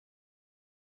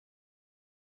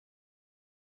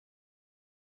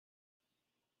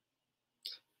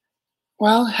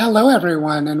Well, hello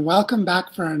everyone, and welcome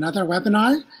back for another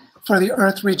webinar for the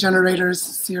Earth Regenerators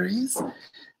series.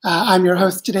 I'm your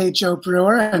host today, Joe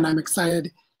Brewer, and I'm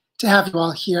excited to have you all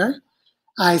here.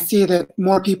 I see that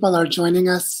more people are joining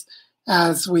us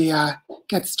as we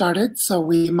get started, so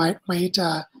we might wait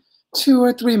 2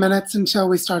 or 3 minutes until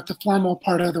we start the formal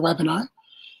part of the webinar.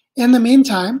 In the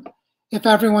meantime, if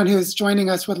everyone who's joining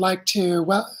us would like to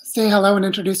say hello and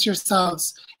introduce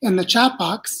yourselves in the chat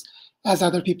box, as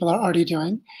other people are already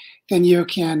doing, then you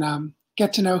can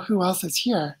get to know who else is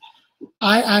here.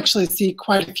 I actually see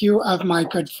quite a few of my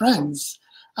good friends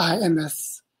in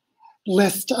this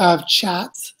list of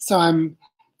chats, so I'm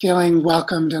feeling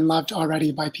welcomed and loved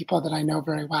already by people that I know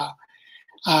very well.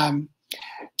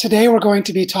 Today we're going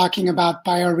to be talking about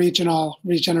bioregional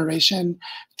regeneration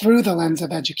through the lens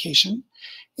of education.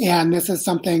 And this is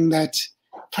something that,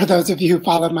 for those of you who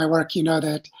followed my work, you know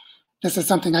that this is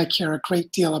something I care a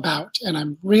great deal about, and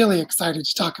I'm really excited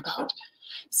to talk about.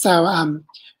 So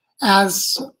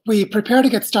as we prepare to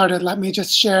get started, let me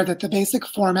just share that the basic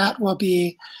format will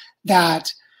be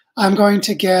that I'm going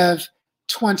to give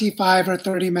 25 or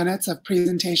 30 minutes of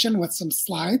presentation with some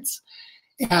slides,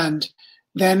 and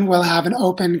then we'll have an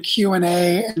open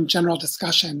Q&A and general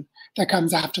discussion that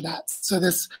comes after that. So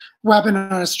this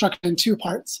webinar is structured in 2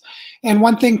 parts. And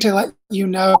one thing to let you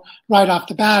know right off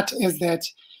the bat is that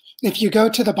if you go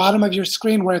to the bottom of your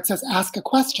screen where it says ask a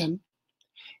question,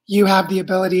 you have the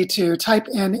ability to type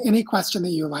in any question that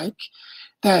you like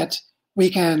that we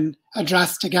can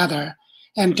address together.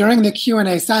 And during the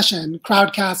Q&A session,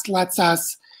 Crowdcast lets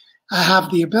us have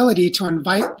the ability to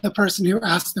invite the person who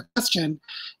asked the question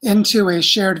into a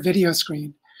shared video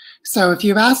screen. So if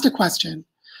you've asked a question,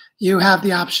 you have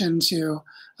the option to,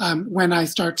 when I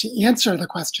start to answer the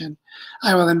question,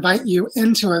 I will invite you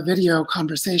into a video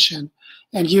conversation.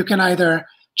 And you can either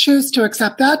choose to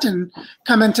accept that and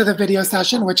come into the video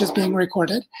session, which is being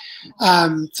recorded,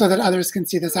 so that others can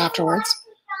see this afterwards.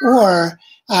 Or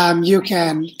you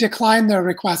can decline the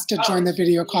request to join the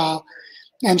video call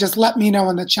and just let me know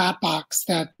in the chat box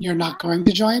that you're not going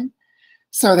to join,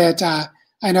 so that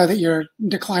I know that you're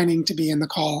declining to be in the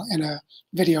call in a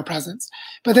video presence.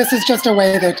 But this is just a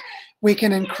way that we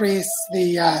can increase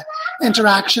the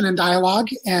interaction and dialogue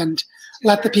and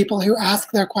let the people who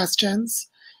ask their questions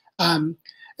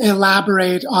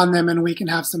elaborate on them, and we can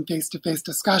have some face-to-face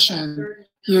discussion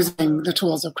using the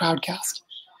tools of Crowdcast.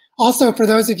 Also, for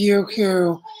those of you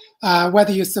who,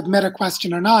 whether you submit a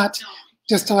question or not,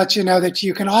 just to let you know that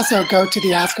you can also go to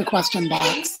the Ask a Question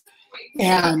box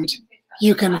and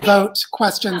you can vote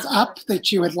questions up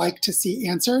that you would like to see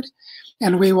answered,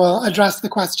 and we will address the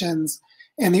questions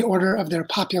in the order of their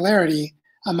popularity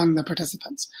among the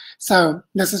participants. So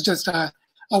this is just a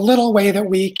little way that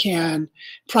we can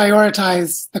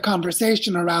prioritize the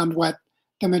conversation around what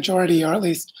the majority, or at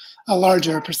least a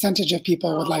larger percentage of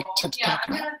people, would like to talk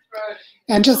about.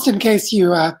 And just in case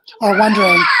you are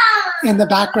wondering, in the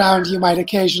background you might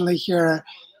occasionally hear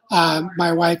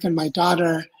my wife and my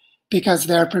daughter, because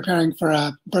they're preparing for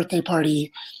a birthday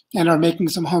party and are making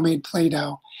some homemade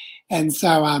Play-Doh. And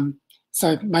so,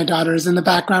 so my daughter is in the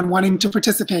background wanting to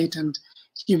participate, and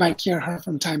you might hear her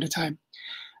from time to time.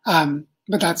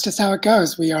 But that's just how it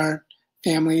goes. We are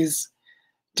families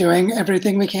doing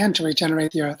everything we can to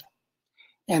regenerate the Earth.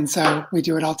 And so we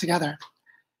do it all together.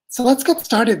 So let's get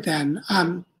started then.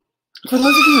 For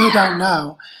those of you who don't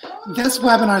know, this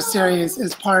webinar series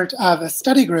is part of a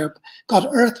study group called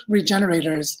Earth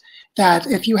Regenerators that,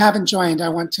 if you haven't joined, I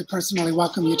want to personally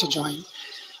welcome you to join.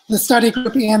 The study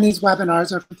group and these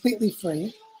webinars are completely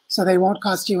free, so they won't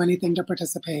cost you anything to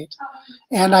participate.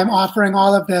 And I'm offering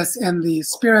all of this in the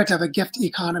spirit of a gift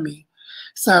economy.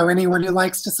 So anyone who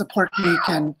likes to support me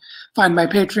can find my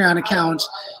Patreon account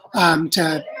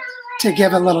to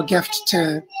give a little gift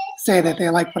to say that they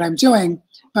like what I'm doing.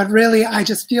 But really, I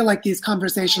just feel like these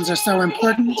conversations are so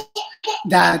important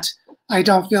that I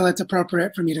don't feel it's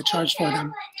appropriate for me to charge for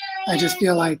them. I just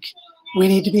feel like we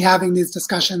need to be having these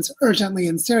discussions urgently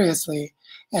and seriously.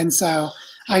 And so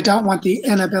I don't want the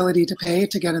inability to pay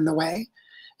to get in the way,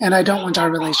 and I don't want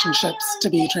our relationships to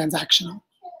be transactional.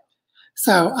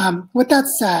 So with that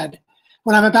said,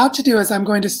 what I'm about to do is I'm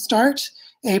going to start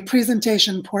a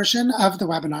presentation portion of the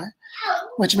webinar,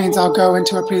 which means I'll go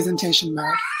into a presentation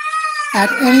mode.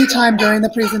 At any time during the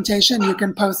presentation, you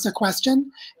can post a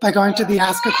question by going to the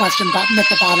Ask a Question button at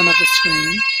the bottom of the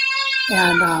screen.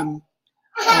 And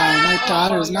my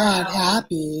daughter's not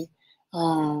happy.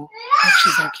 Oh, hope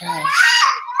she's okay.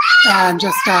 And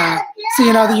just so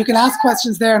you know that you can ask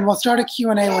questions there, and we'll start a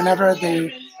Q&A whenever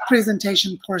the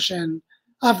presentation portion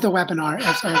of the webinar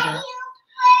is over.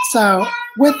 So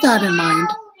with that in mind,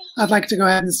 I'd like to go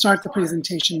ahead and start the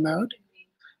presentation mode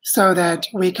so that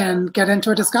we can get into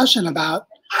a discussion about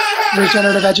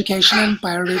regenerative education and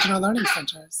bioregional learning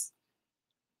centers.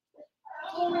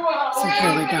 So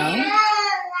here we go.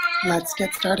 Let's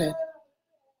get started.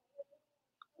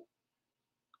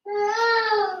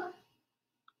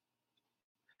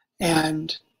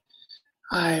 And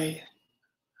okay,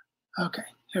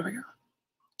 here we go.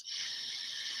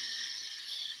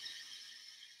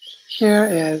 Here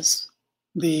is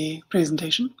the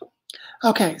presentation.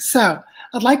 Okay, so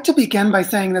I'd like to begin by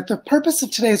saying that the purpose of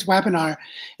today's webinar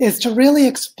is to really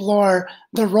explore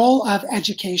the role of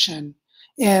education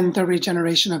in the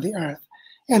regeneration of the Earth,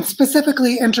 and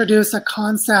specifically introduce a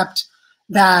concept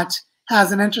that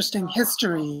has an interesting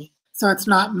history. So it's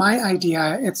not my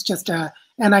idea, it's just an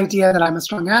idea that I'm a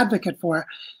strong advocate for,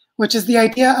 which is the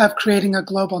idea of creating a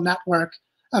global network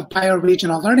of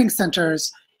bioregional learning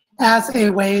centers as a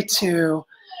way to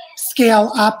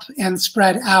scale up and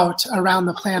spread out around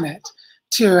the planet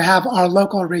to have our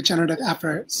local regenerative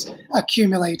efforts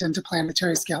accumulate into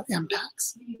planetary scale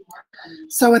impacts.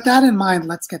 So with that in mind,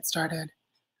 let's get started.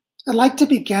 I'd like to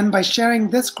begin by sharing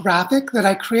this graphic that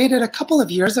I created a couple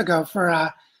of years ago for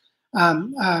a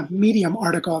Medium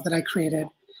article that I created.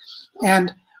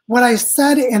 And what I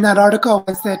said in that article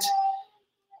was that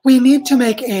we need to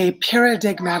make a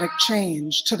paradigmatic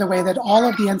change to the way that all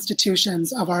of the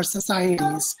institutions of our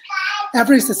societies,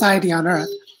 every society on Earth,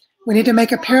 we need to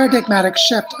make a paradigmatic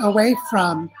shift away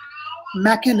from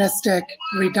mechanistic,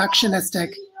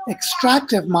 reductionistic,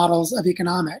 extractive models of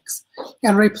economics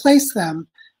and replace them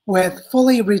with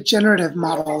fully regenerative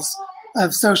models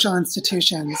of social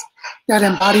institutions that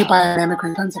embody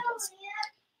biomimicry principles.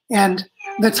 And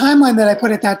the timeline that I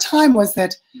put at that time was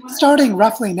that starting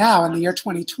roughly now in the year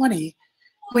 2020,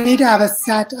 we need to have a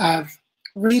set of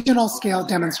regional scale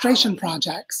demonstration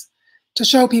projects to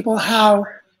show people how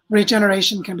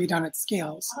regeneration can be done at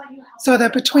scales, so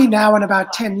that between now and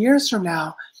about 10 years from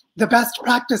now, the best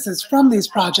practices from these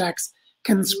projects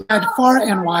can spread far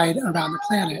and wide around the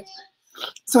planet.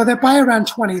 So that by around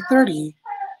 2030,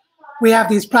 we have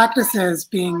these practices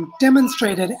being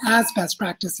demonstrated as best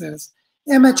practices,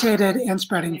 imitated and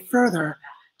spreading further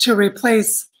to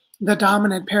replace the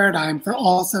dominant paradigm for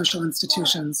all social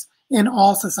institutions in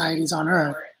all societies on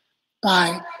Earth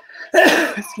by,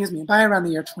 by around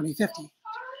the year 2050.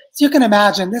 So you can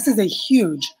imagine this is a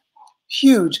huge,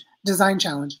 huge design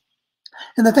challenge.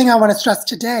 And the thing I want to stress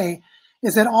today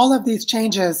is that all of these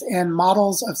changes in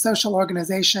models of social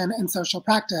organization and social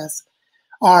practice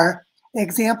are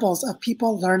examples of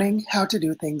people learning how to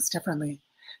do things differently.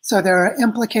 So there are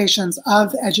implications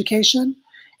of education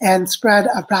and spread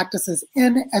of practices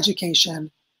in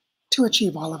education to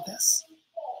achieve all of this.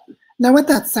 Now, with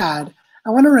that said, I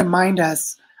want to remind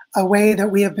us a way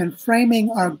that we have been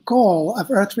framing our goal of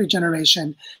Earth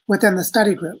regeneration within the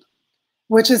study group,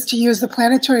 which is to use the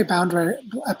planetary boundaries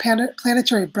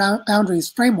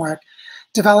framework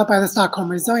developed by the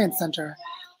Stockholm Resilience Center,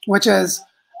 which is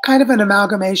kind of an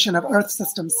amalgamation of Earth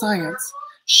system science,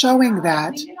 showing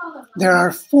that there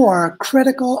are 4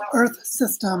 critical Earth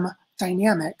system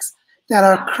dynamics that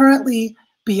are currently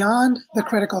beyond the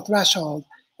critical threshold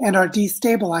and are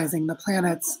destabilizing the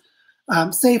planet's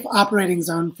safe operating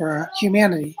zone for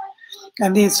humanity.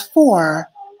 And these 4,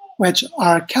 which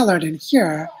are colored in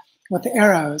here with the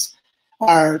arrows,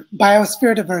 are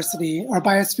biosphere diversity or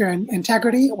biosphere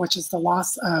integrity, which is the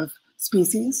loss of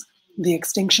species, the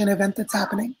extinction event that's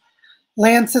happening.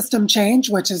 Land system change,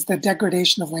 which is the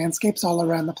degradation of landscapes all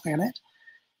around the planet.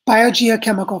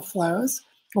 Biogeochemical flows,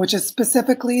 which is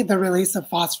specifically the release of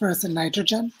phosphorus and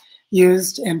nitrogen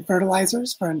used in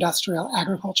fertilizers for industrial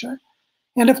agriculture.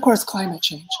 And of course, climate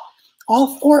change.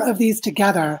 All 4 of these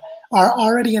together are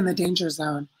already in the danger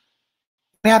zone.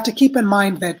 We have to keep in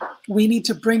mind that we need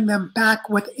to bring them back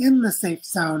within the safe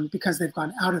zone because they've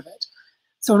gone out of it.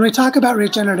 So when we talk about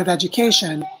regenerative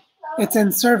education, it's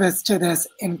in service to this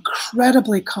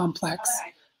incredibly complex,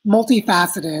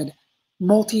 multifaceted,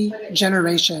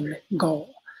 multi-generation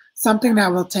goal, something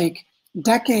that will take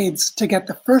decades to get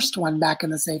the first one back in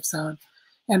the safe zone,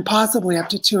 and possibly up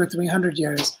to 200 or 300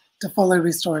 years to fully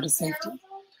restore to safety.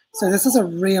 So this is a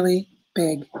really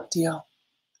big deal.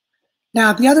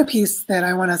 Now, the other piece that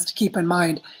I want us to keep in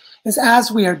mind is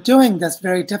as we are doing this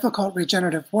very difficult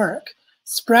regenerative work,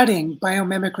 spreading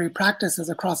biomimicry practices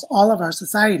across all of our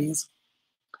societies,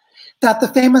 that the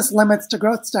famous Limits to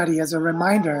Growth study is a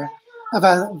reminder of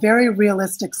a very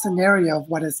realistic scenario of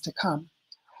what is to come.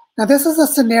 Now, this is a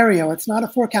scenario, it's not a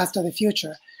forecast of the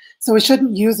future, so we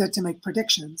shouldn't use it to make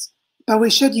predictions, but we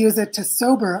should use it to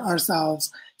sober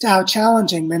ourselves to how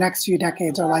challenging the next few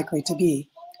decades are likely to be.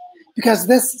 because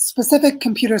this specific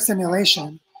computer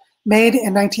simulation, made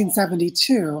in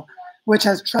 1972, which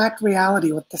has tracked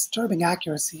reality with disturbing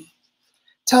accuracy,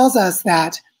 tells us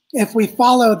that if we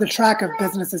follow the track of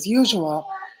business as usual,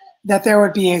 that there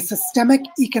would be a systemic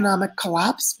economic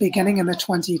collapse beginning in the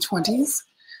 2020s,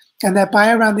 and that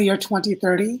by around the year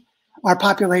 2030, our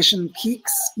population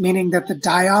peaks, meaning that the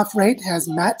die-off rate has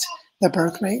met the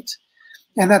birth rate,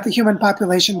 and that the human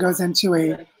population goes into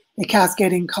a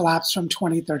cascading collapse from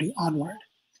 2030 onward.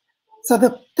 So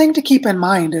the thing to keep in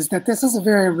mind is that this is a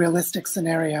very realistic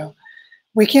scenario.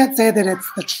 We can't say that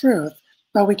it's the truth,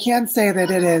 but we can say that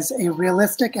it is a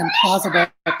realistic and plausible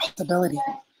possibility.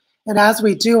 And as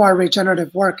we do our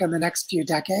regenerative work in the next few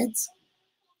decades,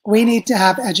 we need to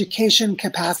have education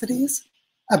capacities,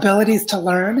 abilities to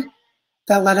learn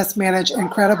that let us manage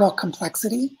incredible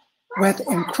complexity with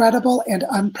incredible and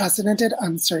unprecedented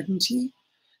uncertainty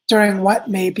during what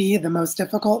may be the most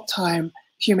difficult time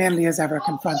humanity has ever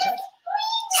confronted.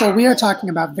 So we are talking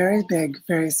about very big,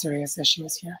 very serious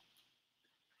issues here.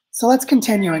 So let's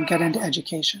continue and get into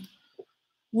education.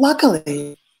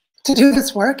 Luckily, to do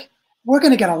this work, we're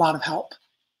going to get a lot of help.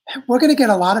 We're going to get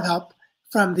a lot of help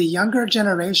from the younger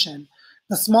generation,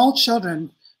 the small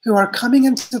children who are coming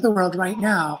into the world right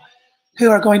now, who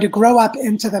are going to grow up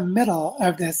into the middle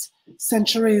of this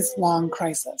centuries-long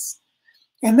crisis.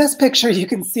 In this picture, you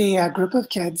can see a group of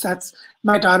kids. That's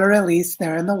my daughter Elise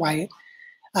there in the white,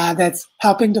 that's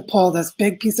helping to pull this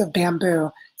big piece of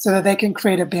bamboo so that they can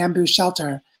create a bamboo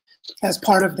shelter as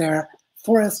part of their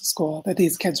forest school that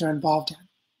these kids are involved in.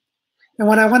 And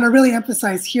what I want to really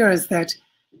emphasize here is that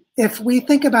if we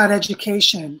think about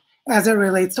education as it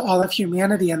relates to all of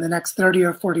humanity in the next 30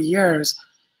 or 40 years,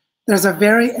 there's a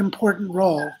very important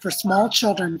role for small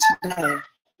children today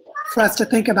for us to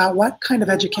think about what kind of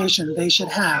education they should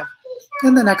have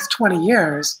in the next 20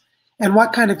 years and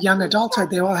what kind of young adulthood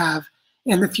they will have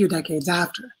in the few decades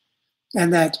after.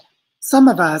 And that some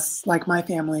of us, like my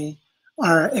family,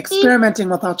 are experimenting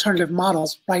with alternative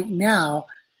models right now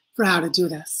for how to do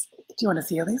this. Do you want to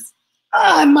see Elise?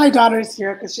 And my daughter's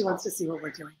here because she wants to see what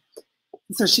we're doing.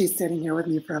 And so she's sitting here with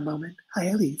me for a moment. Hi,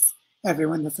 Elise.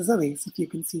 Everyone, this is Elise, if you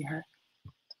can see her.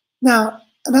 Now,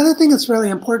 another thing that's really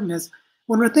important is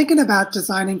when we're thinking about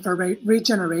designing for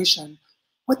regeneration,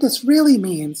 what this really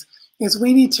means is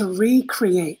we need to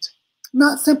recreate,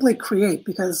 not simply create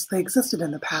because they existed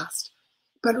in the past,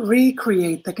 but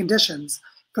recreate the conditions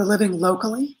for living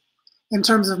locally in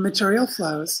terms of material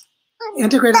flows,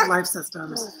 integrated life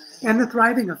systems, and the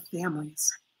thriving of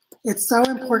families. It's so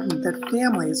important that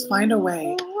families find a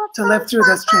way to live through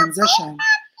this transition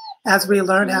as we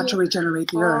learn how to regenerate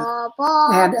the earth.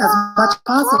 And as much as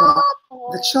possible,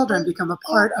 the children become a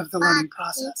part of the learning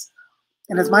process.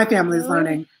 And as my family is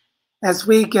learning, as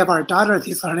we give our daughter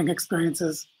these learning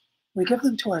experiences, we give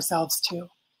them to ourselves too.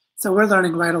 So we're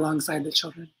learning right alongside the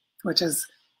children, which is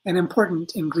an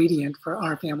important ingredient for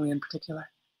our family in particular.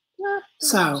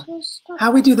 So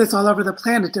how we do this all over the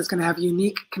planet is going to have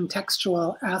unique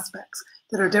contextual aspects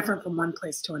that are different from one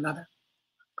place to another.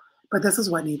 But this is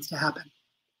what needs to happen.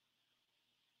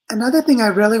 Another thing I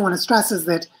really want to stress is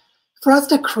that for us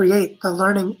to create the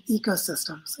learning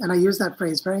ecosystems, and I use that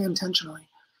phrase very intentionally,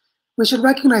 we should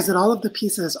recognize that all of the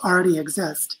pieces already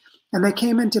exist, and they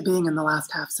came into being in the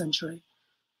last half century.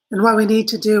 And what we need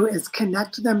to do is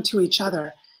connect them to each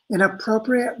other in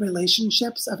appropriate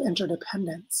relationships of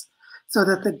interdependence so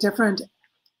that the different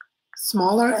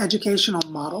smaller educational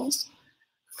models,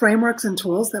 frameworks, and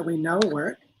tools that we know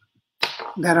work,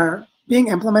 that are being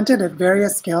implemented at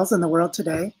various scales in the world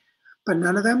today, but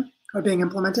none of them are being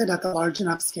implemented at the large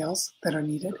enough scales that are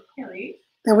needed,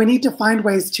 that we need to find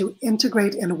ways to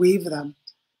integrate and weave them,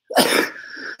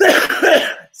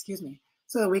 excuse me,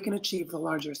 so that we can achieve the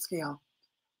larger scale.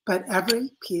 But every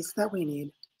piece that we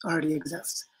need already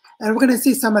exists. And we're going to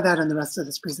see some of that in the rest of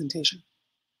this presentation.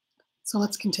 So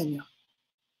let's continue.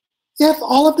 If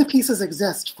all of the pieces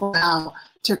exist for how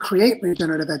to create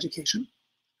regenerative education,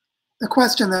 the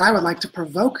question that I would like to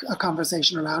provoke a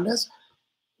conversation around is,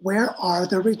 where are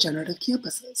the regenerative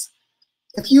campuses?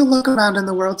 If you look around in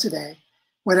the world today,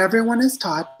 what everyone is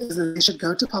taught is that they should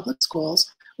go to public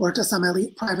schools or to some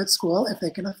elite private school if they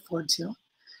can afford to,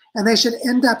 and they should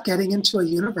end up getting into a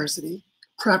university,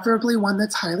 preferably one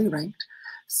that's highly ranked,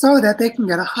 so that they can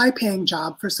get a high-paying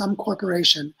job for some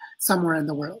corporation somewhere in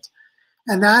the world.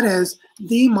 And that is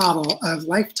the model of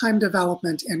lifetime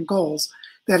development and goals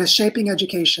that is shaping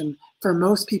education for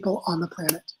most people on the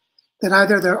planet. That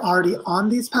either they're already on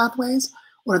these pathways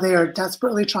or they are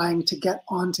desperately trying to get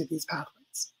onto these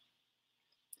pathways.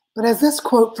 But as this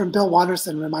quote from Bill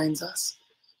Watterson reminds us,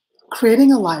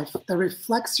 creating a life that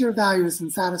reflects your values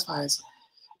and satisfies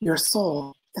your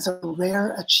soul is a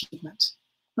rare achievement.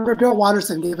 Remember, Bill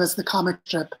Watterson gave us the comic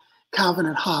strip Calvin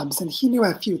and Hobbes, and he knew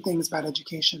a few things about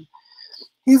education.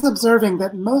 He's observing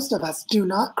that most of us do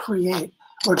not create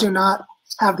or do not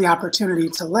have the opportunity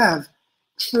to live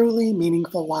truly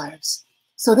meaningful lives.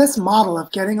 So this model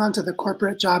of getting onto the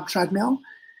corporate job treadmill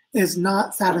is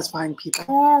not satisfying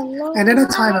people. And in a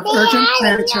time of urgent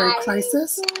planetary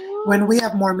crisis, when we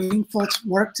have more meaningful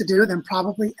work to do than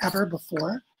probably ever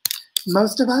before,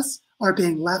 most of us are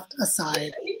being left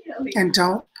aside and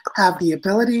don't have the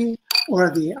ability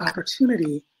or the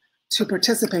opportunity to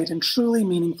participate in truly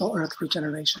meaningful Earth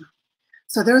regeneration.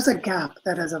 So there's a gap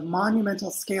that is of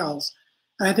monumental scales.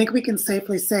 And I think we can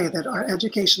safely say that our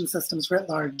education systems writ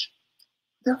large,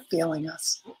 they're failing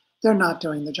us. They're not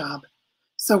doing the job.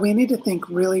 So we need to think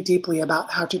really deeply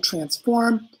about how to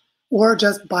transform or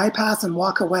just bypass and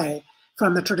walk away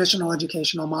from the traditional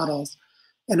educational models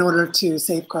in order to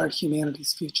safeguard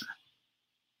humanity's future.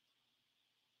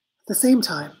 At the same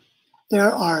time,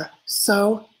 there are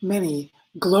so many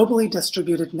globally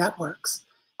distributed networks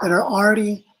that are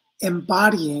already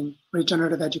embodying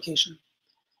regenerative education.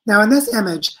 Now in this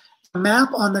image, the map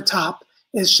on the top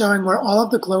is showing where all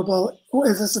of the global,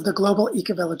 this is the global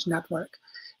eco-village network.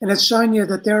 And it's showing you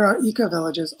that there are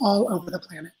eco-villages all over the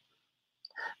planet.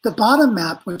 The bottom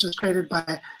map, which was created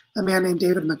by a man named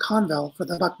David McConville for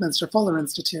the Buckminster Fuller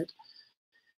Institute,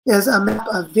 is a map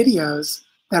of videos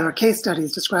that are case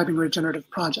studies describing regenerative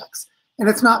projects. And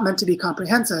it's not meant to be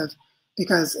comprehensive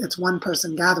because it's one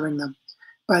person gathering them.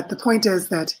 But the point is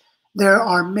that there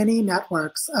are many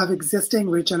networks of existing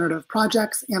regenerative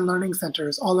projects and learning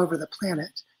centers all over the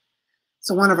planet.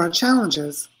 So one of our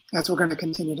challenges, as we're going to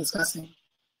continue discussing,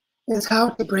 is how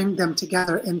to bring them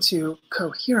together into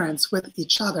coherence with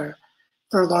each other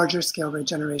for larger scale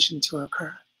regeneration to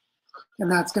occur. And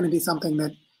that's going to be something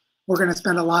that we're going to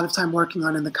spend a lot of time working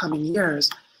on in the coming years,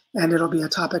 and it'll be a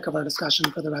topic of our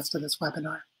discussion for the rest of this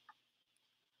webinar.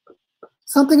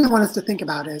 Something I want us to think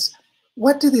about is,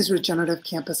 what do these regenerative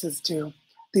campuses do?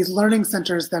 These learning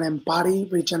centers that embody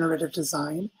regenerative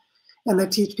design and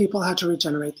that teach people how to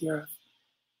regenerate the earth.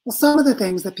 Well, some of the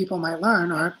things that people might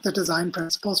learn are the design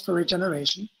principles for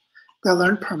regeneration. They'll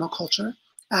learn permaculture,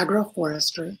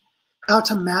 agroforestry, how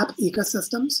to map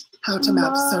ecosystems, how to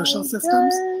map social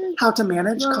systems, how to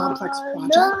manage complex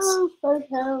projects,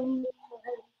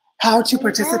 how to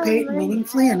participate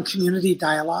meaningfully in community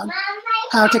dialogue,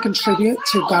 how to contribute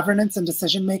to governance and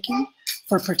decision-making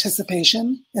for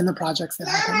participation in the projects that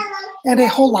happen, and a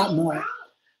whole lot more.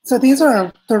 So these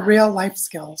are the real life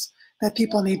skills that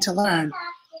people need to learn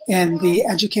in the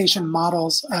education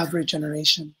models of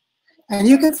regeneration. And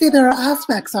you can see there are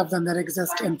aspects of them that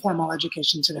exist in formal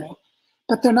education today,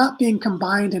 but they're not being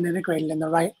combined and integrated in the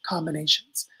right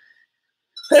combinations.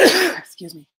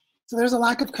 Excuse me. So there's a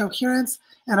lack of coherence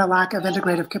and a lack of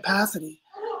integrative capacity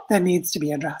that needs to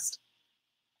be addressed.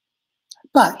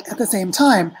 But at the same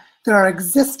time, there are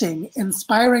existing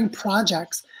inspiring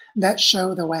projects that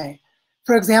show the way.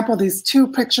 For example, these two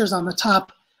pictures on the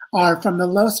top are from the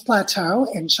Los Plateau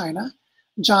in China.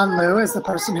 John Liu is the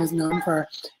person who's known for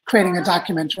creating a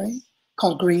documentary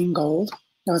called Green Gold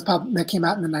that came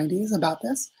out in the 90s about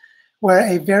this, where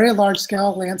a very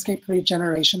large-scale landscape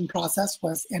regeneration process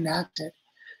was enacted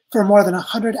for more than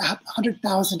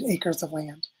 100,000 acres of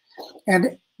land.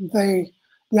 And the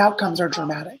outcomes are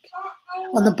dramatic.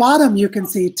 On the bottom, you can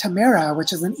see Tamera,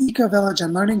 which is an eco-village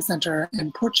and learning center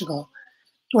in Portugal,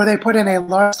 where they put in a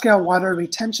large-scale water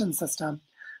retention system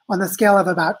on the scale of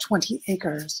about 20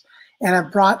 acres, and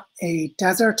have brought a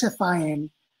desertifying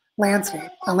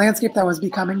landscape, a landscape that was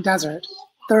becoming desert,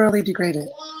 thoroughly degraded.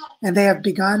 And they have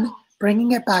begun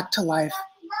bringing it back to life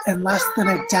in less than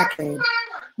a decade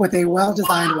with a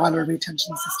well-designed water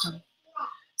retention system.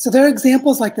 So there are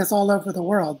examples like this all over the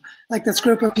world, like this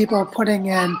group of people putting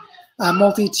in a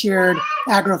multi-tiered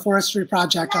agroforestry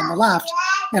project on the left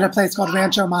in a place called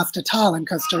Rancho Mastatal in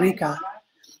Costa Rica,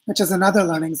 which is another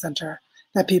learning center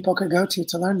that people could go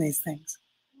to learn these things.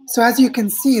 So as you can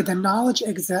see, the knowledge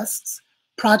exists.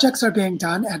 Projects are being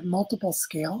done at multiple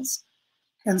scales.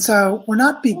 And so we're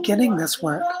not beginning this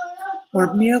work.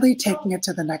 We're merely taking it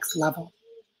to the next level.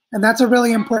 And that's a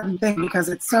really important thing because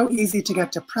it's so easy to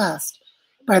get depressed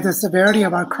by the severity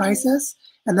of our crisis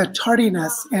and the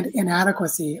tardiness and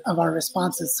inadequacy of our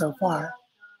responses so far.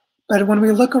 But when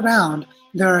we look around,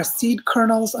 there are seed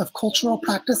kernels of cultural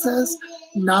practices,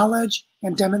 knowledge,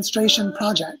 and demonstration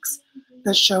projects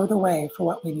that show the way for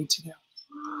what we need to do.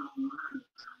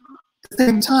 At the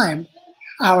same time,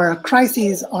 our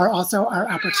crises are also our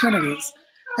opportunities.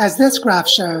 As this graph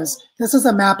shows, this is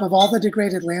a map of all the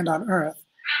degraded land on Earth,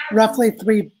 roughly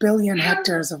 3 billion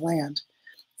hectares of land.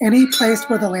 Any place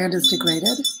where the land is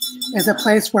degraded is a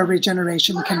place where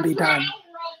regeneration can be done.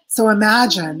 So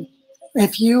imagine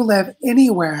if you live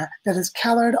anywhere that is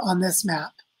colored on this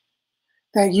map,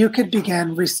 that you could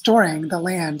begin restoring the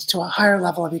land to a higher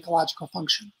level of ecological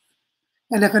function.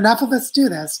 And if enough of us do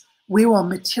this, we will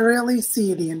materially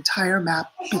see the entire map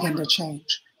begin to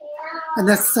change. And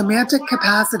this semantic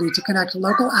capacity to connect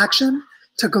local action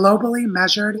to globally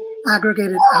measured,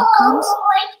 aggregated outcomes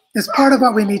is part of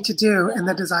what we need to do in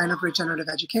the design of regenerative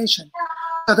education,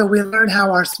 so that we learn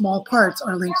how our small parts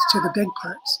are linked to the big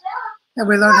parts. And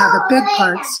we learn how the big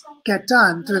parts get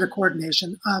done through the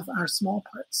coordination of our small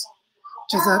parts,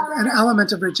 which is an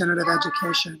element of regenerative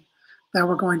education that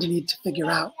we're going to need to figure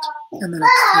out in the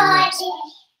next few years.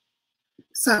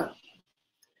 So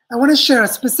I want to share a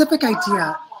specific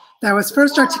idea that was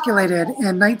first articulated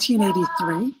in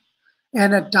 1983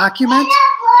 in a document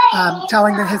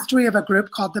telling the history of a group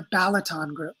called the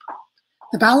Balaton Group.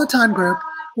 The Balaton Group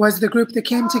was the group that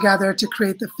came together to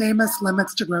create the famous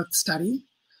Limits to Growth study.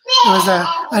 It was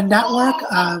a network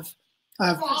of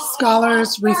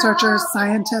scholars, researchers,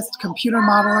 scientists, computer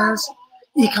modelers,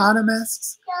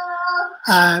 economists,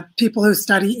 people who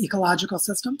study ecological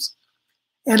systems.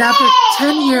 And after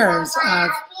 10 years of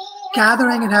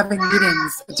gathering and having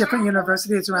meetings at different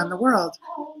universities around the world,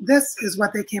 this is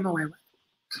what they came away with.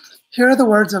 Here are the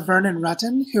words of Vernon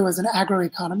Rutten, who was an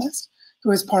agroeconomist,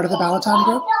 who is part of the Balaton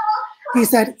Group. He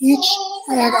said, each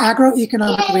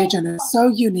agroeconomic region is so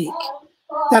unique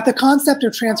that the concept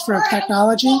of transfer of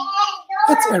technology,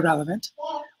 it's irrelevant.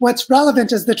 What's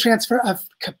relevant is the transfer of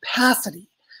capacity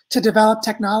to develop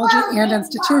technology and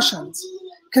institutions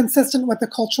consistent with the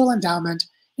cultural endowment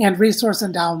and resource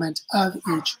endowment of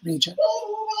each region.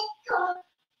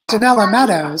 Donella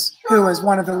Meadows, who was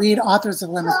one of the lead authors of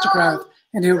Limits to Growth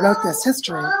and who wrote this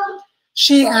history,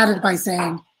 she added by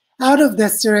saying, out of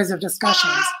this series of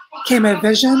discussions came a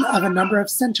vision of a number of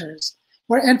centers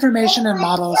where information and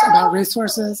models about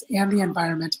resources and the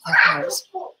environment are housed.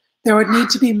 There would need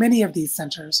to be many of these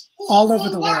centers all over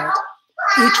the world,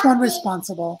 each one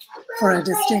responsible for a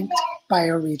distinct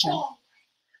bioregion.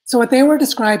 So what they were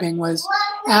describing was,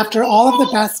 after all of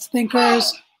the best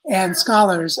thinkers and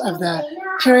scholars of the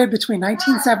period between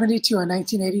 1972 and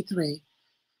 1983,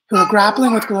 who were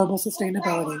grappling with global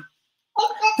sustainability,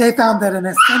 they found that an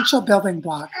essential building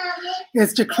block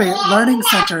is to create learning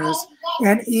centers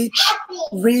in each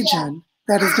region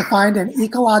that is defined in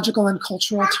ecological and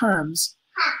cultural terms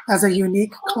as a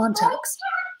unique context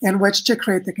in which to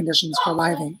create the conditions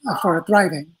for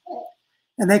thriving.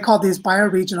 And they called these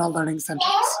bioregional learning centers.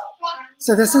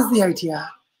 So this is the idea.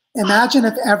 Imagine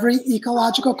if every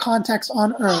ecological context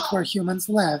on Earth where humans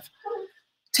live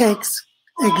takes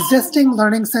existing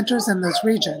learning centers in those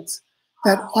regions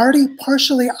that already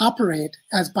partially operate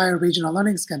as bioregional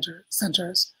learning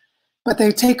centers, but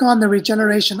they take on the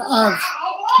regeneration of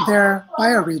their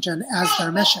bioregion as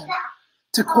their mission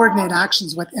to coordinate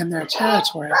actions within their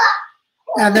territory.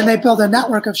 And then they build a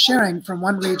network of sharing from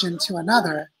one region to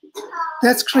another.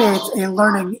 This creates a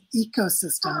learning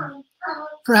ecosystem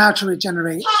for how to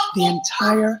regenerate the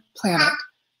entire planet,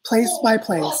 place by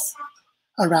place,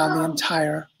 around the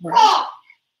entire world.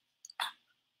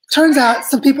 Turns out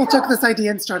some people took this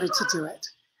idea and started to do it.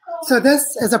 So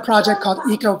this is a project called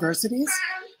Ecoversities,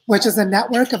 which is a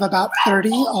network of about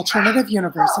 30 alternative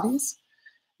universities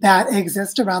that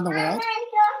exist around the world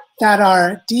that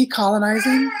are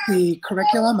decolonizing the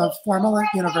curriculum of formal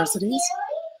universities,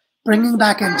 bringing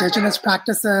back indigenous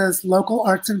practices, local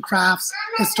arts and crafts,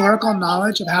 historical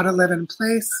knowledge of how to live in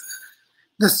place,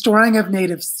 the storing of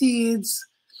native seeds,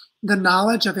 the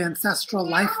knowledge of ancestral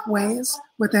life ways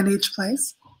within each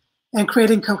place, and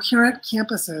creating coherent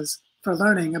campuses for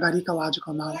learning about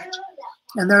ecological knowledge.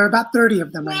 And there are about 30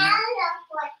 of them right now.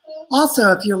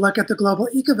 Also, if you look at the Global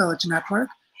Ecovillage Network,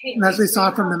 and as we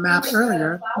saw from the map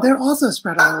earlier, they're also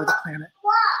spread all over the planet.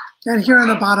 And here on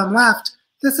the bottom left,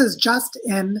 this is just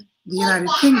in the United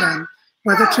Kingdom,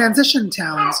 where the transition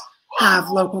towns have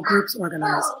local groups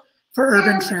organized for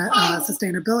urban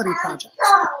sustainability projects,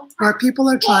 where people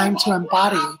are trying to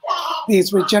embody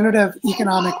these regenerative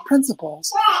economic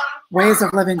principles, ways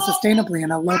of living sustainably in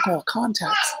a local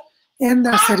context in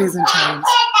their cities and towns.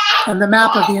 And the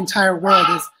map of the entire world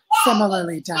is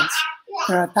similarly dense.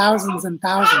 There are thousands and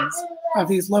thousands of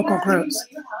these local groups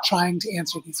trying to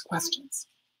answer these questions.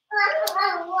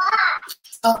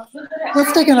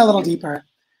 Let's dig in a little deeper.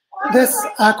 This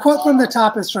quote from the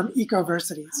top is from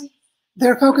Ecoversities.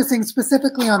 They're focusing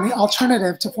specifically on the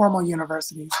alternative to formal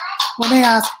universities. When they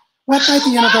ask, what might the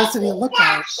university look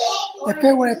like if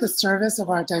it were at the service of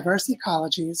our diverse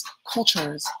ecologies,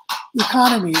 cultures,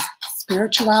 economies,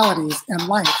 spiritualities, and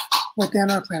life?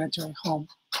 within our planetary home?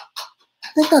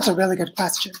 I think that's a really good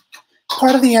question.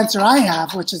 Part of the answer I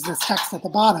have, which is this text at the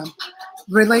bottom,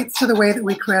 relates to the way that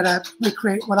we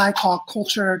create what I call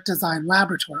culture design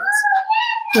laboratories,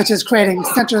 which is creating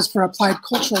centers for applied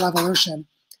cultural evolution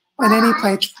in any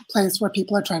place where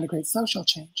people are trying to create social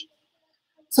change.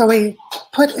 So we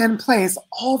put in place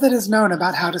all that is known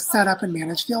about how to set up and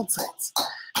manage field sites,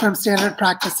 from standard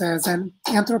practices in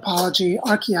anthropology,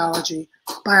 archaeology,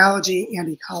 biology, and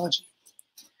ecology.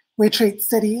 We treat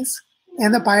cities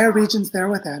and the bioregions there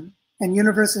within, and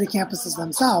university campuses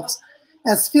themselves,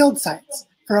 as field sites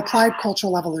for applied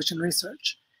cultural evolution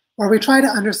research, where we try to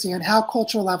understand how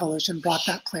cultural evolution brought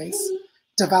that place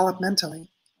developmentally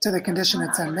to the condition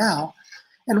it's in now,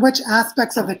 and which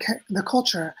aspects of the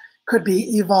culture could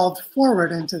be evolved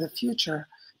forward into the future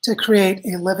to create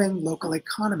a living local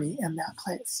economy in that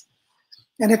place.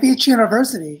 And if each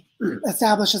university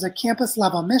establishes a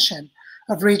campus-level mission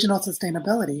of regional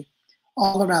sustainability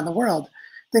all around the world,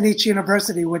 then each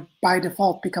university would by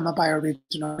default become a bioregional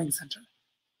learning center.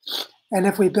 And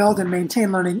if we build and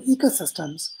maintain learning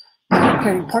ecosystems,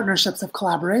 creating partnerships of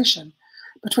collaboration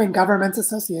between governments,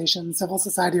 associations, civil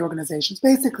society organizations,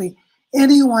 basically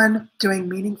anyone doing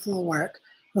meaningful work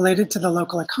related to the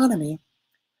local economy,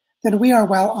 then we are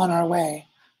well on our way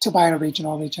to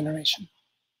bioregional regeneration.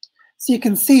 So you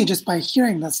can see just by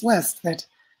hearing this list that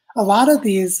a lot of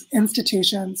these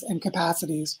institutions and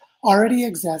capacities already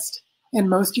exist in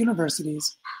most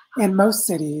universities, in most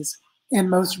cities, in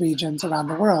most regions around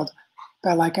the world.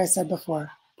 But like I said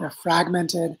before, they're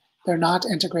fragmented, they're not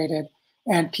integrated,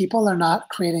 and people are not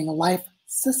creating life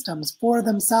systems for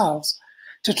themselves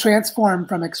to transform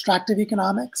from extractive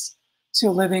economics to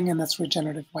living in this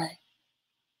regenerative way.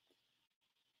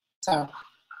 So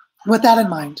with that in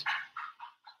mind,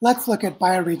 let's look at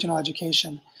bioregional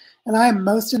education. And I am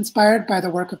most inspired by the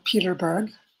work of Peter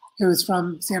Berg, who's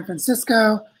from San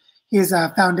Francisco. He's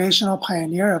a foundational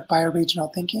pioneer of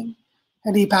bioregional thinking,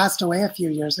 and he passed away a few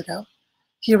years ago.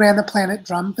 He ran the Planet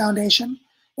Drum Foundation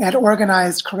and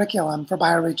organized curriculum for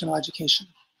bioregional education.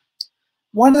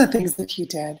 One of the things that he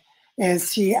did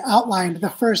is he outlined the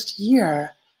first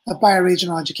year of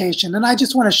bioregional education, and I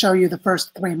just want to show you the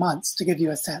first 3 months to give you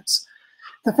a sense.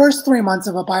 The first 3 months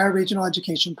of a bioregional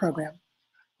education program,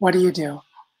 what do?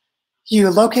 You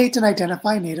locate and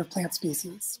identify native plant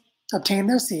species, obtain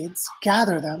their seeds,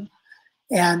 gather them,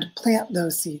 and plant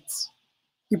those seeds.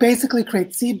 You basically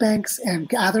create seed banks and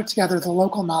gather together the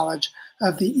local knowledge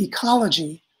of the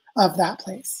ecology of that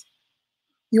place.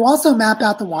 You also map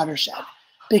out the watershed,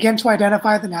 begin to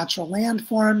identify the natural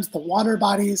landforms, the water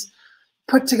bodies,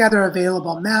 put together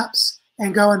available maps,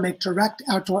 and go and make direct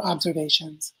outdoor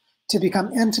observations to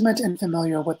become intimate and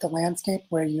familiar with the landscape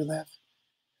where you live.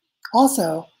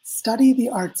 Also, study the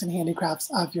arts and handicrafts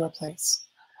of your place.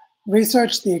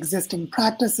 Research the existing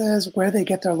practices, where they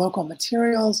get their local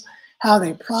materials, how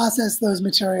they process those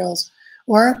materials,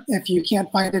 or if you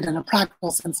can't find it in a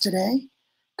practical sense today,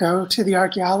 go to the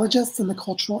archaeologists and the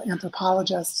cultural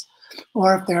anthropologists,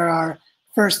 or if there are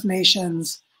First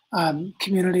Nations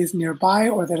communities nearby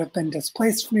or that have been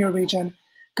displaced from your region,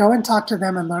 go and talk to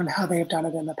them and learn how they've done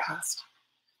it in the past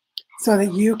so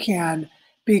that you can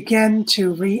begin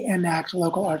to reenact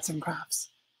local arts and crafts.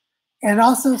 And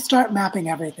also start mapping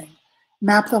everything.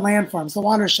 Map the landforms, the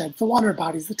watershed, the water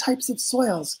bodies, the types of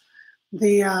soils,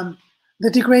 the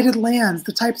degraded lands,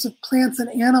 the types of plants and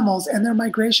animals and their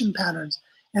migration patterns,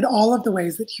 and all of the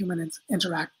ways that humans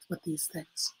interact with these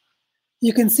things.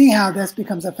 You can see how this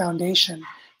becomes a foundation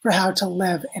for how to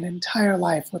live an entire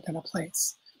life within a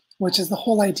place, which is the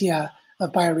whole idea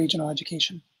of bioregional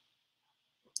education.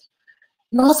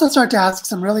 You also start to ask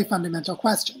some really fundamental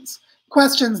questions,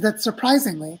 questions that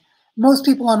surprisingly, most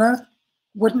people on Earth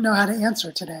wouldn't know how to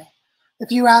answer today.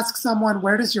 If you ask someone,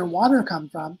 where does your water come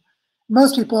from?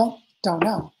 Most people don't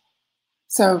know.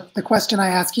 So the question I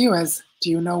ask you is,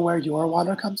 do you know where your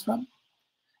water comes from?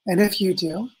 And if you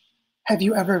do, have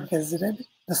you ever visited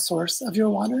the source of your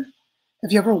water?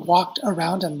 Have you ever walked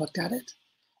around and looked at it?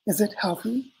 Is it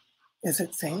healthy? Is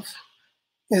it safe?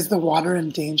 Is the water in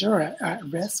danger or at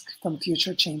risk from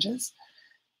future changes?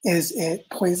 Is it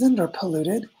poisoned or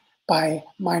polluted by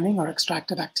mining or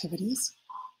extractive activities?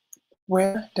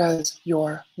 Where does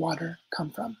your water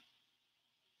come from?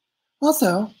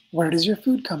 Also, where does your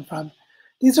food come from?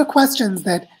 These are questions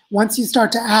that once you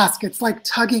start to ask, it's like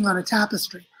tugging on a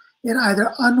tapestry. It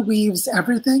either unweaves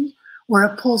everything or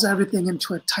it pulls everything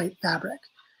into a tight fabric.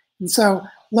 And so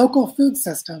local food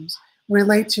systems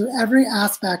relate to every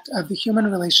aspect of the human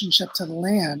relationship to the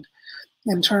land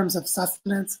in terms of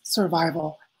sustenance,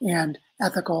 survival, and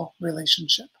ethical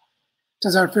relationship.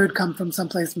 Does our food come from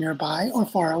someplace nearby or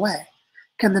far away?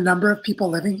 Can the number of people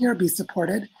living here be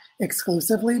supported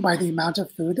exclusively by the amount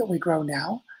of food that we grow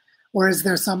now? Or is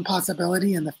there some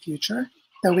possibility in the future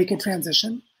that we could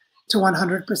transition to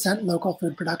 100% local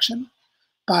food production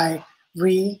by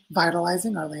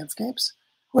revitalizing our landscapes?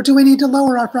 Or do we need to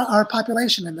lower our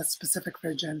population in this specific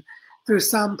region through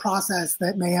some process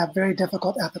that may have very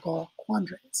difficult ethical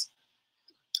quandaries?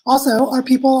 Also, are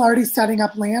people already setting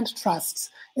up land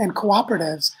trusts and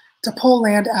cooperatives to pull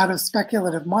land out of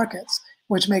speculative markets,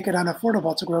 which make it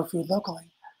unaffordable to grow food locally?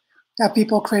 Have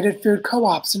people created food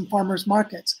co-ops and farmers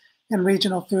markets and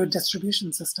regional food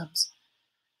distribution systems?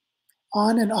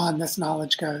 On and on this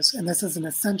knowledge goes, and this is an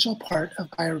essential part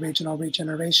of bioregional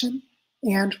regeneration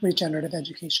and regenerative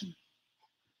education.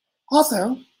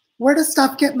 Also, where does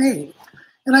stuff get made?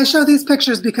 And I show these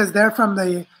pictures because they're from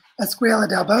the Escuela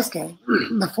del Bosque,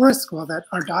 the forest school that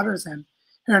our daughter's in,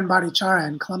 here in Barichara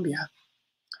in Colombia.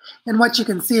 And what you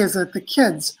can see is that the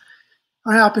kids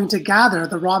are helping to gather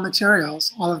the raw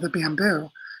materials, all of the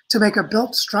bamboo, to make a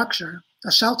built structure,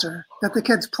 a shelter, that the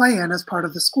kids play in as part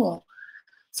of the school.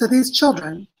 So these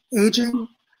children, aging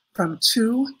from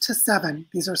 2 to 7,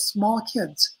 these are small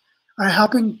kids, are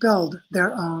helping build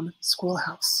their own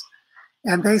schoolhouse.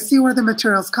 And they see where the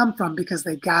materials come from because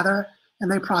they gather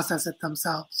and they process it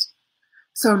themselves.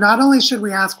 So not only should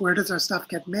we ask where does our stuff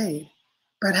get made,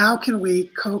 but how can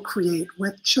we co-create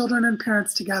with children and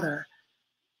parents together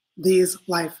these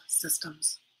life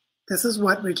systems? This is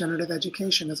what regenerative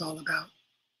education is all about.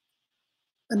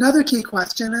 Another key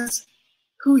question is,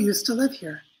 who used to live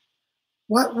here?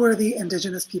 What were the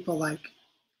indigenous people like?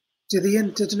 Do the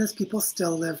indigenous people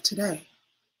still live today?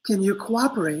 Can you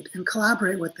cooperate and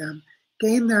collaborate with them,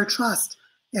 gain their trust,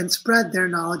 and spread their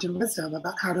knowledge and wisdom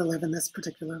about how to live in this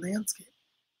particular landscape?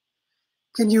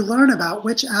 Can you learn about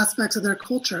which aspects of their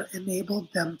culture enabled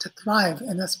them to thrive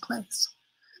in this place?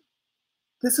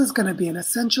 This is going to be an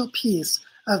essential piece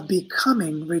of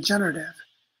becoming regenerative,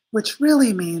 which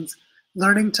really means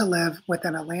learning to live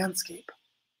within a landscape,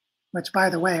 which, by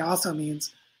the way, also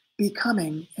means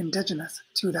becoming indigenous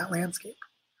to that landscape.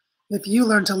 If you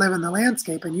learn to live in the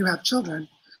landscape and you have children,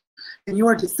 and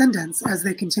your descendants, as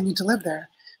they continue to live there,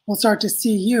 will start to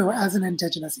see you as an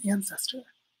indigenous ancestor,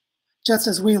 just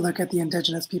as we look at the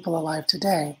indigenous people alive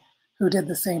today who did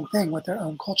the same thing with their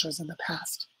own cultures in the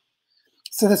past.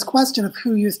 So this question of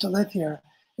who used to live here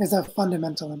is of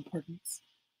fundamental importance.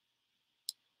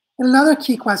 And another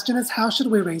key question is, how should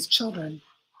we raise children?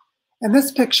 In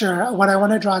this picture, what I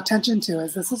want to draw attention to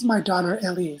is this is my daughter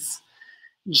Elise,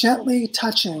 gently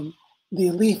touching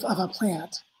the leaf of a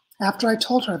plant after I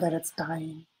told her that it's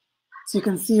dying. So you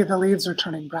can see the leaves are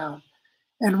turning brown.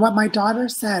 And what my daughter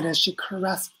said as she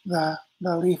caressed the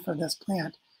leaf of this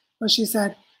plant was she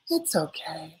said, "It's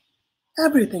okay.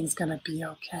 Everything's going to be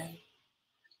okay."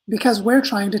 Because we're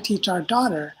trying to teach our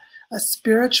daughter a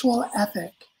spiritual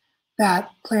ethic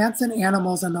that plants and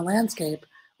animals in the landscape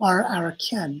are our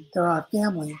kin, they're our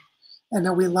family, and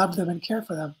that we love them and care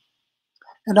for them.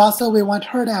 And also we want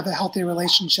her to have a healthy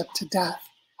relationship to death.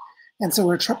 And so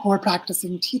we're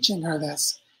practicing teaching her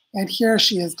this. And here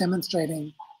she is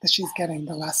demonstrating that she's getting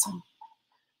the lesson.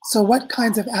 So what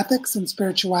kinds of ethics and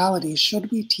spirituality should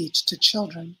we teach to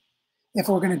children if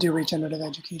we're going to do regenerative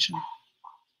education?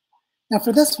 Now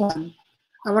for this one,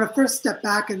 I want to first step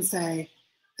back and say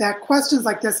that questions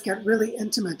like this get really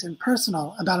intimate and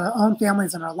personal about our own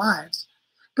families and our lives.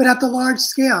 But at the large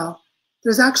scale,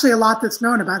 there's actually a lot that's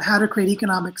known about how to create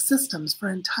economic systems for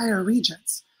entire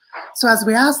regions. So as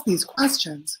we ask these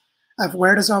questions of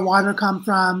where does our water come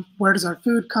from, where does our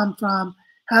food come from,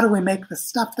 how do we make the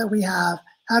stuff that we have,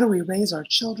 how do we raise our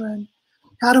children,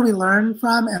 how do we learn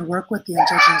from and work with the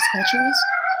indigenous cultures,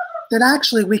 that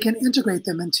actually we can integrate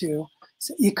them into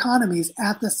economies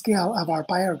at the scale of our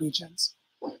bioregions.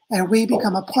 And we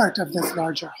become a part of this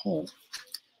larger whole.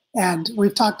 And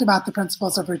we've talked about the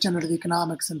principles of regenerative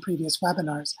economics in previous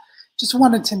webinars. Just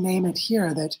wanted to name it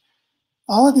here that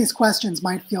all of these questions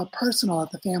might feel personal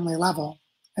at the family level,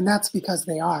 and that's because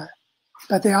they are.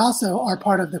 But they also are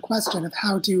part of the question of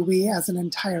how do we as an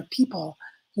entire people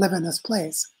live in this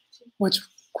place, which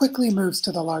quickly moves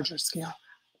to the larger scale.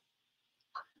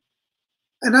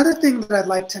 Another thing that I'd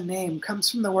like to name comes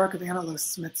from the work of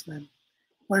Annalise Smitsman,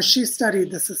 where she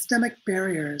studied the systemic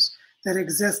barriers that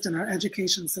exist in our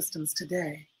education systems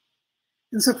today.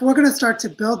 And so if we're going to start to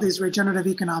build these regenerative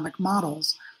economic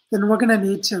models, then we're going to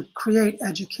need to create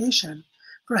education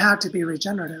for how to be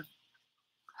regenerative.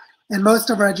 And most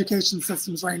of our education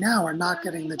systems right now are not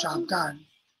getting the job done.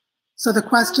 So the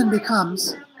question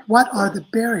becomes, what are the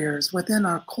barriers within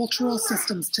our cultural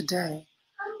systems today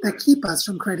that keep us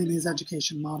from creating these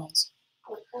education models?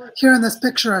 Here in this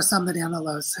picture are some that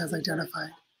Analos has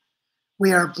identified.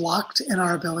 We are blocked in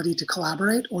our ability to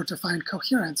collaborate or to find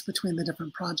coherence between the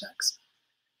different projects.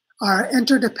 Our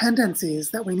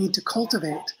interdependencies that we need to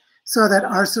cultivate so that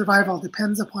our survival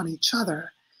depends upon each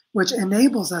other, which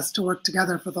enables us to work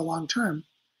together for the long term.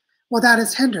 Well, that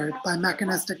is hindered by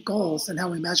mechanistic goals and how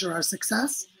we measure our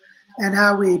success and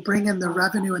how we bring in the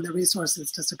revenue and the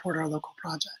resources to support our local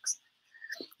projects.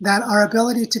 That our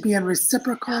ability to be in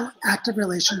reciprocal, active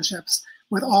relationships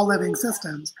with all living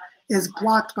systems is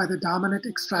blocked by the dominant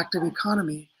extractive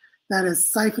economy that is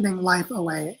siphoning life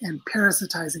away and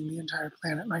parasitizing the entire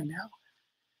planet right now.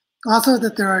 Also,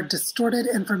 that there are distorted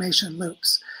information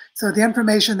loops. So the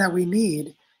information that we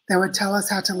need that would tell us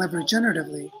how to live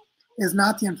regeneratively is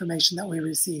not the information that we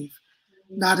receive.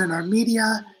 Not in our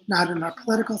media, not in our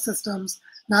political systems,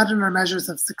 not in our measures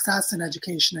of success in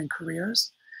education and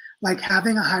careers, like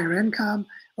having a higher income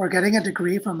or getting a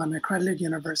degree from an accredited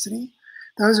university.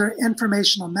 Those are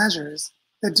informational measures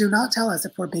that do not tell us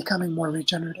if we're becoming more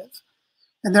regenerative.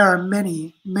 And there are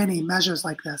many, many measures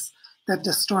like this that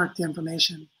distort the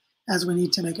information as we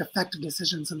need to make effective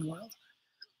decisions in the world.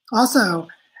 Also,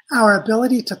 our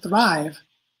ability to thrive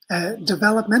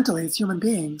developmentally as human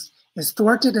beings is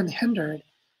thwarted and hindered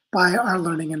by our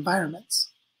learning environments.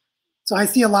 So I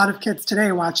see a lot of kids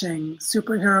today watching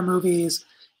superhero movies,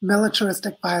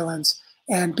 militaristic violence,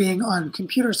 and being on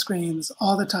computer screens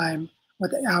all the time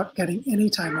without getting any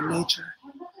time in nature.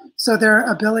 So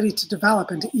their ability to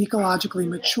develop into ecologically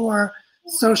mature,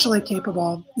 socially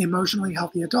capable, emotionally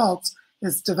healthy adults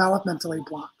is developmentally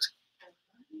blocked.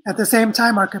 At the same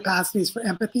time, our capacities for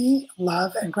empathy,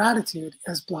 love, and gratitude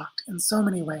is blocked in so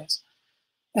many ways.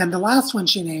 And the last one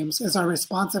she names is our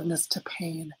responsiveness to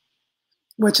pain,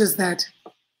 which is that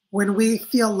when we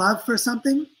feel love for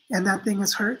something and that thing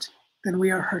is hurt, then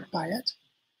we are hurt by it.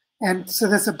 And so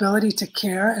this ability to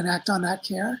care and act on that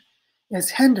care is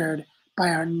hindered by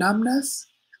our numbness,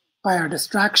 by our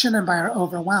distraction, and by our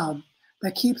overwhelm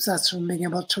that keeps us from being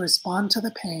able to respond to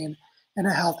the pain in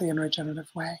a healthy and regenerative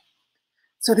way.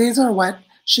 So these are what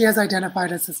she has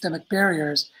identified as systemic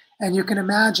barriers, and you can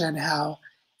imagine how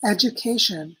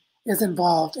education is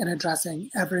involved in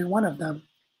addressing every one of them,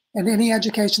 and any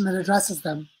education that addresses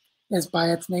them is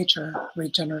by its nature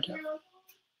regenerative.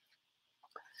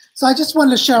 So I just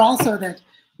wanted to share also that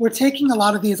we're taking a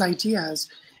lot of these ideas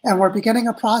and we're beginning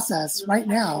a process right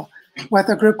now with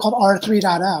a group called Earth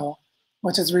 3.0,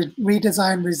 which is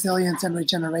Redesign, Resilience, and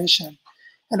Regeneration,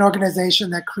 an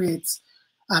organization that creates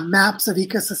maps of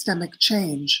ecosystemic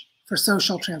change for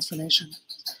social transformation.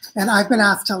 And I've been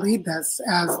asked to lead this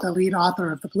as the lead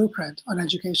author of the blueprint on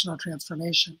educational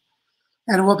transformation.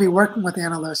 And we'll be working with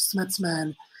Analos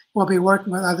Smitsman, we'll be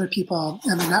working with other people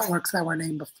in the networks that were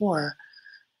named before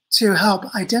to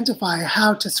help identify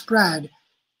how to spread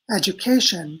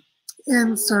education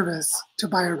in service to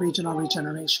bioregional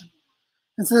regeneration.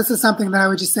 And so this is something that I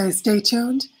would just say, stay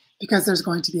tuned, because there's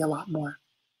going to be a lot more.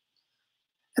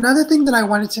 Another thing that I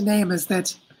wanted to name is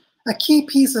that a key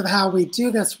piece of how we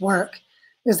do this work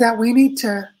is that we need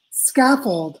to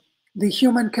scaffold the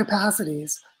human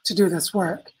capacities to do this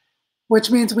work,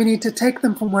 which means we need to take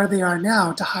them from where they are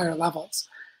now to higher levels.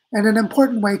 And an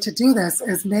important way to do this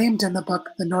is named in the book,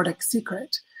 The Nordic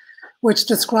Secret, which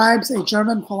describes a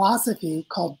German philosophy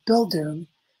called Bildung,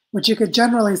 which you could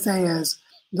generally say is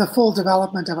the full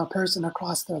development of a person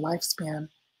across their lifespan.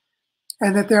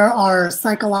 And that there are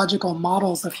psychological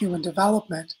models of human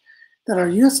development that are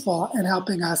useful in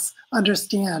helping us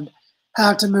understand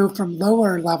how to move from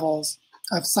lower levels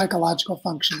of psychological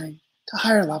functioning to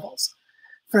higher levels.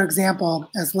 For example,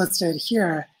 as listed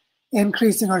here,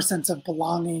 increasing our sense of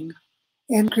belonging,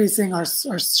 increasing our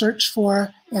search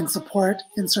for and support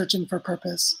in searching for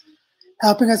purpose,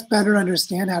 helping us better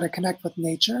understand how to connect with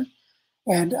nature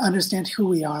and understand who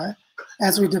we are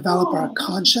as we develop our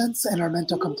conscience and our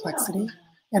mental complexity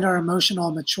and our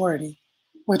emotional maturity,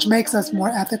 which makes us more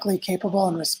ethically capable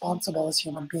and responsible as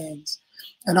human beings,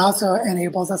 and also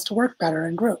enables us to work better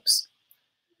in groups.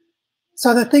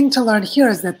 So the thing to learn here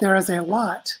is that there is a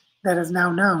lot that is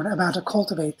now known about how to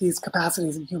cultivate these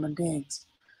capacities in human beings.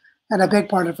 And a big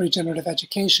part of regenerative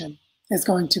education is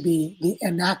going to be the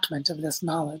enactment of this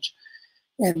knowledge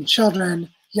in children,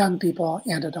 young people,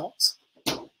 and adults.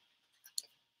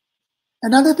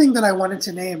 Another thing that I wanted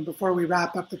to name before we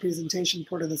wrap up the presentation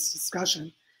part of this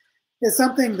discussion is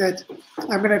something that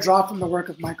I'm going to draw from the work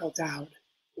of Michael Dowd,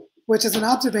 which is an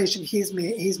observation he's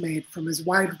made from his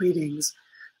wide readings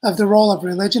of the role of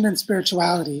religion and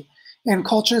spirituality in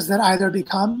cultures that either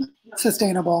become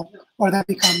sustainable or that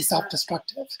become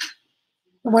self-destructive.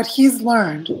 And what he's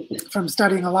learned from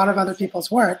studying a lot of other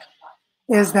people's work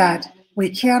is that We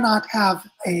cannot have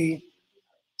a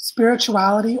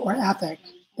spirituality or ethic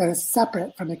that is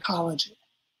separate from ecology.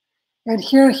 And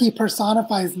here he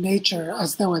personifies nature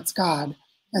as though it's God,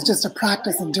 as just a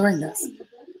practice in doing this.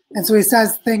 And so he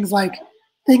says things like,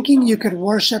 thinking you could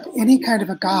worship any kind of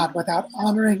a god without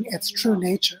honoring its true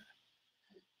nature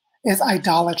is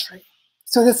idolatry.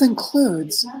 So this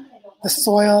includes the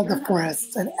soil, the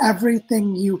forests, and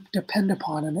everything you depend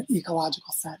upon in an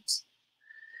ecological sense.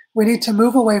 We need to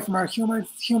move away from our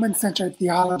human-centered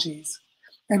theologies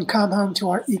and come home to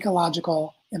our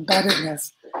ecological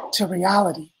embeddedness to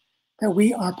reality, that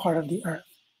we are part of the earth.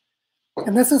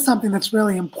 And this is something that's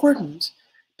really important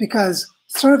because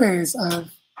surveys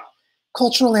of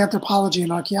cultural anthropology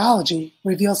and archaeology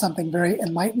reveal something very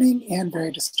enlightening and very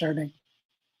disturbing,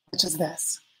 which is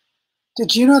this.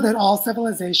 Did you know that all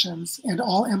civilizations and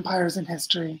all empires in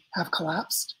history have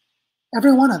collapsed?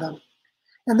 Every one of them.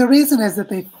 And the reason is that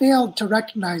they failed to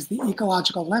recognize the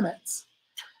ecological limits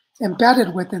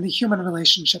embedded within the human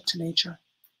relationship to nature.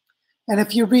 And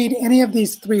if you read any of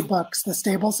these three books, The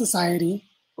Stable Society,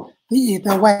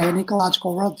 The Way, An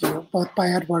Ecological Worldview, both by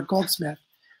Edward Goldsmith,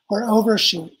 or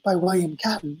Overshoot by William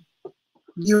Catton,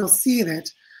 you will see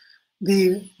that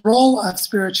the role of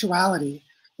spirituality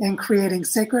in creating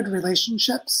sacred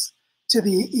relationships to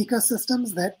the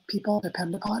ecosystems that people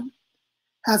depend upon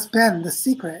has been the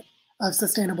secret of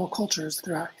sustainable cultures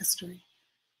throughout history.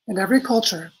 And every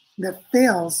culture that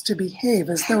fails to behave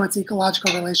as though its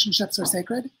ecological relationships are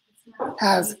sacred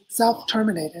has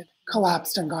self-terminated,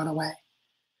 collapsed, and gone away.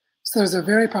 So there's a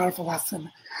very powerful lesson,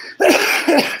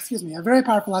 excuse me, a very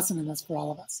powerful lesson in this for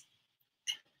all of us.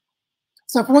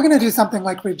 So if we're going to do something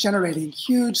like regenerating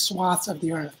huge swaths of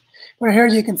the earth, where here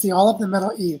you can see all of the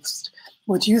Middle East,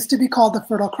 which used to be called the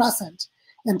Fertile Crescent,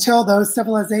 until those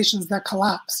civilizations that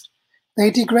collapsed, they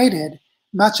degraded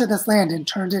much of this land and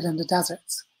turned it into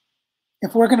deserts.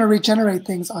 If we're going to regenerate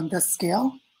things on this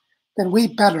scale, then we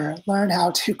better learn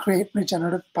how to create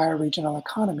regenerative bioregional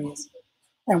economies.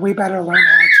 And we better learn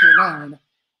how to learn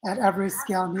at every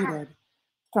scale needed,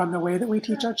 from the way that we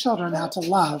teach our children how to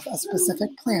love a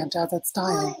specific plant as it's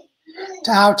dying,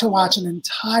 to how to watch an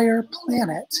entire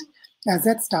planet as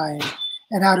it's dying,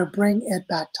 and how to bring it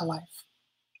back to life.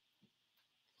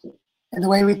 And the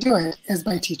way we do it is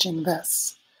by teaching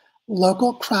this: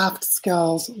 local craft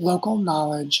skills, local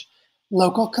knowledge,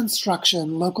 local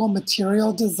construction, local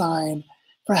material design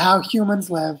for how humans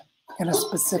live in a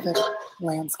specific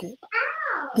landscape.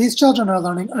 These children are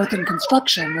learning earthen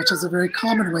construction, which is a very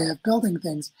common way of building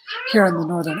things here in the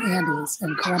Northern Andes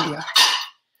in Colombia.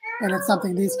 And it's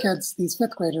something these kids, these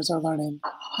fifth graders, are learning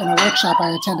in a workshop I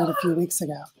attended a few weeks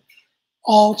ago.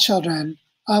 All children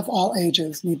of all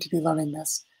ages need to be learning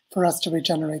this for us to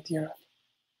regenerate the earth.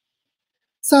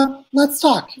 So let's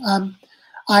talk.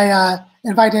 I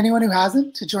invite anyone who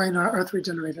hasn't to join our Earth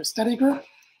Regenerator study group,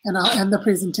 and I'll end the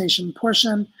presentation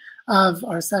portion of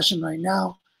our session right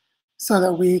now so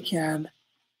that we can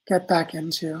get back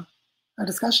into our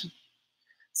discussion.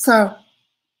 So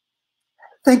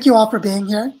thank you all for being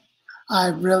here. I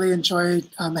really enjoyed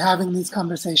having these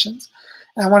conversations.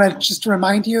 And I want to just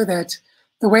remind you that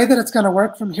the way that it's going to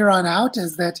work from here on out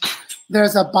is that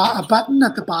there's a button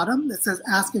at the bottom that says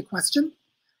Ask a Question.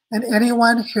 And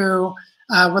anyone who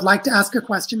would like to ask a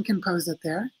question can pose it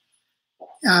there.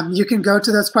 You can go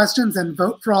to those questions and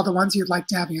vote for all the ones you'd like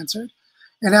to have answered.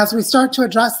 And as we start to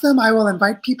address them, I will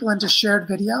invite people into shared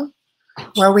video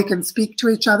where we can speak to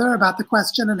each other about the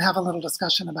question and have a little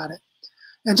discussion about it.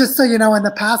 And just so you know, in the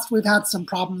past, we've had some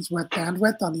problems with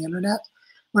bandwidth on the internet,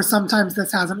 where sometimes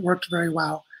this hasn't worked very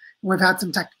well. We've had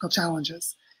some technical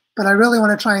challenges. But I really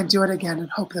want to try and do it again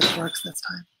and hope that it works this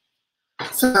time.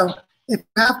 So if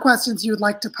you have questions you'd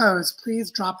like to pose, please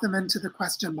drop them into the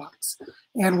question box,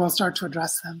 and we'll start to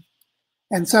address them.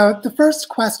 And so the first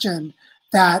question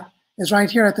that is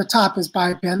right here at the top is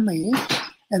by Ben Lee.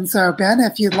 And so Ben,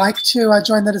 if you'd like to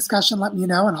join the discussion, let me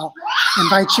know, and I'll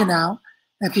invite you now.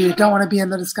 If you don't want to be in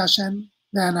the discussion,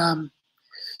 then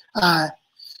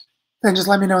just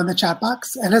let me know in the chat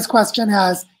box. And his question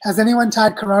has anyone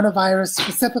tied coronavirus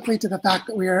specifically to the fact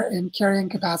that we are in carrying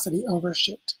capacity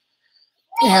overshoot?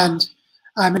 And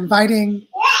I'm inviting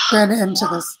Ben into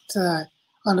this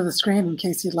onto the screen in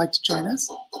case he'd like to join us.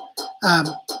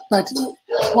 But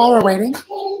while we're waiting,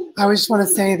 I just want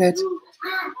to say that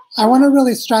I want to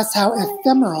really stress how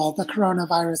ephemeral the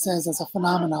coronavirus is as a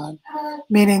phenomenon,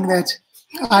 meaning that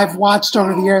I've watched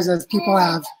over the years as people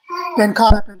have been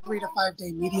caught up in 3 to 5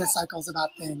 day media cycles about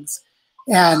things.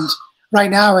 And right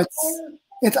now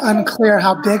it's unclear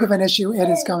how big of an issue it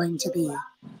is going to be.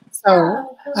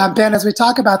 So Ben, as we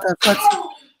talk about this, let's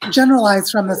generalize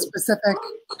from the specific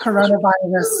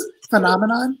coronavirus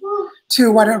phenomenon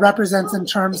to what it represents in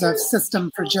terms of system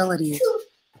fragility,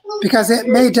 because it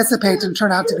may dissipate and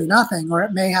turn out to be nothing, or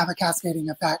it may have a cascading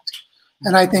effect.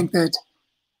 And I think that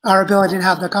our ability to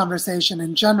have the conversation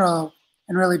in general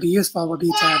and really be useful would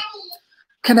be to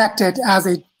connect it as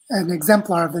an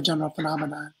exemplar of the general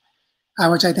phenomenon,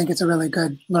 which I think is a really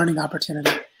good learning opportunity.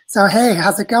 So, hey,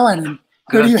 how's it going? And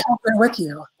who do you have there with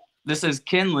you? This is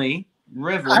Kinley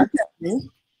River. Hi, Kinley.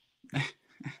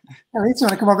 Elise, you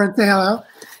want to come over and say hello?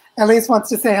 Elise wants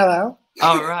to say hello.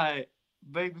 All right,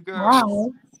 baby girl.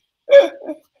 Wow.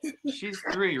 She's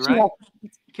 3, right?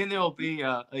 Kinley will be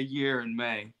a year in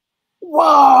May.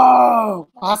 Whoa!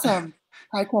 Awesome.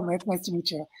 Hi, Kinley. It's nice to meet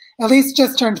you. Elise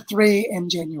just turned 3 in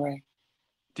January.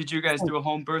 Did you guys do a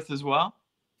home birth as well?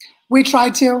 We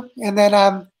tried to, and then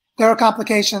there were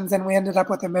complications, and we ended up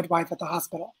with a midwife at the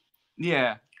hospital.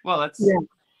 Yeah. Well, that's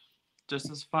just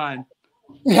as fun.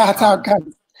 Yeah, that's how it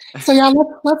goes. So yeah,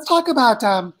 let's talk about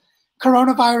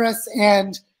coronavirus,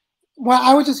 and well,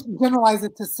 I would just generalize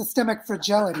it to systemic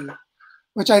fragility,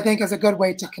 which I think is a good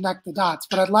way to connect the dots.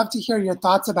 But I'd love to hear your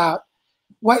thoughts about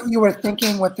what you were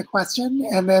thinking with the question,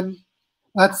 and then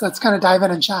let's kind of dive in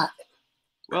and chat.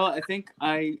 Well, I think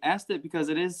I asked it because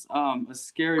it is a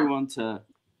scary one to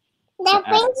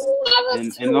ask,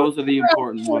 and those are the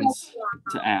important ones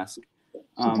to ask.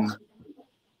 I've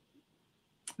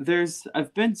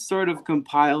been sort of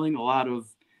compiling a lot of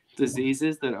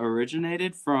diseases that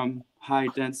originated from high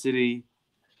density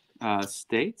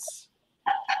states,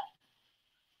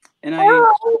 and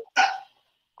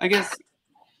I guess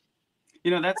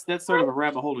that's sort of a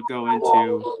rabbit hole to go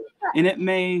into, and it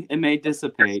may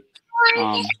dissipate.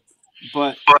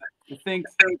 But I think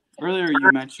earlier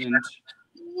you mentioned,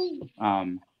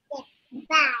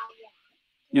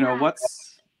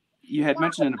 you had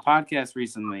mentioned in a podcast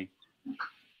recently,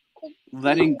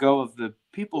 letting go of the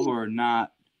people who are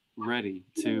not ready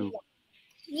to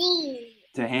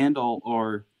handle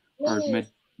or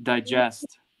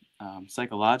digest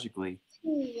psychologically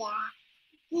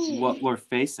what we're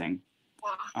facing.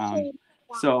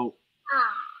 So,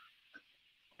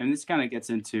 and this kind of gets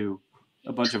into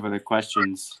a bunch of other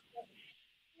questions,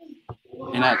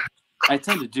 and I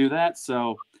tend to do that.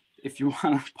 So if you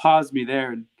want to pause me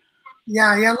there.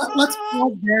 Yeah. Let's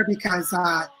pause there, because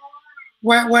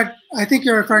what I think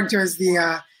you're referring to is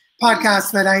the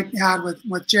podcast that I had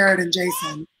with Jared and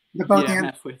Jason.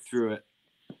 Halfway through it.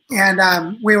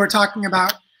 And we were talking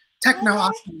about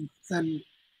techno-optimists and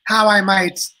how I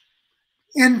might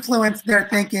influence their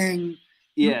thinking,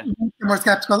 make them more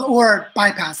skeptical, or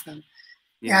bypass them.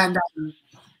 Yeah. And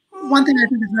one thing I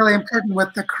think is really important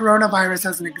with the coronavirus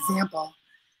as an example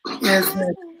is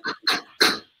that,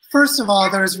 first of all,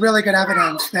 there's really good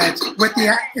evidence that with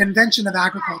the invention of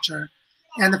agriculture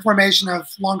and the formation of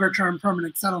longer-term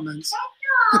permanent settlements,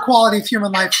 the quality of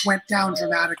human life went down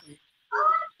dramatically.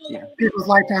 Yeah. People's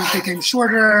lifetimes became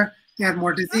shorter, they had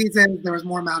more diseases, there was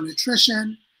more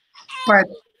malnutrition, but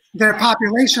their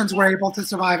populations were able to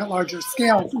survive at larger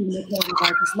scales, even if quality of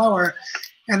life was lower.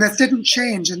 And this didn't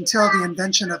change until the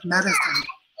invention of medicine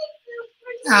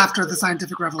after the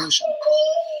scientific revolution.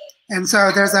 And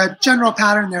so there's a general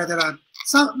pattern there that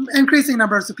some increasing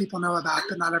numbers of people know about,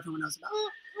 but not everyone knows about.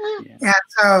 Yeah. And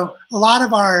so a lot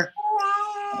of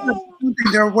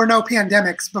there were no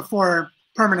pandemics before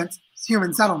permanent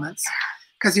human settlements,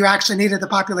 because you actually needed the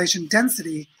population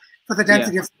density for the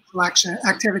density of sexual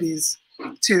activities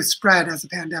to spread as a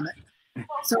pandemic.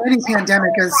 So any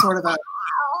pandemic is sort of a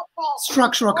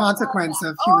structural consequence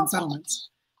of human settlements.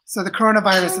 So the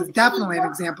coronavirus is definitely an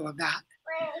example of that.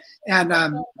 And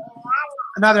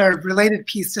another related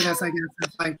piece to this, I guess,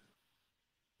 is like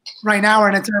right now we're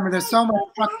in a time where there's so much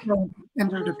structural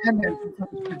interdependence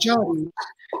and fragility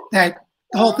that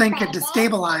the whole thing could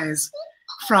destabilize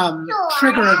from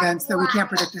trigger events that we can't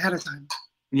predict ahead of time.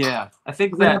 Yeah, I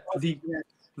think that the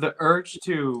urge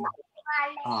to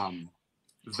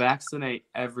vaccinate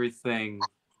every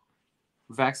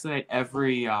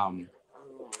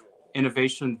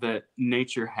innovation that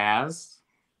nature has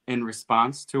in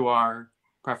response to our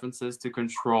preferences to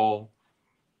control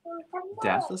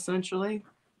death, essentially,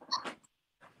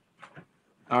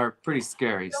 are pretty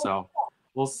scary. So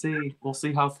we'll see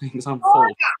how things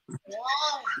unfold.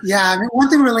 Yeah, I mean, one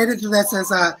thing related to this is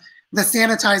the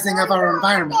sanitizing of our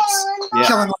environments,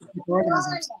 killing all the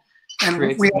organisms. And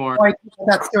we have no idea what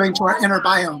that's doing to our inner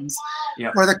biomes,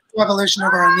 or the evolution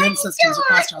of our immune systems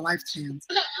across our lifespans.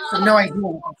 I have no idea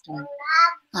what that's doing,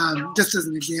 just as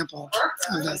an example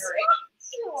of this.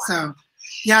 So,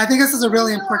 yeah, I think this is a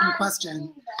really important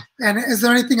question. And is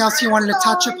there anything else you wanted to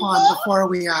touch upon before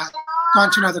we go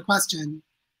on to another question?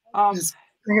 I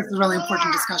think it's a really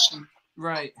important discussion.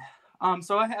 Right.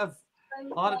 So I have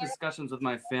a lot of discussions with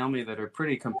my family that are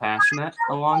pretty compassionate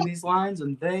along these lines,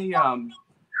 and they, a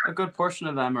good portion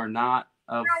of them are not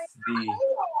of the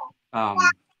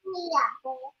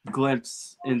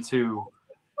glimpse into,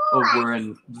 oh,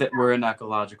 we're in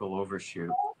ecological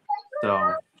overshoot.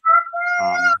 So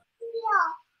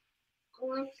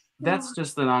that's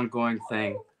just an ongoing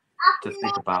thing to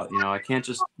think about. You know, I can't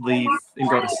just leave and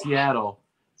go to Seattle,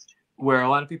 where a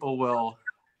lot of people will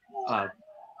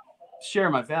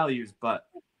share my values, but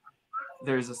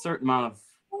there's a certain amount of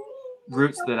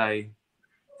roots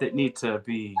that need to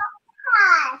be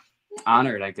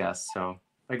honored, I guess. So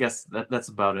I guess that's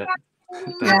about it.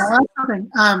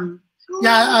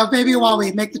 Yeah, maybe while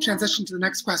we make the transition to the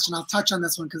next question, I'll touch on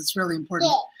this one because it's really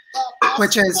important,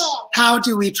 which is how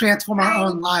do we transform our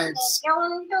own lives?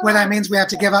 Where that means we have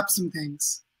to give up some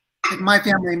things. Like my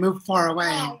family moved far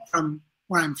away from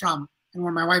where I'm from and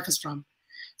where my wife is from.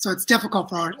 So it's difficult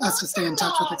for us to stay in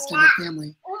touch with extended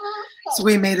family. So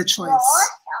we made a choice.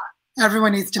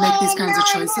 Everyone needs to make these kinds of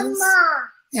choices,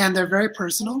 and they're very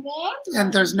personal,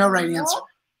 and there's no right answer.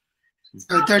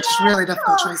 So they're just really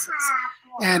difficult choices.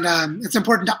 And it's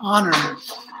important to honor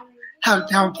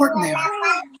how important they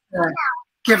are.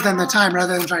 Give them the time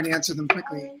rather than trying to answer them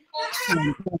quickly.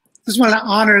 Just want to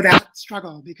honor that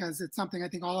struggle because it's something I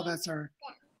think all of us are.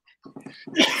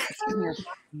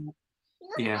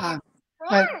 Yeah.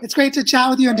 But it's great to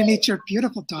chat with you and to meet your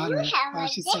beautiful daughter. Oh,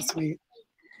 she's so sweet.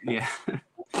 Yeah.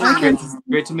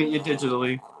 Great to meet you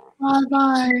digitally.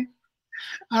 Bye.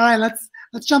 All right, let's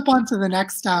jump on to the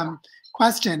next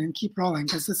question and keep rolling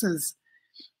because this is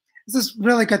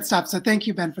really good stuff. So thank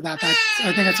you, Ben, for that.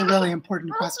 I think it's a really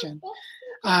important question.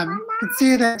 You can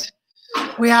see that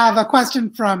we have a question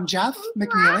from Jeff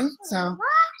McNeely. So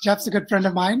Jeff's a good friend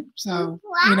of mine, so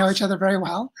we know each other very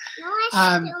well.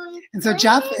 And so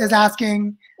Jeff is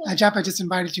asking, Jeff, I just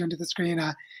invited you into the screen.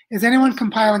 Is anyone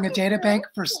compiling a data bank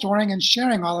for storing and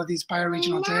sharing all of these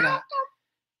bioregional data?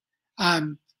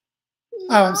 Oh,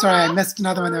 I'm sorry, I missed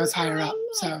another one that was higher up.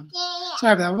 So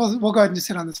sorry about that. We'll go ahead and just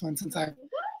hit on this one since I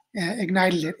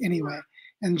ignited it anyway.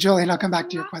 And Julian, I'll come back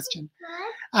to your question.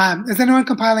 Is anyone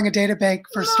compiling a data bank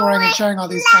for storing and sharing all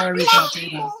these bioregional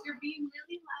data? You're being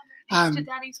really loud next to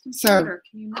Daddy's computer.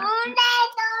 So, can you not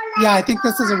yeah, I think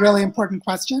this is a really important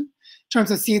question in terms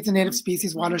of seeds and native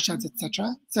species, watersheds,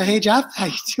 etc. So, hey, Jeff, how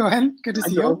you doing? Good to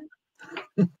see you.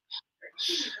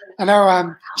 I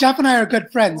know Jeff and I are good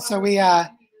friends, so we've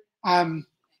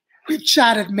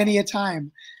chatted many a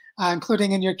time,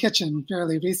 including in your kitchen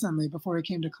fairly recently before we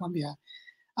came to Columbia.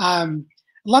 I'd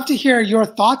love to hear your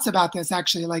thoughts about this,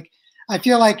 actually. Like, I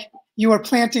feel like you were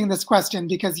planting this question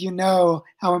because you know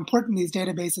how important these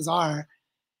databases are.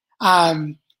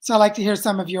 So I'd like to hear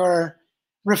some of your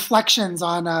reflections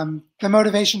on the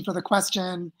motivation for the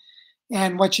question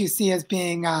and what you see as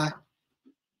being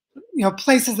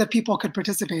places that people could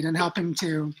participate in helping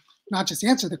to not just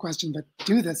answer the question, but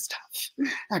do this stuff,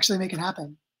 actually make it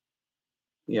happen.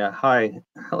 Yeah, hi.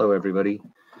 Hello, everybody.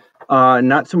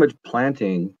 Not so much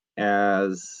planting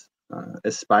as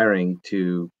aspiring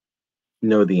to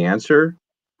know the answer,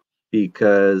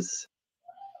 because,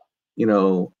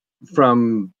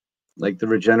 from like the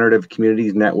regenerative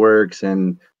communities networks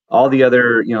and all the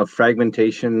other,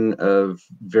 fragmentation of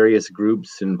various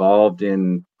groups involved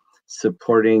in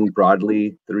supporting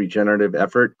broadly the regenerative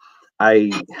effort,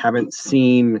 I haven't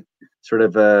seen sort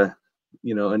of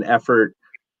an effort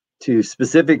to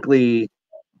specifically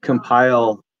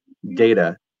compile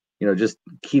data, just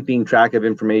keeping track of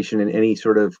information in any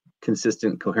sort of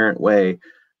consistent, coherent way.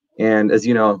 And as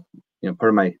part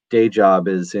of my day job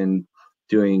is in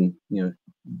doing,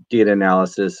 data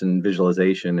analysis and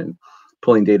visualization and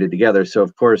pulling data together. So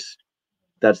of course,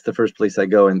 that's the first place I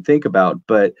go and think about.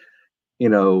 But,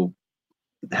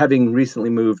 having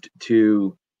recently moved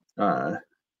to, I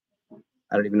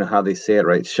don't even know how they say it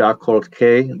right,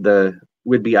 Shakolke, the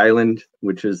Whidbey Island,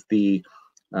 which is the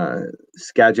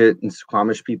Skagit and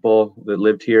Squamish people that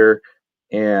lived here,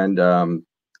 and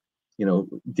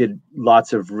did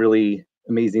lots of really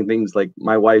amazing things. Like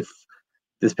my wife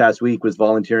this past week was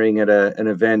volunteering at an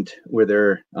event where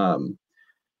they're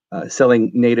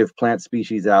selling native plant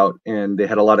species out, and they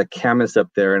had a lot of camas up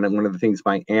there. And one of the things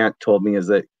my aunt told me is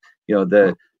that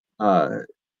the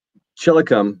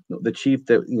Chillicum, the chief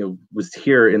that was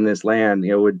here in this land,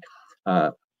 would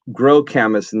grow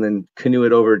camas and then canoe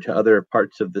it over to other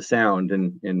parts of the sound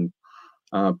and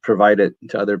provide it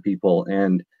to other people.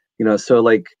 And so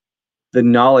like the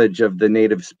knowledge of the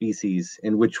native species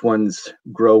and which ones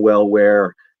grow well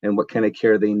where and what kind of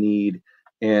care they need,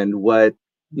 and what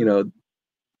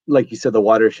like you said, the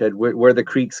watershed, where the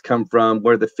creeks come from,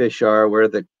 where the fish are, where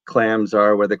the clams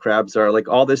are, where the crabs are. Like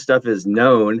all this stuff is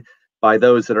known by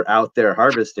those that are out there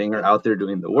harvesting or out there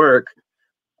doing the work.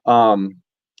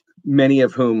 Many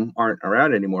of whom aren't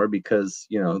around anymore because,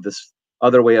 you know, this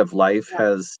other way of life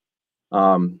has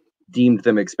deemed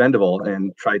them expendable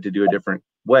and tried to do a different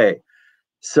way.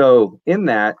 So in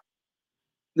that,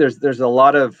 there's a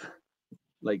lot of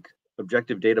like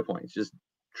objective data points, just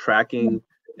tracking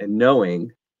and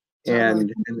knowing.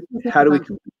 And how do we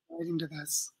relating to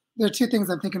this? There are two things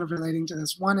I'm thinking of relating to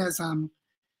this. One is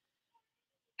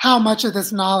how much of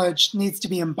this knowledge needs to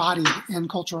be embodied in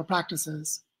cultural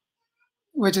practices,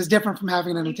 which is different from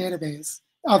having it in a database.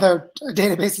 Although a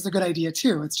database is a good idea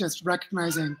too. It's just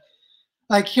recognizing,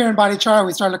 like here in Bioregional,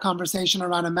 we started a conversation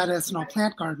around a medicinal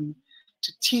plant garden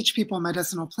to teach people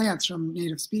medicinal plants from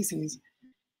native species,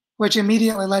 which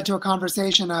immediately led to a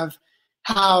conversation of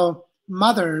how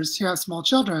mothers who have small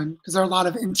children, because there are a lot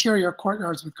of interior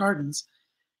courtyards with gardens,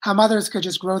 how mothers could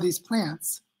just grow these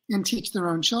plants and teach their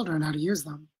own children how to use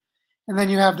them. And then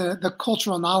you have the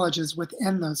cultural knowledges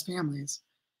within those families.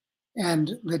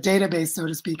 And the database, so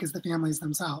to speak, is the families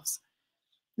themselves.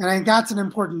 And I think that's an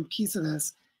important piece of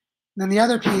this. And then the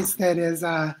other piece that is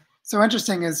so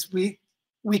interesting is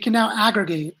we can now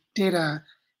aggregate data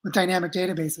with dynamic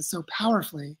databases so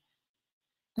powerfully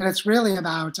that it's really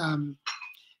about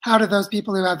how do those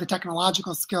people who have the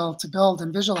technological skill to build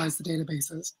and visualize the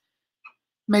databases,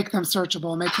 make them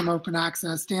searchable, make them open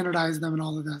access, standardize them, and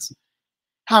all of this.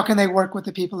 How can they work with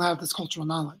the people who have this cultural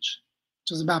knowledge,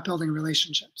 which is about building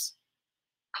relationships.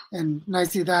 And I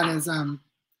see that as a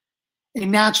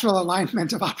natural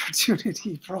alignment of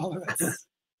opportunity for all of us.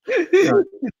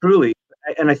 Truly.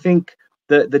 And I think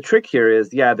the trick here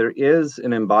is, yeah, there is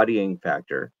an embodying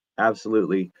factor,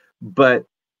 absolutely. But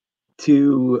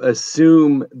to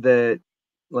assume that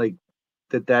like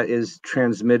that is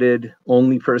transmitted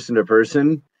only person to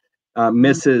person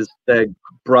misses the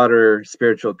broader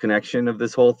spiritual connection of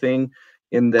this whole thing,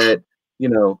 in that, you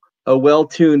know, a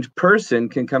well-tuned person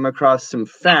can come across some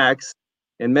facts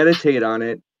and meditate on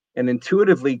it and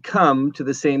intuitively come to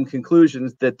the same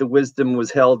conclusions that the wisdom was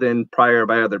held in prior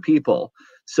by other people.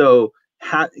 So,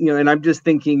 you know, and I'm just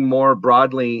thinking more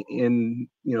broadly in,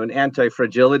 you know, an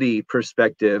anti-fragility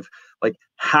perspective, like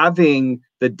having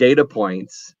the data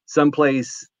points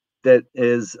someplace that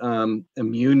is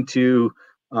immune to,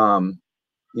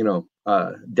 you know,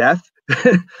 death,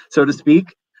 so to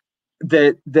speak,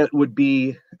 that would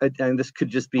be, and this could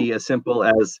just be as simple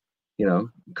as, you know,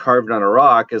 carved on a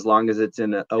rock, as long as it's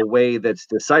in a way that's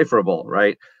decipherable,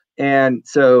 right? And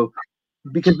so,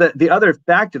 because the other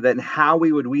factor that and how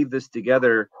we would weave this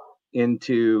together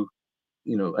into,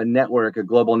 you know, a network, a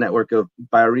global network of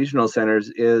bioregional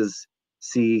centers is,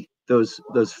 see, those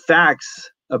facts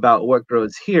about what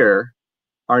grows here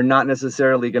are not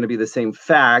necessarily going to be the same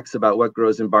facts about what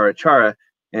grows in Barichara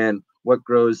and what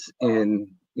grows in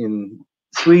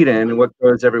Sweden and what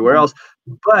grows everywhere else.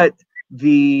 But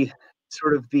the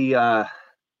sort of the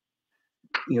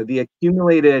you know, the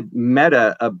accumulated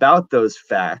meta about those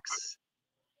facts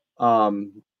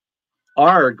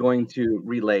are going to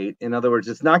relate. In other words,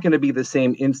 it's not going to be the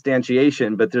same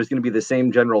instantiation, but there's going to be the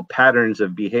same general patterns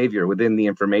of behavior within the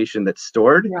information that's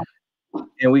stored. Yeah.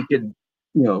 And we could,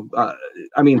 you know,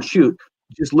 I mean, shoot,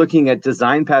 just looking at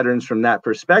design patterns from that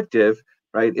perspective,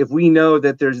 right? If we know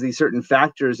that there's these certain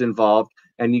factors involved,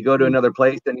 and you go to another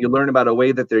place and you learn about a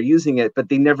way that they're using it, but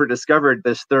they never discovered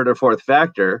this third or fourth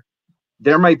factor,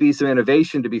 there might be some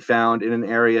innovation to be found in an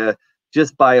area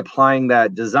just by applying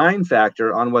that design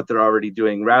factor on what they're already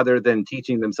doing, rather than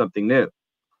teaching them something new.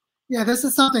 Yeah, this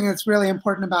is something that's really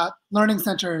important about learning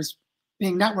centers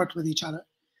being networked with each other,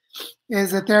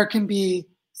 is that there can be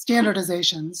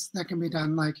standardizations that can be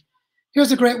done. Like,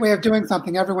 here's a great way of doing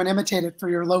something. Everyone imitate it for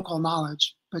your local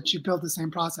knowledge, but you build the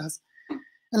same process.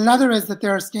 And another is that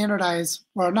there are standardized,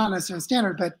 or not necessarily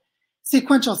standard, but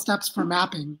sequential steps for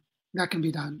mapping that can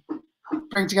be done.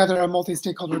 Bring together a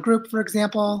multi-stakeholder group, for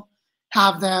example,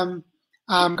 have them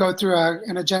go through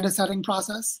an agenda setting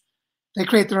process. They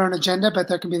create their own agenda, but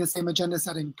there can be the same agenda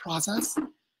setting process.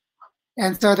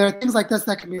 And so there are things like this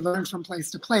that can be learned from place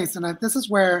to place. And this is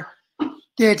where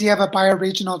the idea of a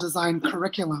bioregional design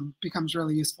curriculum becomes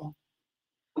really useful.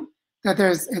 That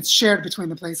it's shared between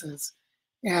the places.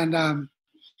 And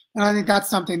I think that's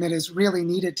something that is really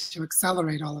needed to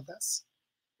accelerate all of this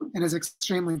and is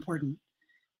extremely important.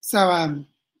 So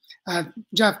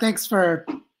Jeff, thanks for,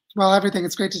 well, everything.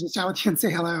 It's great to just chat with you and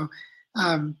say hello.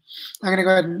 I'm going to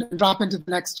go ahead and drop into the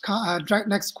next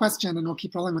question, and we'll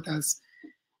keep rolling with this.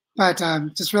 But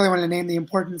just really want to name the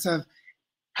importance of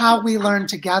how we learn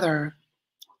together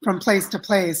from place to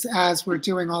place as we're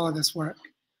doing all of this work.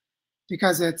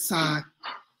 Because it's,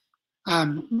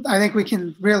 I think we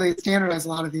can really standardize a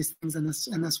lot of these things in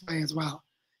this way as well.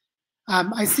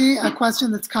 I see a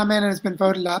question that's come in and has been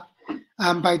voted up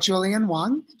by Julian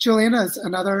Wong. Julian is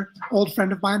another old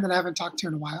friend of mine that I haven't talked to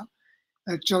in a while.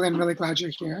 Julian, really glad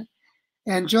you're here.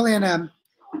 And Julian,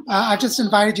 I've just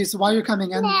invited you, so while you're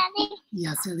coming in, Daddy.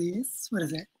 Yes, Elise, what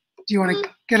is it? Do you want to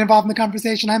get involved in the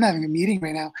conversation? I'm having a meeting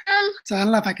right now, so I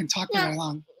don't know if I can talk very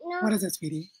long. No. What is it,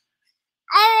 sweetie?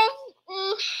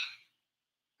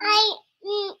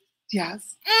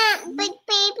 Yes. Big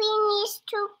baby needs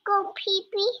to go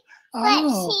pee-pee.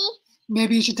 Oh,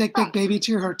 maybe you should take Big Baby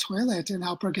to her toilet and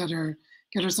help her get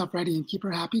herself ready and keep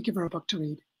her happy. Give her a book to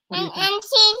read. What do you think? And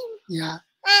she's Yeah.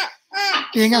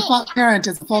 Being a parent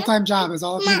is a full-time job, as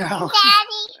all of you know.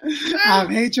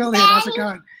 Daddy. Hey, Julian, how's it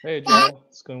going? Hey, Joe.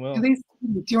 It's going well. Elise,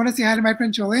 do you want to say hi to my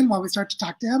friend Julian while we start to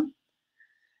talk to him?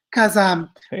 Because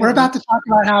Hey, we're about to talk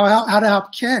about how to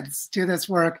help kids do this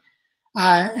work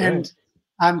and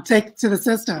take to the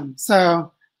system.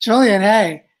 So, Julian,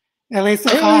 hey. Elise,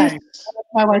 hi.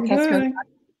 My wife, Jessica.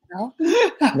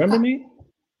 Remember me?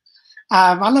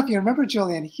 I don't know if you remember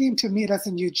Julian. He came to meet us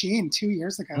in Eugene 2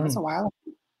 years ago. That's a while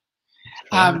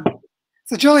ago.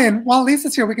 So Julian, while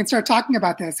Lisa's here, we can start talking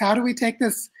about this. How do we take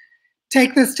this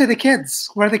to the kids,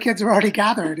 where the kids are already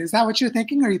gathered? Is that what you're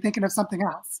thinking, or are you thinking of something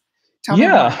else? Tell me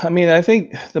more. I mean, I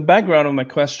think the background of my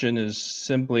question is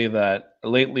simply that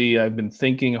lately I've been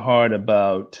thinking hard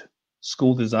about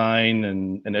school design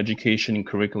and education and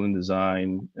curriculum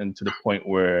design, and to the point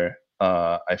where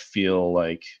I feel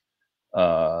like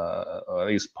or at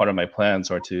least part of my plans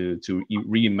are to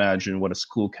reimagine what a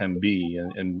school can be,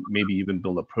 and maybe even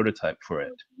build a prototype for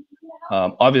it.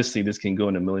 Obviously, this can go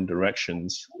in a million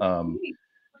directions,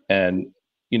 and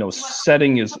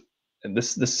setting is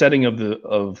the setting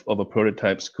of a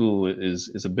prototype school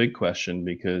is a big question,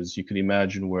 because you can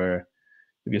imagine where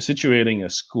if you're situating a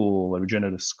school, a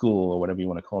regenerative school, or whatever you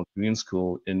want to call it, green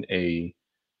school, in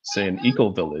say an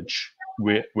eco village,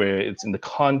 where it's in the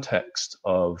context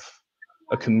of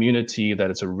a community that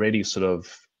is already sort of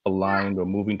aligned or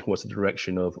moving towards the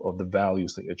direction of the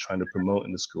values that you're trying to promote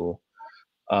in the school.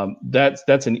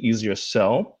 That's an easier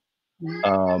sell.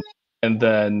 And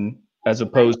then, as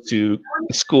opposed to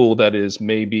a school that is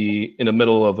maybe in the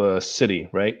middle of a city,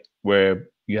 right, where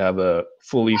you have a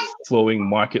fully flowing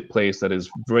marketplace that is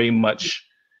very much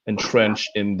entrenched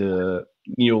in the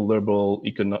neoliberal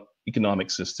economic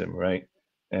system, right?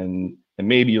 And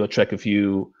maybe you'll attract a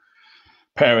few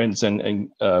parents and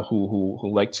who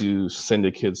like to send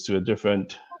their kids to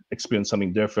experience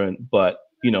something different, but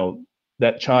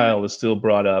that child is still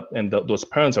brought up, and those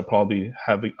parents are probably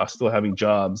still having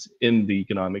jobs in the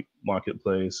economic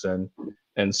marketplace,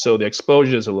 and so the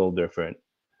exposure is a little different.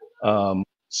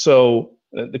 So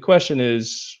the question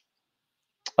is,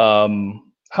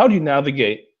 how do you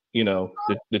navigate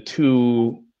the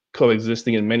two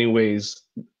coexisting, in many ways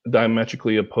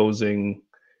diametrically opposing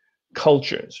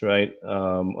cultures, right?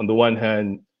 On the one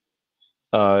hand,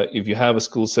 if you have a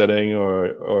school setting,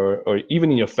 or even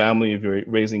in your family, if you're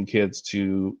raising kids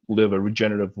to live a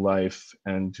regenerative life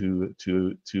and to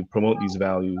promote these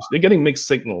values, they're getting mixed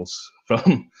signals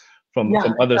from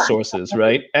other sources,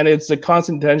 right? And it's a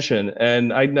constant tension.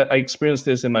 And I experienced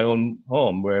this in my own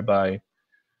home, whereby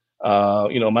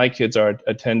my kids are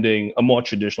attending a more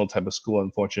traditional type of school.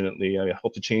 Unfortunately, I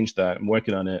hope to change that. I'm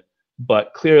working on it.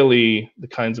 But clearly, the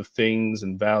kinds of things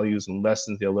and values and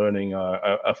lessons they're learning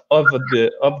are of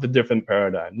the different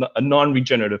paradigm, a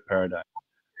non-regenerative paradigm,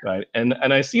 right? And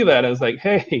I see that as like,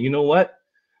 hey, you know what?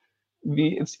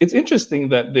 It's interesting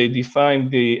that they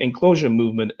define the enclosure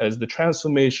movement as the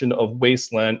transformation of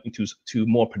wasteland to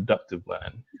more productive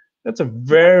land. That's a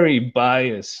very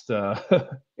biased,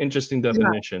 interesting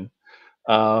definition.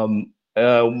 I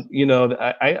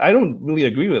don't really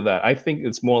agree with that. I think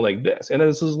it's more like this. And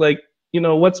this is like,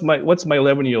 what's my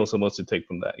 11-year-old supposed to take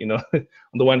from that? On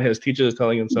the one hand, his teacher is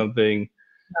telling him something,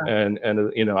 and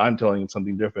I'm telling him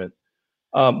something different.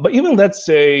 But even, let's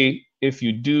say, if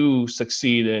you do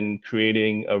succeed in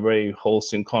creating a very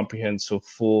wholesome, comprehensive,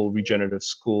 full regenerative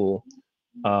school,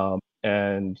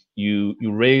 and you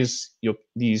raise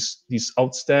these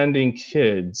outstanding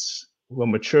kids who are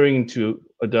maturing into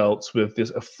adults with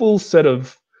a full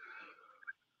sense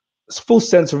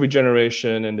of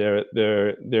regeneration, and they're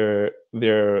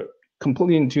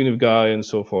completely in tune with God and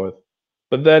so forth.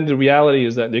 But then the reality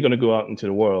is that they're going to go out into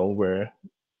the world where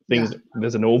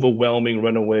there's an overwhelming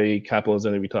runaway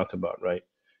capitalism that we talked about, right?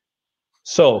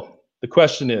 So the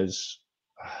question is,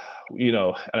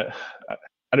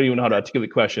 I don't even know how to articulate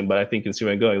the question, but I think you can see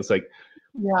where I'm going. It's like,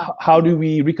 how do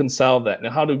we reconcile that? And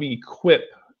how do we equip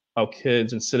our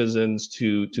kids and citizens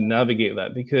to navigate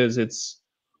that? Because it's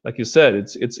like you said,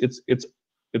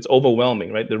 it's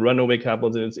overwhelming, right? The runaway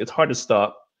capitalism, it's hard to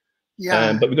stop.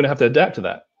 Yeah. But we're going to have to adapt to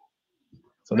that.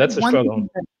 So that's a struggle.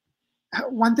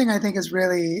 One thing I think is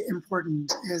really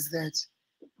important is that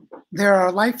there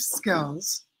are life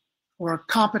skills, or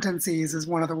competencies is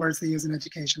one of the words they use in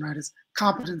education, right? Is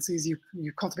competencies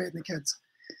you cultivate in the kids.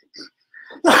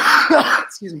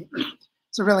 Excuse me.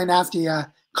 It's a really nasty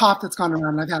cough that's gone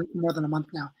around. I've had it for more than a month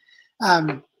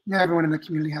now. Everyone in the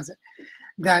community has it.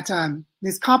 That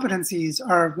these competencies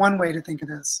are one way to think of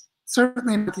this.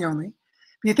 Certainly not the only.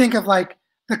 You think of like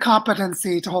the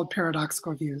competency to hold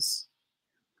paradoxical views,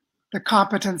 the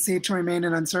competency to remain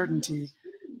in uncertainty,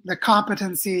 the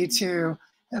competency to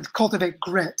cultivate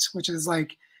grit, which is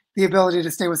like the ability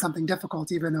to stay with something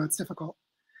difficult, even though it's difficult.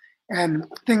 And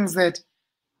things that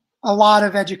a lot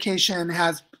of education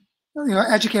has,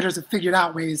 educators have figured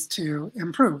out ways to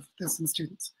improve this in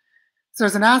students. So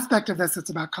there's an aspect of this that's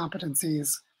about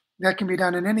competencies that can be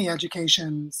done in any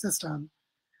education system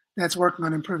that's working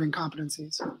on improving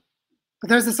competencies. But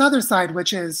there's this other side,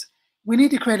 which is we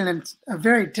need to create a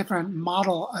very different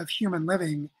model of human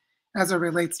living as it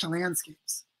relates to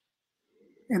landscapes.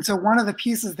 And so one of the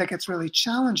pieces that gets really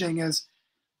challenging is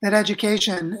that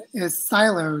education is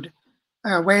siloed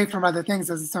away from other things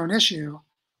as its own issue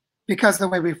because of the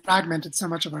way we've fragmented so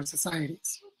much of our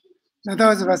societies. Now,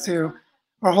 those of us who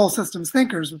are whole systems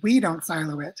thinkers, we don't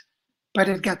silo it, but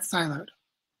it gets siloed.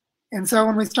 And so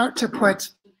when we start to put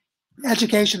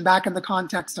education back in the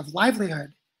context of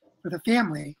livelihood for the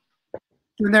family,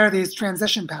 then there are these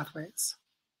transition pathways.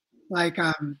 Like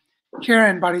here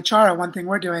in Barichara, one thing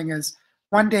we're doing is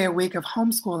 1 day a week of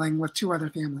homeschooling with 2 other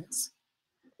families.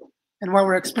 And what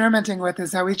we're experimenting with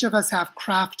is how each of us have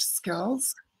craft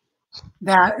skills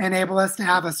that enable us to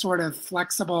have a sort of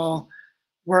flexible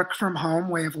work from home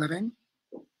way of living.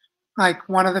 Like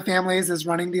one of the families is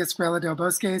running the Escuela del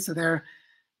Bosque, so they're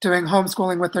doing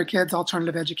homeschooling with their kids,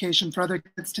 alternative education for other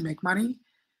kids to make money.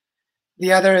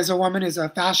 The other is a woman who's a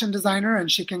fashion designer,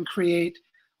 and she can create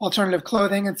alternative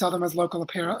clothing and sell them as local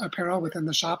apparel within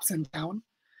the shops in town.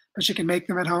 But she can make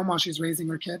them at home while she's raising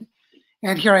her kid.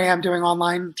 And here I am doing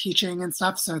online teaching and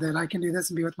stuff so that I can do this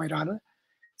and be with my daughter.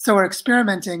 So we're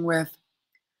experimenting with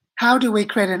how do we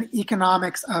create an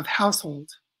economics of household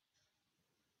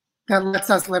that lets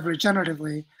us live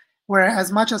regeneratively, where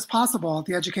as much as possible,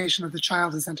 the education of the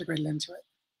child is integrated into it.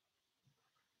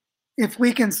 If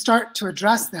we can start to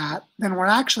address that, then we're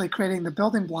actually creating the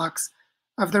building blocks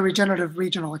of the regenerative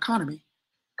regional economy.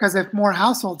 Because if more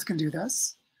households can do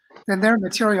this, then their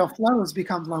material flows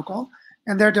become local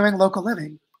and they're doing local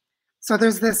living. So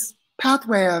there's this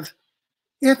pathway of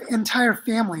if entire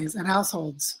families and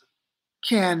households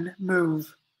can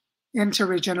move into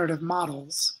regenerative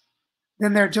models,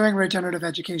 then they're doing regenerative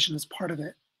education as part of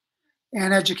it.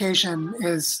 And education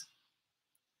is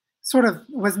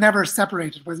was never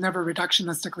separated, was never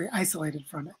reductionistically isolated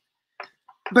from it.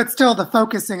 But still the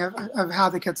focusing of how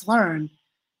the kids learn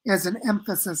is an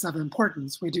emphasis of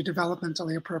importance. We do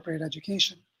developmentally appropriate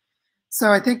education.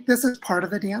 So I think this is part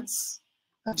of the dance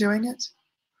of doing it.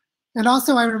 And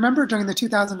also I remember during the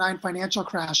 2009 financial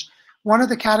crash, one of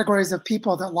the categories of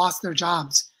people that lost their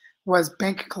jobs was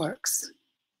bank clerks.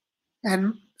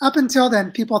 And up until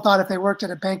then, people thought if they worked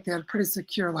at a bank, they had pretty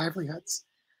secure livelihoods.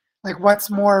 Like what's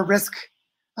more risk,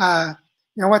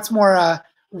 what's more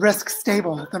risk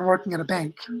stable than working at a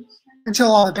bank?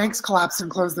 Until all the banks collapse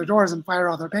and close their doors and fire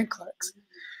all their bank clerks.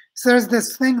 So there's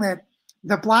this thing that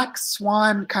the black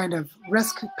swan kind of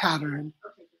risk pattern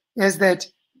is that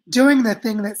doing the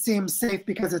thing that seems safe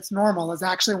because it's normal is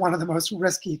actually one of the most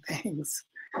risky things.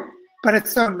 But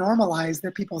it's so normalized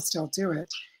that people still do it.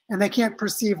 And they can't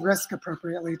perceive risk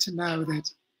appropriately to know that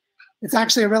it's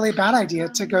actually a really bad idea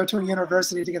to go to a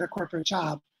university to get a corporate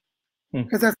job,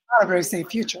 because that's not a very safe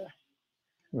future.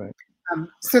 Right.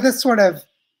 So this sort of,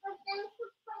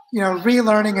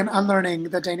 relearning and unlearning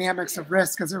the dynamics of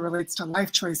risk as it relates to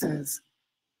life choices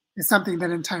is something that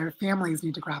entire families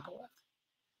need to grapple with.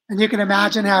 And you can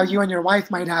imagine how you and your wife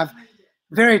might have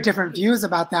very different views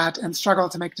about that and struggle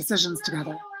to make decisions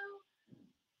together.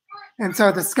 And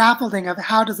so the scaffolding of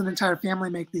how does an entire family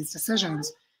make these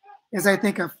decisions is, I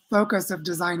think, a focus of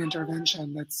design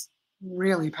intervention that's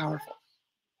really powerful.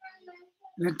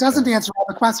 And it doesn't answer all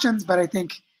the questions, but I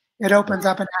think it opens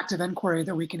up an active inquiry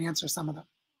that we can answer some of them.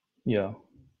 Yeah,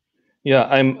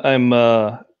 I'm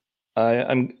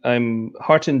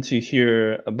heartened to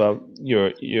hear about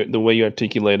the way you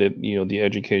articulated, the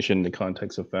education in the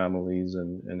context of families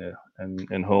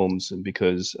and homes, and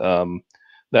because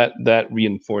that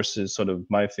reinforces sort of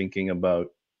my thinking about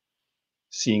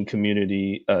seeing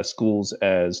community schools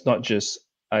as not just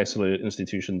isolated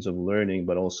institutions of learning,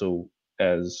 but also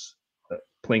as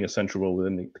playing a central role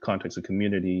within the context of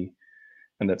community,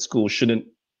 and that school shouldn't,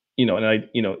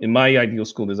 in my ideal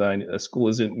school design, a school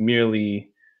isn't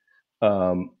merely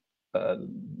the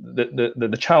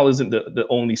child isn't the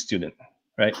only student,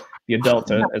 right? The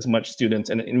adults are as much students,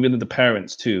 and even the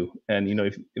parents too. And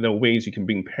if there are ways you can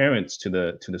bring parents to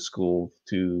the school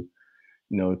to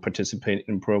participate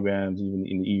in programs, even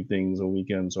in the evenings or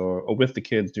weekends, or with the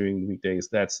kids during the weekdays.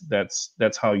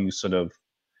 That's how you sort of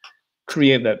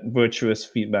create that virtuous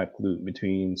feedback loop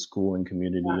between school and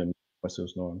community and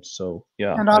those norms. So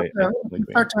yeah, and also I totally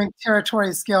agree. Start doing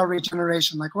territory scale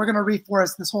regeneration, like we're going to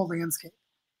reforest this whole landscape.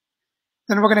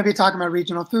 Then we're going to be talking about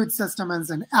regional food systems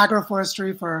and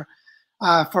agroforestry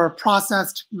for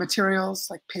processed materials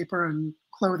like paper and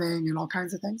clothing and all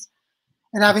kinds of things,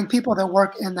 and having people that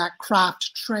work in that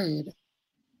craft trade.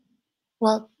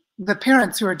 Well, the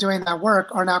parents who are doing that work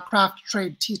are now craft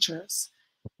trade teachers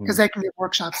because they can give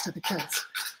workshops to the kids.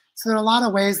 So there are a lot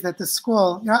of ways that the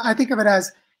school, I think of it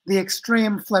as the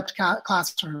extreme flipped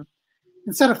classroom.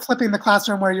 Instead of flipping the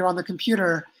classroom where you're on the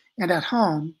computer and at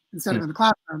home instead of in the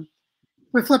classroom,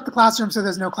 we flip the classroom so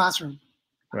there's no classroom.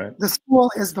 Right. The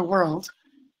school is the world,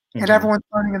 and everyone's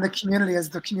learning in the community as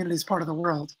the community's part of the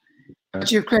world.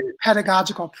 But you've created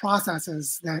pedagogical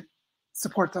processes that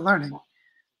support the learning.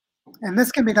 And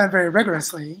this can be done very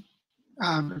rigorously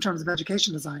in terms of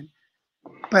education design.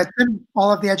 But then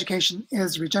all of the education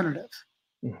is regenerative.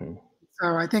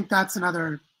 So I think that's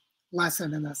another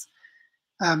lesson in this.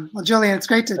 Well, Julian, it's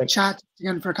great to chat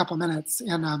again for a couple minutes.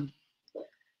 And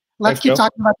let's keep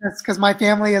talking about this because my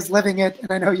family is living it,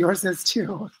 and I know yours is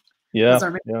too. Yeah,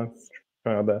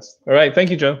 try our best. All right, thank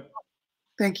you, Joe.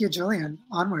 Thank you, Julian.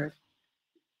 Onward.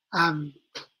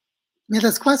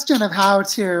 This question of how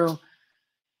to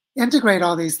integrate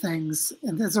all these things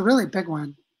is a really big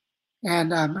one,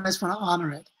 and I just want to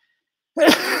honor it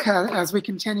as we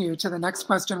continue to the next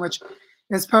question, which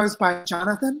is posed by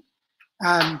Jonathan,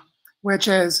 which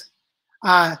is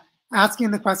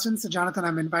asking the questions. So Jonathan,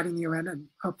 I'm inviting you in, and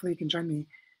hopefully you can join me.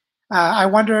 I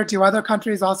wonder, do other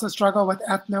countries also struggle with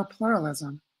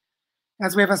ethno-pluralism,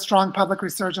 as we have a strong public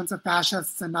resurgence of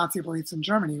fascists and Nazi beliefs in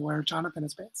Germany, where Jonathan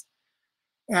is based?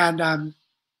 And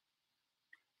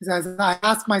he says, I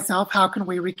ask myself, how can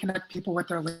we reconnect people with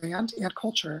their land and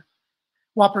culture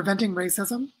while preventing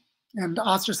racism and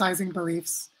ostracizing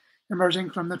beliefs emerging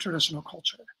from the traditional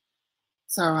culture?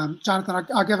 So Jonathan,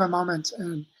 I'll give a moment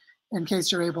in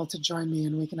case you're able to join me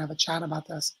and we can have a chat about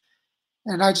this.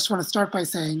 And I just want to start by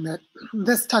saying that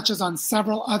this touches on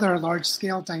several other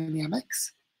large-scale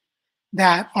dynamics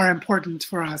that are important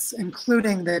for us,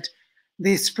 including that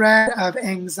the spread of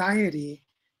anxiety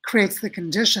creates the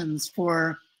conditions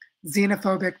for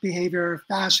xenophobic behavior,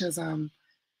 fascism,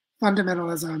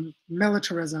 fundamentalism,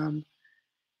 militarism.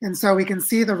 And so we can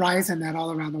see the rise in that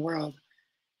all around the world.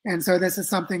 And so this is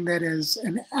something that is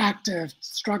an active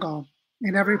struggle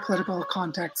in every political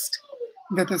context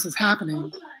that this is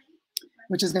happening,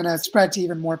 which is going to spread to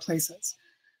even more places.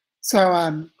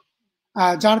 So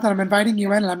Jonathan, I'm inviting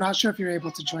you in, and I'm not sure if you're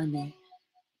able to join me,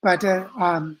 but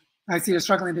I see you're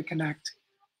struggling to connect.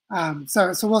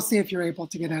 So we'll see if you're able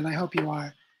to get in. I hope you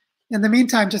are. In the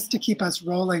meantime, just to keep us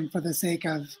rolling for the sake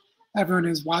of everyone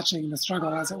who's watching the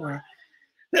struggle, as it were,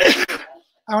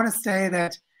 I want to say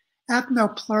that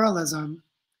ethno-pluralism,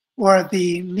 or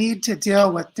the need to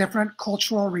deal with different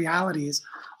cultural realities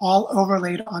all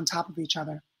overlaid on top of each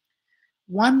other.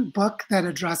 One book that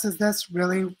addresses this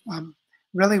really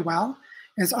well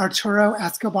is Arturo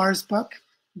Escobar's book,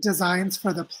 Designs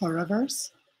for the Pluriverse.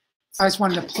 So I just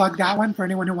wanted to plug that one for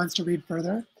anyone who wants to read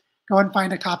further. Go and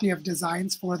find a copy of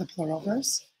Designs for the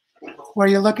Pluriverse, where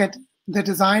you look at the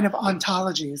design of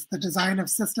ontologies, the design of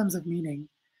systems of meaning,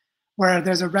 where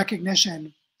there's a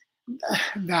recognition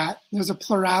that there's a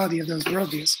plurality of those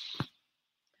worldviews.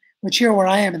 Which here where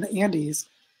I am in the Andes,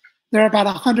 there are about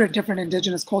 100 different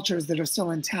indigenous cultures that are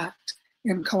still intact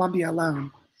in Colombia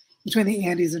alone, between the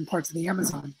Andes and parts of the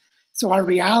Amazon. So our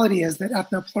reality is that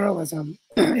ethno-pluralism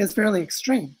is fairly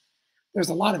extreme. There's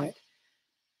a lot of it.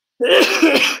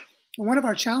 One of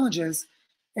our challenges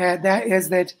that is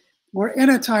that we're in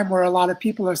a time where a lot of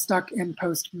people are stuck in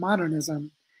postmodernism,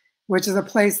 which is a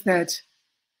place that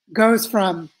goes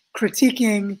from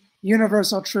critiquing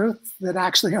universal truths that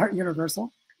actually aren't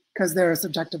universal because there are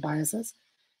subjective biases,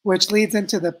 which leads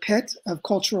into the pit of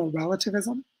cultural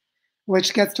relativism,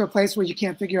 which gets to a place where you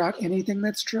can't figure out anything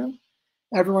that's true.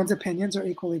 Everyone's opinions are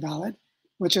equally valid,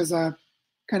 which is a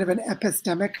kind of an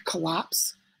epistemic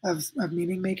collapse of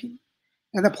meaning making.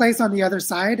 And the place on the other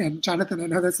side, and Jonathan, I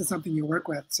know this is something you work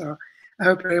with, so I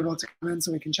hope you're able to come in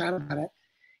so we can chat about it,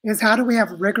 is how do we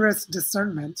have rigorous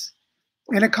discernment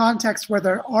in a context where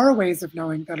there are ways of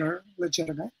knowing that are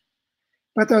legitimate,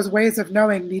 but those ways of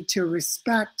knowing need to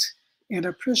respect and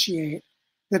appreciate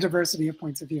the diversity of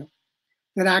points of view.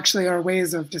 That actually our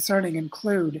ways of discerning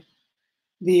include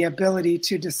the ability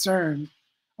to discern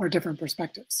our different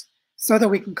perspectives so that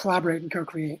we can collaborate and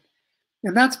co-create.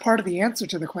 And that's part of the answer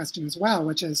to the question as well,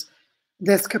 which is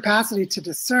this capacity to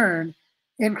discern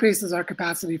increases our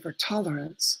capacity for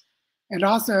tolerance and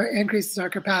also increases our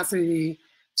capacity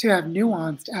to have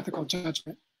nuanced ethical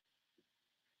judgment,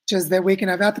 which is that we can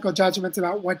have ethical judgments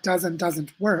about what does and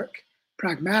doesn't work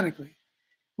pragmatically,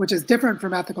 which is different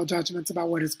from ethical judgments about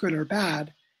what is good or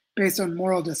bad based on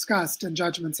moral disgust and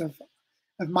judgments of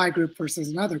my group versus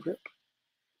another group.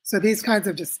 So these kinds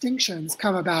of distinctions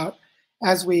come about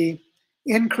as we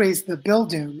increase the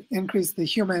Bildung, increase the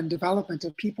human development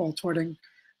of people toward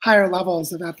higher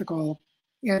levels of ethical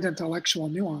and intellectual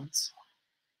nuance,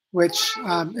 which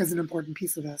is an important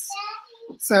piece of this.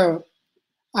 So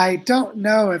I don't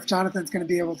know if Jonathan's going to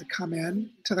be able to come in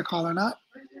to the call or not.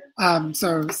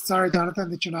 So sorry,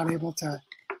 Jonathan, that you're not able to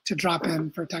drop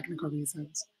in for technical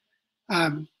reasons.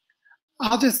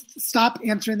 I'll just stop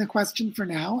answering the question for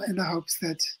now in the hopes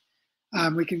that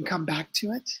we can come back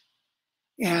to it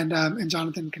and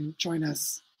Jonathan can join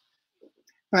us.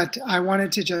 But I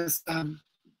wanted to just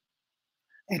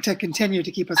to continue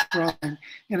to keep us rolling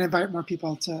and invite more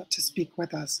people to speak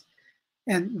with us.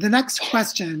 And the next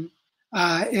question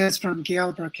is from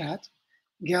Gail Burkett.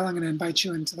 Gail, I'm going to invite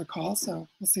you into the call, so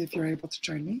we'll see if you're able to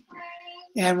join me.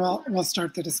 And we'll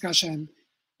start the discussion.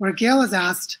 Where Gail has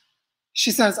asked,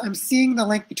 she says, I'm seeing the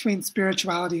link between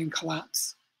spirituality and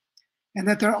collapse, and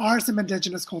that there are some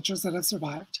indigenous cultures that have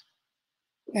survived.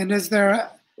 And is there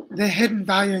the hidden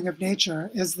valuing of nature?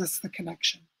 Is this the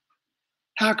connection?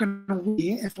 How can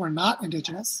we, if we're not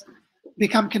indigenous,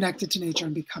 become connected to nature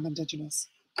and become indigenous?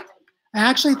 I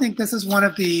actually think this is one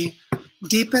of the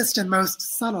deepest and most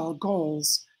subtle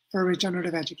goals for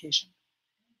regenerative education.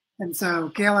 And so,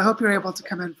 Gail, I hope you're able to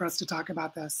come in for us to talk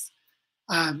about this,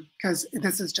 because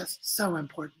this is just so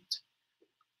important.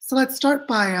 So let's start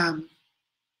by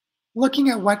looking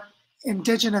at what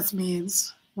indigenous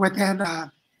means within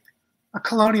a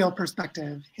colonial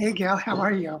perspective. Hey, Gail, how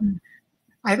are you?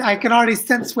 I can already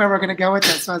sense where we're going to go with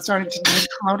this. So I'm starting to name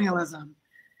colonialism.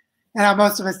 And how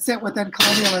most of us sit within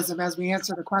colonialism as we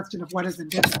answer the question of what is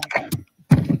indigenous.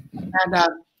 And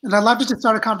I'd love to just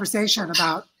start a conversation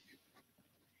about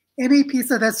any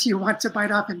piece of this you want to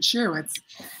bite off and chew. It's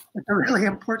a really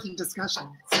important discussion.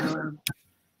 So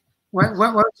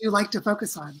what would you like to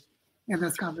focus on in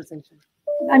this conversation?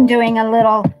 I'm doing a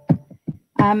little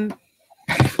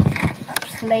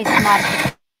place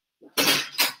modification.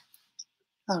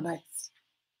 Oh, nice.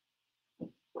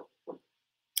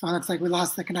 Oh, looks like we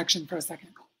lost the connection for a second.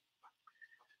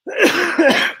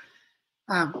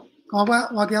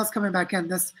 While Gail's coming back in,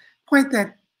 this point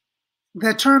that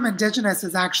the term indigenous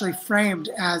is actually framed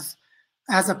as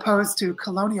opposed to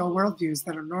colonial worldviews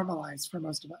that are normalized for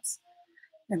most of us.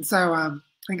 And so I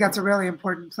think that's a really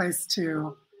important place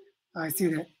to, I see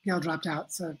that Gail dropped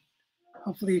out, so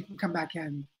hopefully you can come back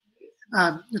in,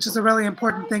 which is a really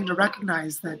important thing to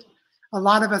recognize, that a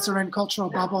lot of us are in cultural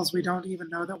bubbles we don't even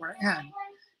know that we're in.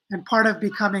 And part of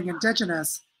becoming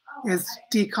indigenous is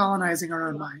decolonizing our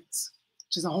own minds,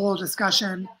 which is a whole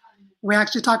discussion. We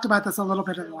actually talked about this a little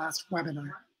bit in the last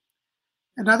webinar.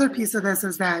 Another piece of this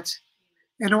is that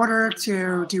in order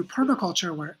to do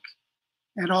permaculture work,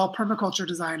 and all permaculture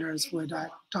designers would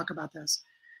talk about this,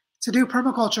 to do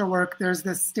permaculture work, there's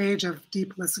this stage of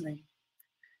deep listening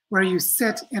where you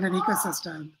sit in an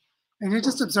ecosystem and you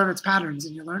just observe its patterns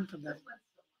and you learn from them.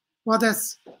 Well,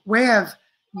 this way of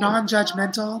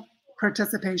non-judgmental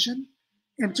participation,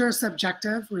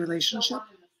 intersubjective relationship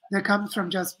that comes from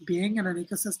just being in an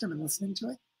ecosystem and listening to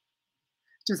it,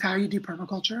 which is how you do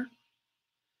permaculture.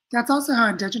 That's also how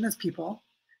indigenous people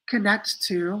connect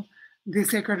to the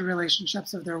sacred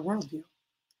relationships of their worldview.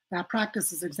 That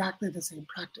practice is exactly the same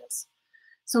practice.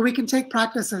 So we can take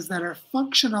practices that are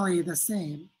functionally the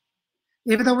same,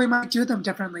 even though we might do them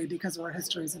differently because of our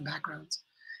histories and backgrounds.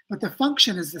 But the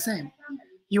function is the same.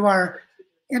 You are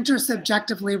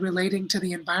intersubjectively relating to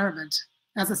the environment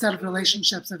as a set of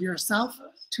relationships of yourself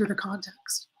to the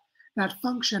context. That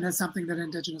function is something that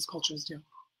indigenous cultures do.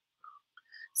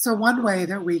 So one way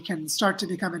that we can start to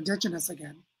become indigenous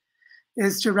again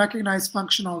is to recognize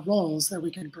functional roles that we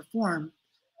can perform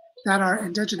that are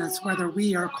indigenous, whether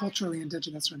we are culturally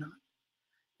indigenous or not.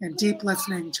 And deep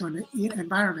listening to an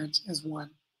environment is one.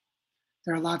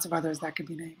 There are lots of others that could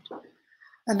be named.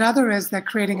 Another is that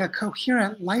creating a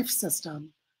coherent life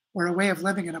system or a way of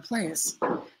living in a place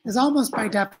is almost by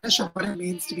definition what it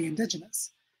means to be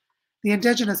indigenous. The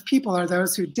indigenous people are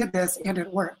those who did this and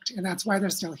it worked, and that's why they're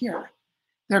still here.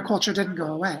 Their culture didn't go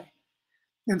away.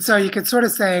 And so you could sort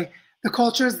of say the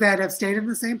cultures that have stayed in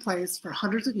the same place for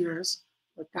hundreds of years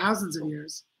or thousands of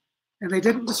years, and they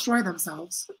didn't destroy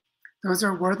themselves, those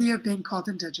are worthy of being called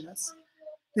indigenous.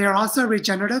 They are also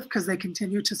regenerative because they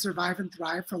continue to survive and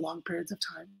thrive for long periods of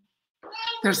time.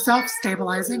 They're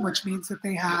self-stabilizing, which means that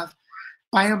they have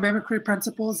biomimicry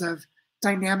principles of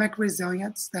dynamic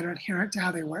resilience that are inherent to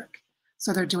how they work.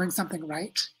 So they're doing something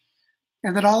right.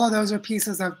 And that all of those are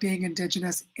pieces of being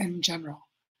indigenous in general.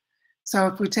 So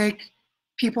if we take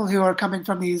people who are coming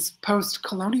from these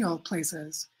post-colonial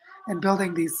places and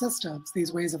building these systems,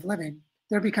 these ways of living,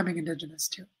 they're becoming indigenous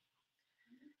too.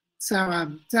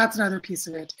 So that's another piece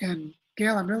of it. And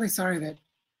Gail, I'm really sorry that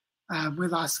we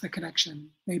lost the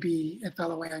connection. Maybe it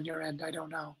fell away on your end, I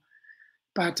don't know.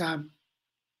 But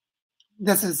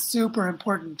this is super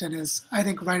important and is, I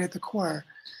think, right at the core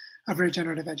of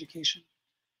regenerative education.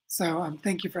 So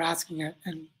thank you for asking it.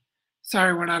 And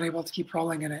sorry we're not able to keep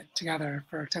rolling in it together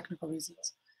for technical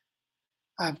reasons.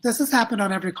 This has happened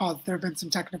on every call. There have been some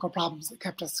technical problems that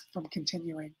kept us from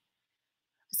continuing.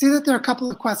 I see that there are a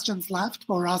couple of questions left,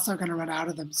 but we're also going to run out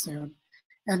of them soon.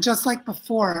 And just like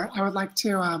before, I would like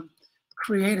to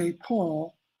create a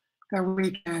poll that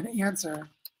we can answer.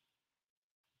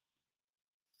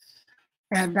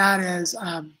 And that is,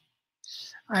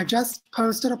 I just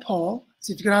posted a poll.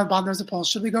 So if you go down the bottom, there's a poll.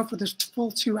 Should we go for the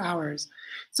full 2 hours?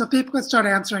 So people can start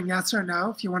answering yes or no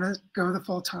if you want to go the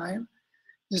full time.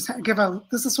 Just give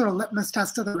this is sort of litmus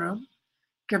test of the room.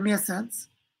 Give me a sense,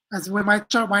 as we might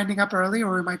start winding up early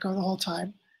or we might go the whole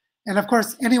time. And of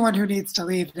course, anyone who needs to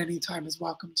leave at any time is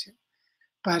welcome to.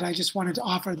 But I just wanted to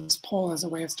offer this poll as a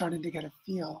way of starting to get a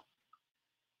feel.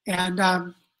 And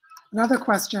another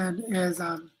question is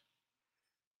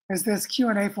this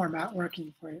Q&A format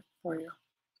working for you?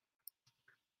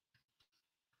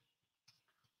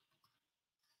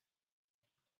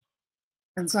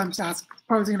 And so I'm just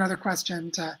posing another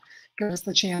question to give us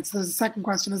the chance. There's a second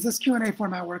question. Is this Q&A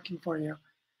format working for you?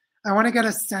 I want to get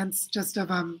a sense just of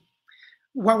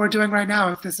what we're doing right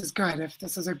now, if this is good, if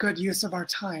this is a good use of our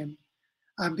time,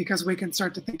 because we can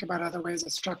start to think about other ways of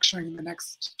structuring the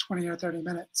next 20 or 30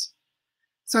 minutes.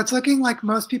 So it's looking like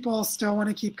most people still want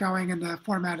to keep going and the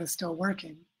format is still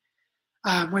working,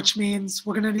 which means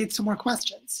we're going to need some more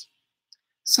questions.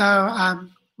 So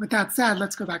with that said,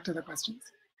 let's go back to the questions.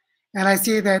 And I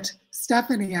see that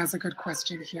Stephanie has a good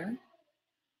question here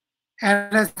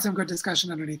and has some good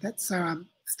discussion underneath it. So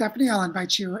Stephanie, I'll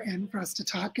invite you in for us to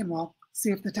talk and we'll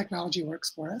see if the technology works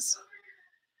for us.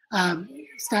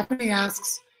 Stephanie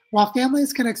asks, while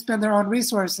families can expend their own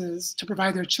resources to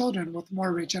provide their children with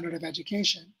more regenerative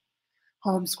education,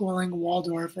 homeschooling,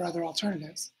 Waldorf, or other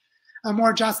alternatives, a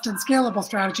more just and scalable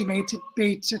strategy may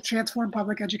be to transform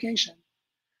public education.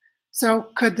 So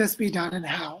could this be done and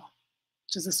how?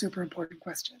 Which is a super important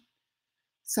question.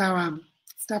 So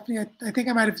Stephanie, I think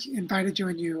I might have invited you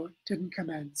and you didn't come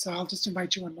in. So I'll just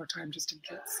invite you one more time just in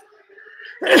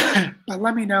case. But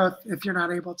let me know if you're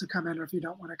not able to come in or if you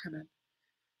don't want to come in.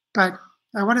 But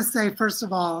I want to say, first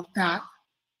of all, that,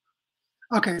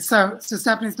 okay, so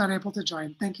Stephanie's not able to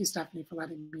join. Thank you, Stephanie, for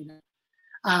letting me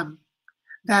know.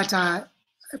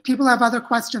 If people have other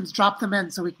questions, drop them in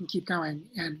so we can keep going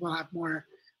and we'll have more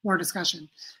discussion.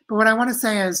 But what I want to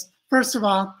say is, first of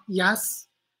all, yes,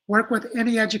 work with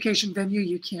any education venue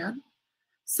you can.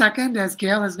 Second, as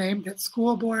Gail has named it,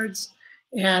 school boards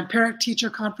and parent-teacher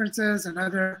conferences and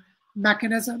other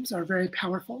mechanisms are very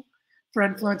powerful for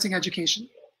influencing education.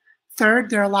 Third,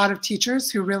 there are a lot of teachers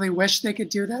who really wish they could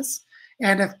do this.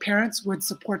 And if parents would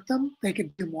support them, they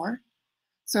could do more.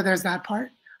 So there's that part.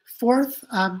 Fourth,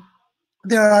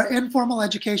 there are informal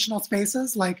educational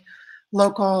spaces like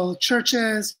local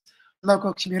churches,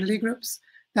 local community groups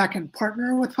that can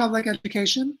partner with public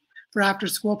education for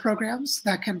after-school programs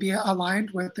that can be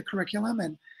aligned with the curriculum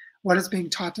and what is being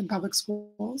taught in public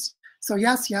schools. So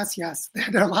yes, yes, yes,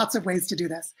 there are lots of ways to do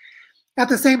this. At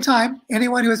the same time,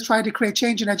 anyone who has tried to create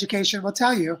change in education will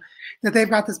tell you that they've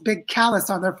got this big callus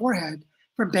on their forehead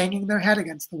from banging their head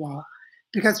against the wall,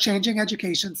 because changing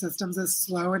education systems is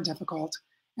slow and difficult,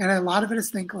 and a lot of it is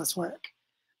thankless work.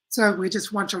 So we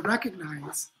just want to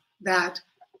recognize that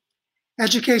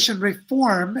education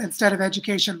reform instead of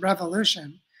education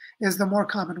revolution is the more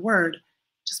common word,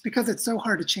 just because it's so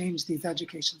hard to change these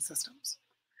education systems.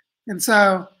 And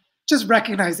so just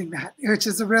recognizing that, which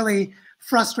is a really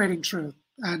frustrating truth.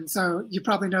 And so you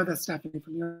probably know this, Stephanie,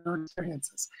 from your own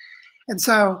experiences. And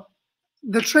so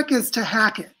the trick is to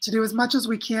hack it, to do as much as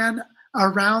we can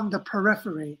around the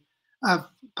periphery of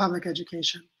public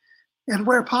education, and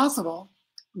where possible,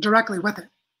 directly with it.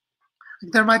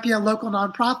 There might be a local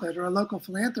nonprofit or a local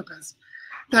philanthropist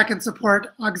that can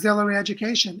support auxiliary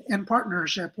education in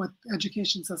partnership with the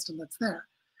education system that's there.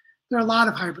 There are a lot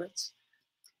of hybrids.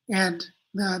 And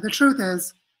the truth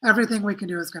is, everything we can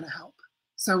do is going to help.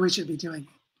 So we should be doing it.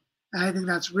 And I think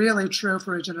that's really true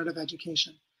for regenerative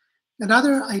education.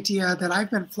 Another idea that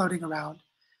I've been floating around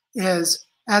is,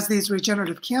 as these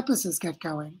regenerative campuses get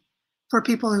going, for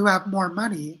people who have more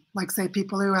money, like say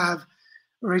people who have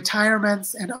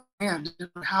retirements and land in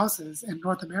houses in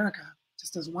North America,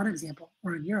 just as one example,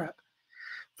 or in Europe,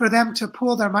 for them to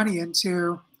pool their money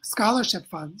into scholarship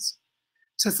funds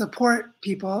to support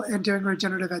people in doing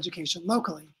regenerative education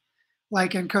locally,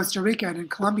 like in Costa Rica and in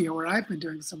Colombia, where I've been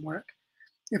doing some work.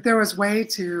 If there was a way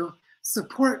to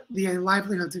support the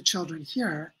livelihoods of children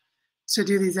here, to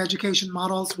do these education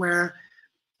models where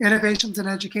innovations in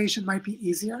education might be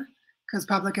easier, because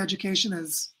public education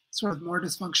is sort of more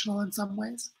dysfunctional in some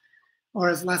ways, or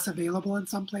is less available in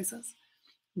some places,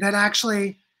 that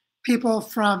actually people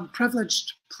from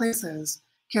privileged places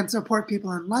can support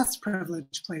people in less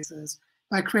privileged places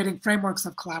by creating frameworks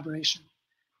of collaboration.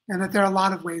 And that there are a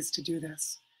lot of ways to do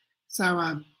this.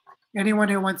 So anyone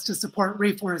who wants to support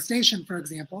reforestation, for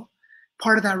example,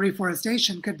 part of that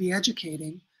reforestation could be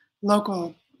educating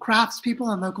local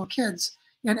craftspeople and local kids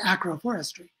in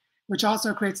agroforestry, which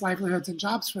also creates livelihoods and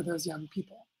jobs for those young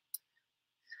people.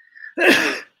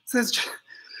 Excuse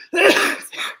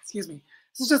me.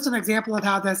 This is just an example of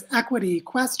how this equity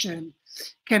question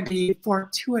can be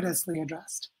fortuitously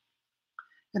addressed.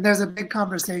 And there's a big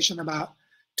conversation about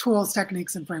tools,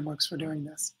 techniques, and frameworks for doing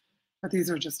this, but these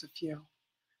are just a few.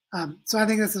 So I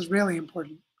think this is really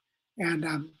important.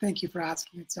 And thank you for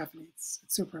asking it, Stephanie. It's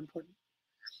super important.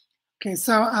 Okay,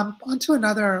 so on to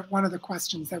another one of the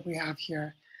questions that we have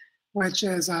here, which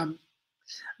is, I'm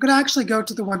going to actually go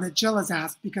to the one that Jill has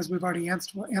asked because we've already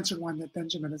answered one that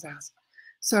Benjamin has asked.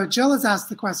 So Jill has asked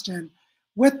the question,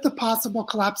 with the possible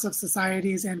collapse of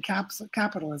societies and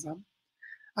capitalism,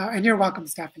 and you're welcome,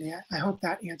 Stephanie. I hope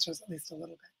that answers at least a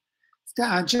little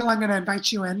bit. Jill, I'm going to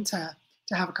invite you in to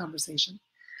have a conversation.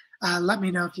 Let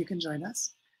me know if you can join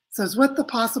us. So it's with the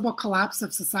possible collapse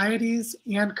of societies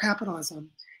and capitalism,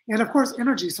 and of course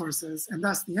energy sources, and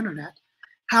thus the internet,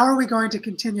 how are we going to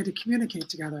continue to communicate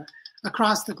together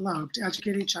across the globe to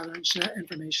educate each other and share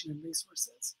information and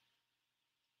resources?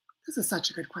 This is such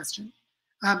a good question.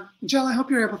 Jill, I hope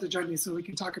you're able to join me so we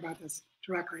can talk about this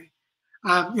directly.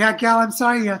 Yeah, Gail, I'm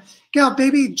sorry. Gail,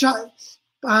 baby,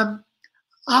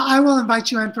 I will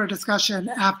invite you in for a discussion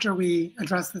after we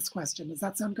address this question. Does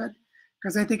that sound good?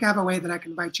 Because I think I have a way that I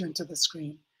can invite you into the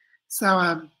screen.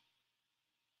 So,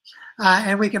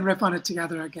 and we can riff on it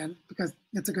together again because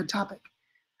it's a good topic.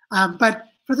 But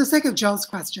for the sake of Jill's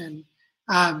question,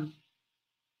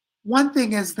 one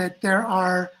thing is that there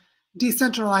are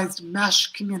decentralized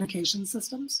mesh communication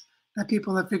systems that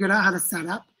people have figured out how to set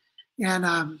up. And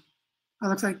it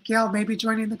looks like Gail may be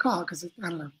joining the call because I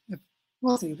don't know.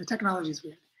 We'll see. The technology is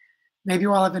weird. Maybe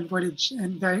we'll have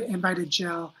invited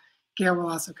Jill. Gail will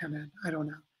also come in. I don't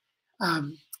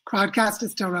know. Crowdcast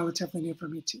is still relatively new for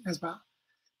me too, as well.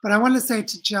 But I wanted to say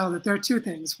to Jill that there are two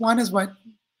things. One is what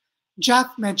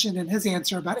Jeff mentioned in his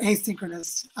answer about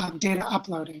asynchronous data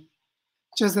uploading,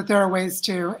 which is that there are ways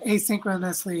to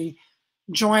asynchronously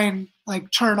join, like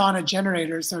turn on a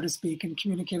generator, so to speak, and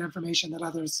communicate information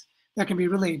that can be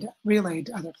relayed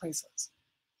to other places.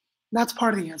 That's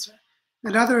part of the answer.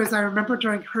 Another is I remember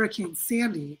during Hurricane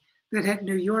Sandy that hit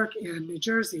New York and New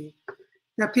Jersey,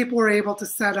 that people were able to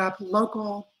set up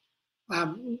local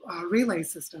relay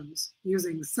systems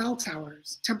using cell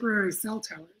towers, temporary cell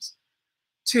towers,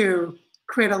 to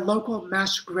create a local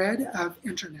mesh grid of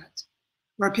internet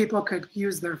where people could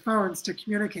use their phones to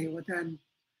communicate within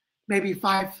maybe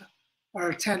 5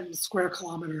 or 10 square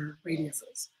kilometer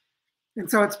radiuses. And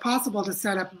so it's possible to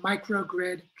set up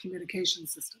microgrid communication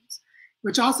systems,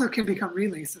 which also can become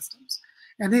relay systems.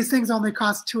 And these things only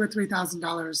cost $2,000 or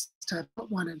 $3,000 to put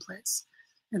one in place.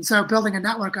 And so building a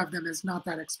network of them is not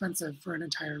that expensive for an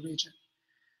entire region.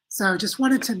 So just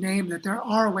wanted to name that there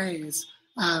are ways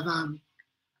of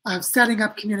setting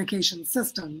up communication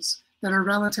systems that are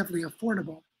relatively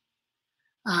affordable,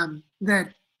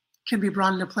 that can be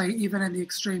brought into play even in the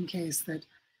extreme case that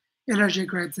energy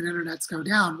grids and internets go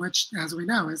down, which, as we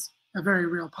know, is a very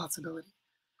real possibility.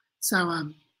 So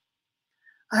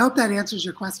I hope that answers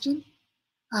your question,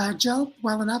 Jill,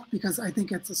 well enough, because I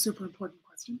think it's a super important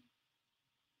question.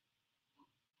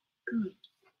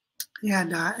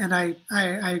 And I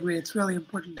agree, it's really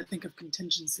important to think of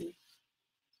contingency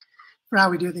for how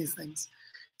we do these things.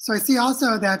 So I see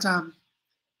also that,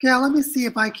 Gail, let me see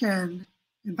if I can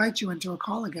invite you into a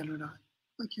call again or not.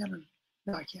 I can.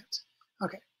 No, I can't.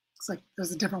 Okay, looks like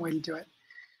there's a different way to do it.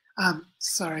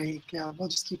 Sorry, Gail, we'll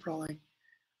just keep rolling.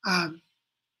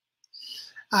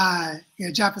 Yeah,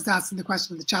 Jeff is asking the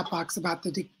question in the chat box about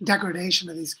the degradation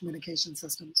of these communication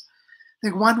systems. I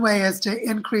think one way is to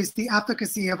increase the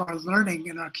efficacy of our learning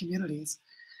in our communities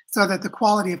so that the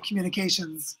quality of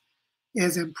communications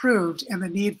is improved and the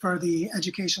need for the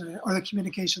education or the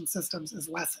communication systems is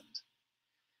lessened.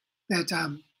 That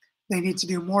they need to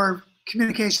do more,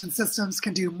 communication systems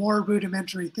can do more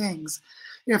rudimentary things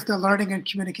if the learning and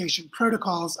communication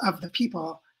protocols of the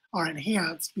people are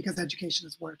enhanced because education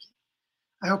is working.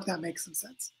 I hope that makes some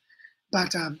sense.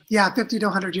 But yeah, 50 to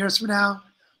 100 years from now,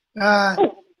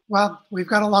 well, we've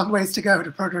got a long ways to go to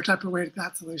prototype a way to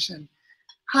that solution.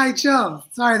 Hi, Jill.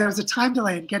 Sorry, there was a time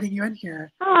delay in getting you in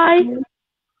here. Hi.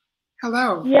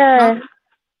 Hello. Yeah,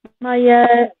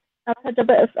 I've had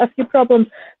a few problems.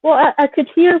 Well, I could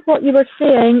hear what you were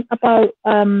saying about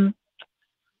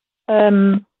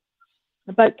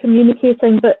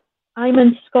communicating, but I'm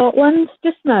in Scotland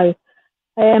just now,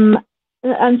 and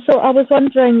so I was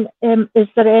wondering, is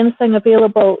there anything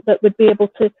available that would be able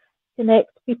to connect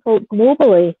people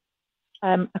globally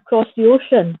across the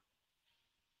ocean?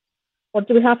 Or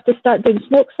do we have to start doing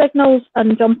smoke signals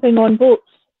and jumping on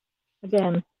boats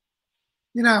again?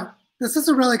 You know, this is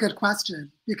a really good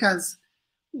question because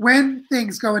when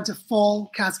things go into full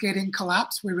cascading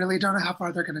collapse, we really don't know how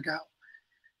far they're going to go.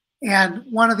 And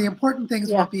one of the important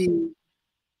things will be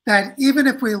that even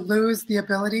if we lose the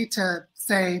ability to,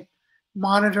 say,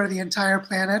 monitor the entire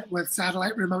planet with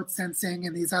satellite remote sensing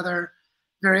and these other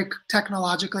very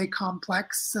technologically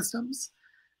complex systems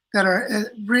that are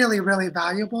really, really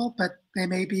valuable, but they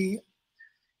may be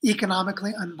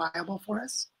economically unviable for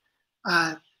us,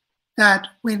 that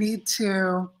we need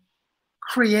to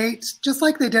create, just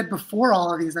like they did before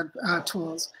all of these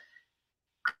tools,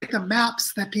 create the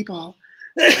maps that people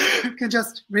can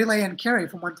just relay and carry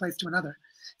from one place to another.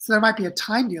 So there might be a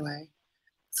time delay.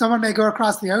 Someone may go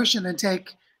across the ocean and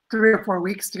take 3 or 4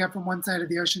 weeks to get from one side of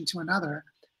the ocean to another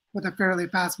with a fairly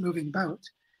fast moving boat,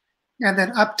 and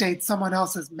then update someone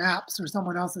else's maps or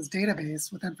someone else's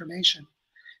database with information.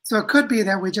 So it could be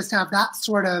that we just have that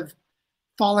sort of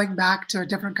falling back to a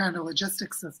different kind of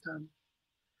logistics system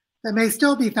that may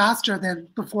still be faster than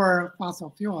before fossil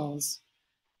fuels,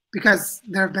 because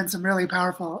there have been some really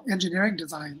powerful engineering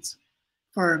designs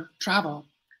for travel.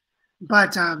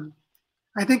 But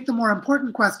I think the more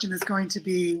important question is going to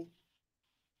be,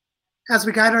 as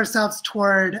we guide ourselves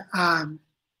toward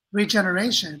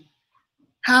regeneration,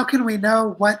 how can we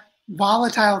know what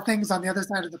volatile things on the other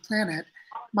side of the planet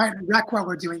might wreck what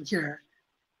we're doing here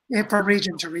from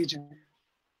region to region,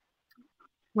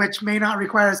 which may not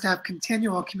require us to have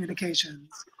continual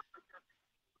communications,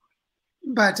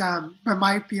 but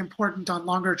might be important on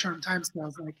longer term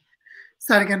timescales, like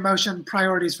setting in motion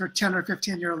priorities for 10 or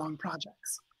 15-year-long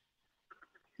projects.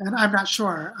 And I'm not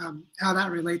sure how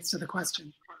that relates to the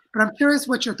question, but I'm curious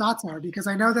what your thoughts are, because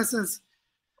I know this is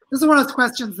one of those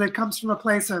questions that comes from a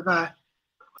place of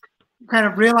kind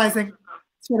of realizing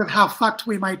sort of how fucked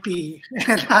we might be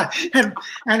and how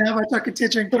much our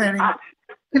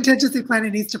contingency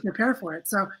planning needs to prepare for it.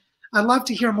 So I'd love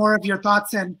to hear more of your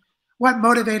thoughts and what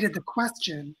motivated the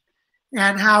question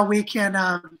and how we can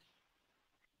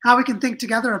think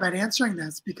together about answering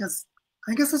this, because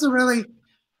I guess this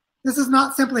is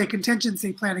not simply a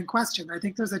contingency planning question. I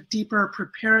think there's a deeper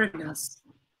preparedness,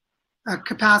 a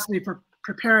capacity for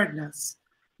preparedness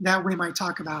that we might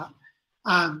talk about.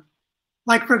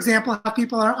 Like, for example, how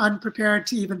people are unprepared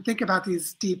to even think about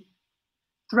these deep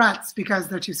threats because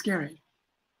they're too scary.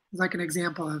 It's like an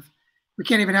example of, we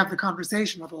can't even have the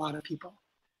conversation with a lot of people.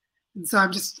 And so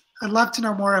I'd love to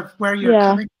know more of where you're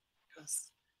coming from,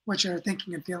 what you're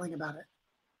thinking and feeling about it.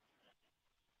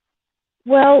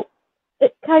 Well,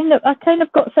 I kind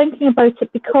of got thinking about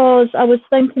it because I was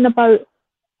thinking about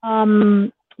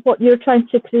what you're trying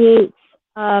to create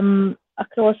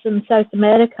across in South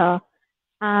America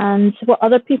and what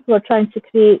other people are trying to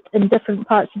create in different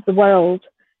parts of the world,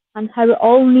 and how it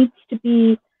all needs to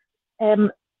be,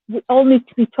 we all need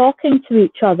to be talking to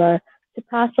each other to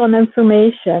pass on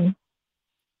information,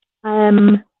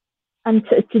 and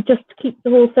to just keep the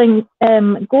whole thing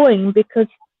going, because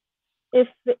if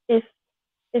the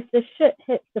shit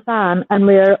hits the fan and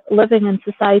we're living in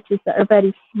societies that are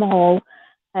very small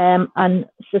and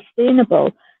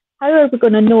sustainable, how are we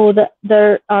going to know that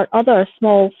there are other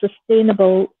small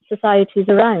sustainable societies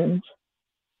around?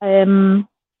 And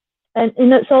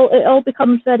it all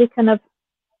becomes very kind of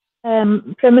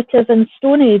primitive and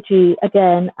Stone Agey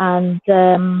again, and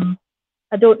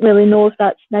I don't really know if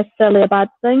that's necessarily a bad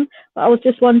thing. But I was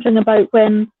just wondering about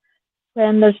when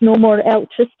there's no more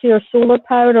electricity or solar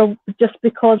power, or just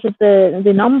because of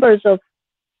the numbers of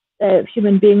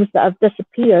human beings that have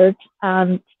disappeared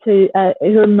and who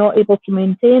are not able to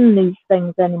maintain these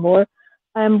things anymore.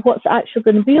 What's it actually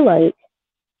going to be like?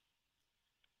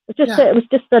 It was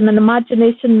just an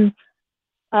imagination,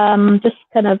 just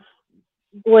kind of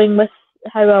going with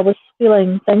how I was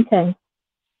thinking.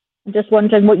 I'm just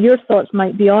wondering what your thoughts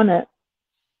might be on it.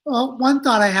 Well, one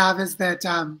thought I have is that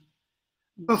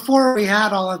before we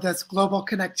had all of this global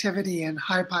connectivity and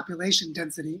high population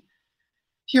density,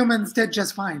 humans did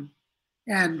just fine.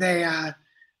 And they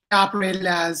operated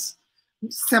as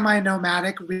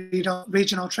semi-nomadic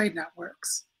regional trade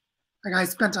networks. Like I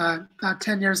spent about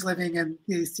 10 years living in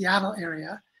the Seattle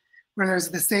area, where there's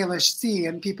the Salish Sea,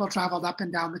 and people traveled up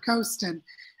and down the coast and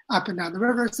up and down the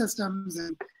river systems,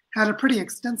 and had a pretty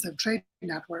extensive trade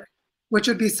network, which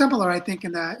would be similar, I think,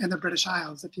 in the British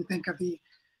Isles. If you think of the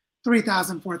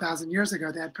 3,000, 4,000 years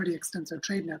ago, they had pretty extensive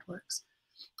trade networks.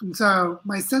 And so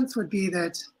my sense would be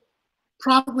that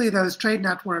probably those trade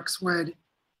networks would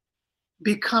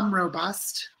become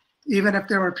robust, even if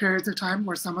there were periods of time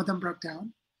where some of them broke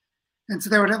down. And so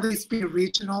there would at least be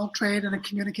regional trade and a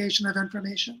communication of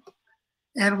information.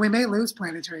 And we may lose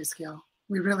planetary scale.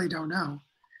 We really don't know.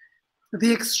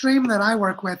 The extreme that I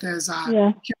work with is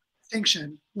human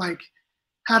extinction. Like,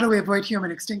 how do we avoid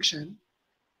human extinction?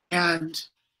 And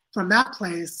from that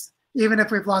place, even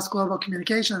if we've lost global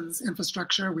communications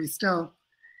infrastructure, we still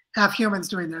have humans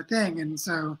doing their thing. And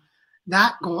so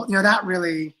that goal, that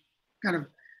really kind of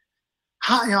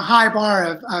high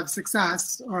bar of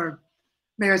success, or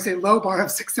maybe I say low bar of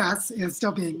success, is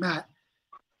still being met.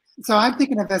 So I'm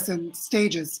thinking of this in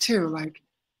stages too. Like,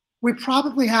 we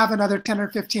probably have another 10 or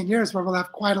 15 years where we'll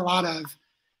have quite a lot of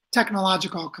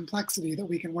technological complexity that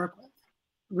we can work with,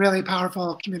 really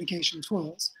powerful communication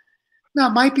tools. Now,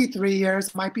 it might be 3 years,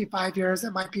 it might be 5 years,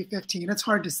 it might be 15. It's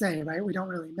hard to say, right? We don't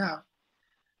really know.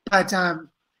 But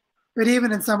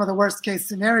even in some of the worst case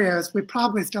scenarios, we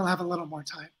probably still have a little more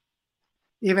time,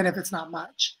 even if it's not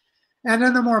much. And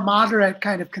in the more moderate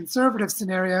kind of conservative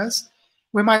scenarios,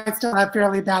 we might still have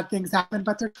fairly bad things happen,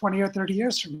 but they're 20 or 30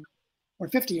 years from now, or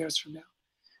 50 years from now.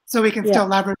 So we can still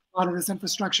leverage a lot of this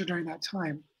infrastructure during that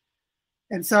time.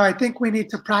 And so I think we need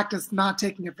to practice not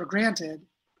taking it for granted,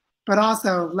 but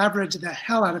also leverage the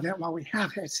hell out of it while we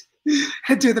have it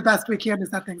and do the best we can to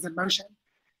set things in motion.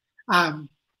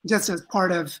 Just as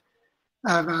part of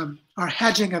our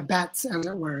hedging of bets, as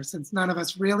it were, since none of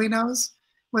us really knows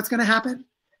what's going to happen.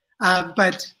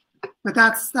 But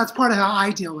that's part of how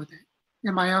I deal with it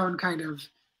in my own kind of,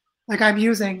 like, I'm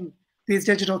using these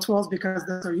digital tools because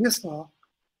they're so useful.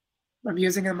 I'm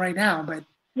using them right now, but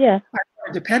I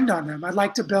depend on them. I'd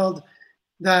like to build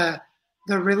the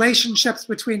relationships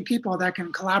between people that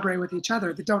can collaborate with each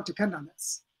other that don't depend on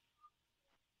this.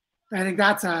 I think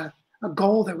that's a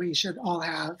goal that we should all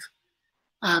have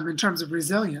in terms of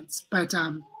resilience. But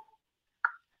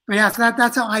yeah, so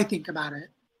that's how I think about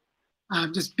it.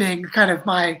 Just being kind of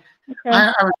I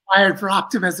was wired for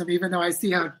optimism, even though I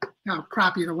see how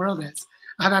crappy the world is.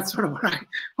 That's sort of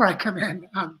where I come in.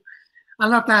 I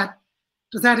don't know if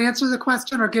does that answer the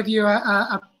question or give you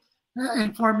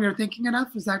inform your thinking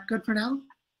enough? Is that good for now?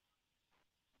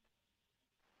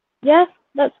 Yes,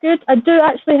 that's good. I do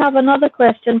actually have another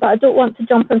question, but I don't want to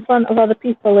jump in front of other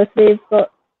people if they've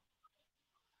got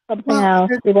something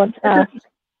else they want to ask.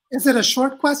 Is it a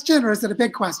short question or is it a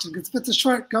big question? Because if it's a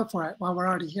short, go for it while we're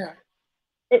already here.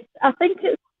 I think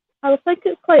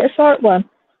it's quite a short one.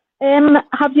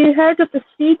 Have you heard of the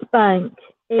seed bank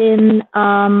in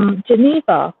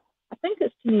Geneva? I think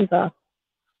it's Geneva.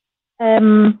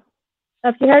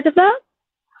 Have you heard of that?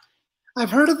 I've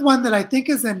heard of one that I think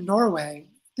is in Norway.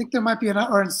 I think there might be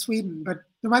another, or in Sweden, but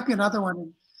there might be another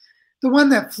one. The one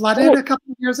that flooded a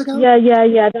couple of years ago? Yeah,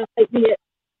 that might be it.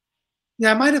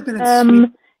 Yeah, it might have been in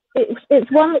Sweden.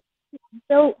 It's one that's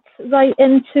built right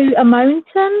into a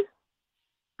mountain,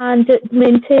 and it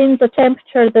maintains a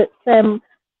temperature that's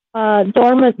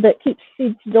dormant, that keeps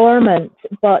seeds dormant,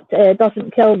 but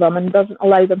doesn't kill them and doesn't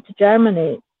allow them to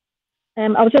germinate.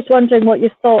 I was just wondering what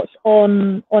your thoughts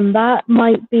on that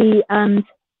might be, and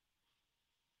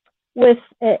with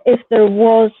if there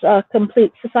was a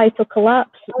complete societal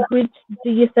collapse, do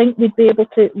you think we'd be able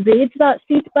to raid that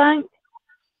seed bank?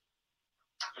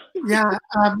 Yeah,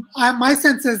 my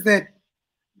sense is that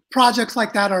projects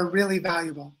like that are really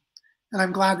valuable, and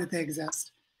I'm glad that they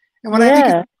exist. And what I think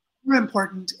is more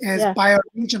important is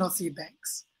bioregional seed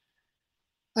banks.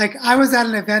 Like I was at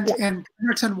an event in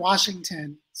Pemberton,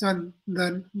 Washington, so in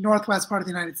the northwest part of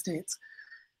the United States,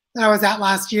 that I was at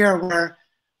last year, where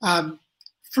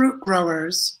fruit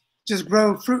growers just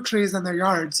grow fruit trees in their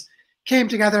yards, came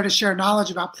together to share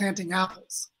knowledge about planting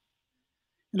apples.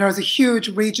 And there was a huge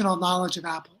regional knowledge of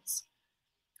apples.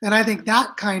 And I think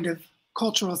that kind of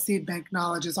cultural seed bank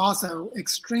knowledge is also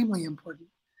extremely important,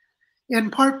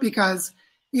 in part because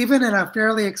even in a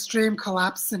fairly extreme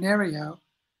collapse scenario,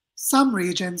 some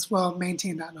regions will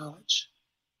maintain that knowledge.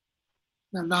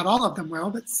 Now, not all of them will,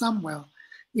 but some will,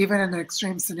 even in an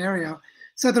extreme scenario.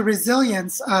 So the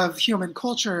resilience of human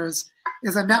cultures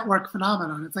is a network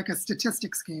phenomenon. It's like a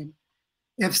statistics game.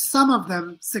 If some of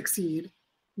them succeed,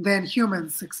 then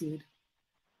humans succeed.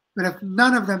 But if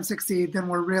none of them succeed, then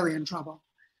we're really in trouble.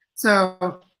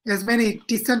 So as many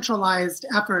decentralized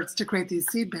efforts to create these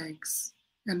seed banks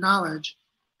and knowledge,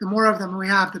 the more of them we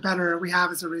have, the better we have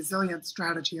as a resilience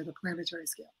strategy at the planetary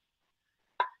scale.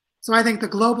 So I think the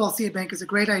global seed bank is a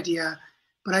great idea,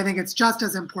 but I think it's just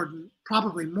as important,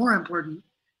 probably more important,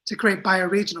 to create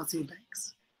bioregional seed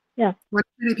banks. Yeah. What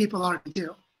many people already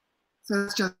do. So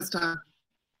it's just,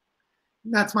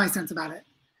 that's my sense about it.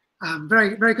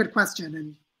 Very, very good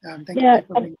question, and thank you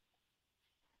for being.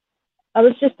 I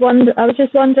was just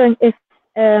wondering if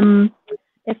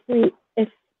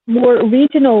more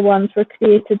regional ones were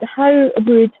created, how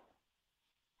would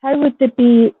they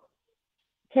be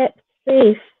kept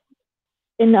safe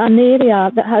in an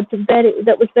area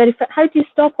that was very? How do you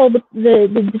stop all the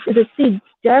seeds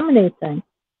germinating?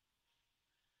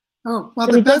 Oh, well,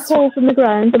 do we dig holes in the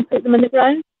ground and put them in the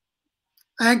ground?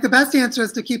 I think the best answer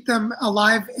is to keep them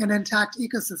alive in intact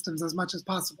ecosystems as much as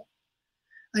possible.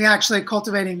 Like actually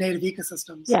cultivating native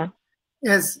ecosystems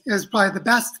is probably the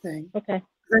best thing. Okay.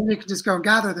 Then you can just go and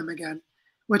gather them again,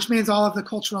 which means all of the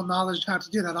cultural knowledge of how to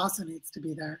do that also needs to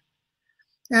be there.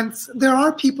 And there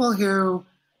are people who,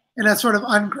 in a sort of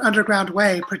underground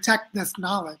way, protect this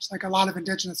knowledge. Like a lot of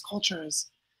indigenous cultures,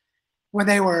 when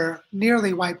they were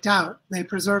nearly wiped out, they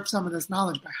preserved some of this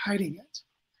knowledge by hiding it.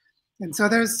 And so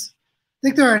I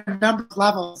think there are a number of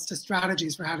levels to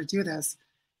strategies for how to do this.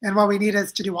 And what we need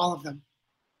is to do all of them,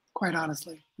 quite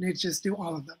honestly. We need to just do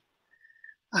all of them.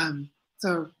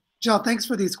 So Jill, thanks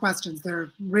for these questions.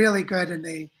 They're really good, and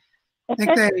they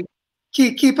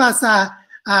keep us.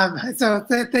 So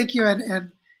thank you,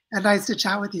 and nice to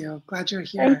chat with you. Glad you're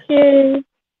here. Thank you.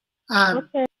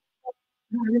 Okay.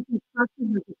 This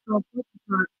question is so important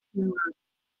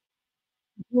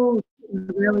to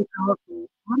really powerful.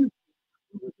 Honestly,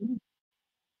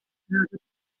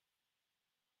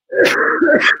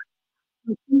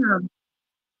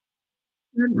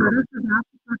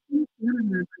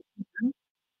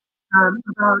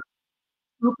 about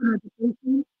open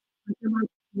education,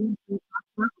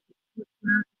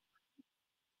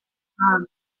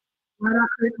 what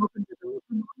actually open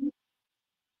development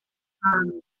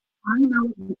models. I know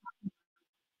what you're talking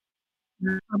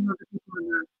about. Some of the people in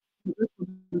the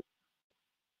group.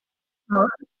 So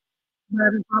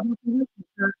that is obviously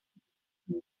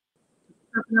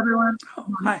everyone. Oh,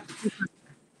 hi.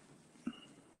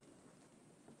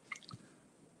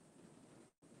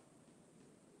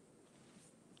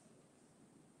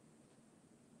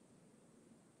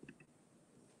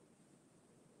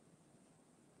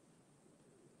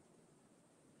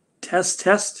 Test.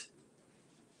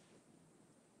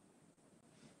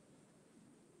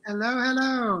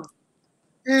 Hello.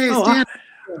 Hey, oh, Stan.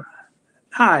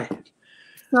 Hi.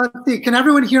 So let's see. Can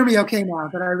everyone hear me okay now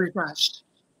that I refreshed?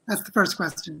 That's the first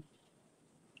question.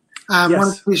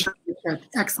 Yes.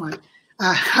 Excellent.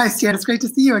 Hi, Stan. It's great to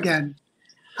see you again.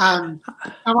 How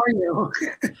are you?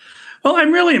 Well,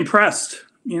 I'm really impressed.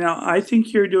 I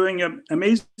think you're doing an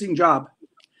amazing job.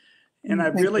 And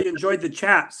I've really enjoyed the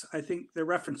chats. I think the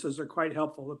references are quite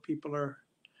helpful that people are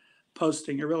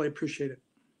posting. I really appreciate it.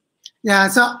 Yeah,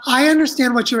 so I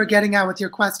understand what you were getting at with your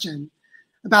question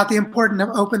about the importance of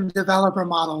open developer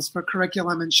models for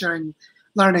curriculum and sharing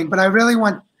learning. But I really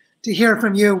want to hear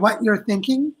from you what you're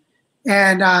thinking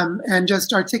and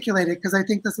just articulate it, because I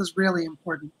think this is really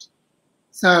important.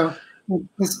 So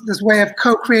this way of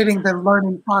co-creating the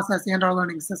learning process and our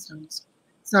learning systems.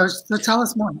 So tell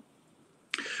us more.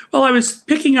 Well, I was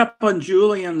picking up on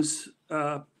Julian's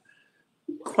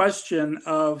question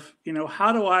of,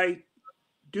 how do I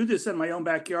do this in my own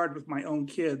backyard with my own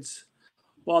kids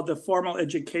while the formal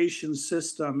education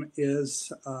system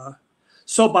is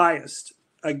so biased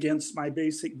against my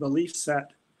basic belief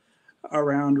set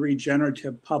around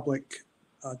regenerative public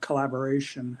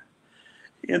collaboration.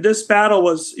 And this battle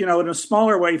was, in a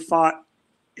smaller way fought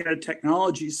in a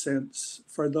technology sense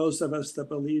for those of us that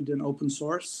believed in open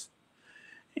source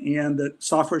and that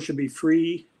software should be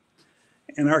free,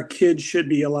 and our kids should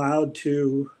be allowed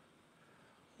to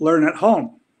learn at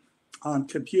home on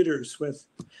computers with,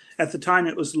 at the time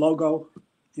it was Logo,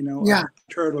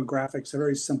 turtle graphics, they're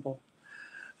very simple.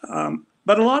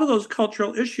 But a lot of those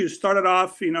cultural issues started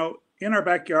off, in our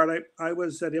backyard. I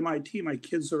was at MIT, my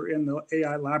kids were in the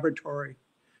AI laboratory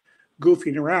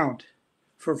goofing around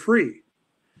for free.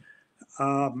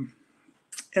 And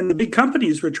the big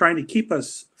companies were trying to keep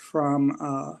us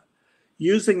from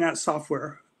using that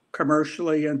software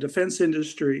commercially, and defense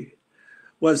industry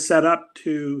was set up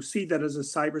to see that as a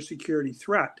cybersecurity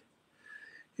threat.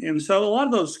 And so a lot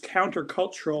of those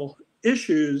countercultural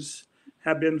issues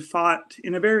have been fought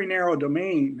in a very narrow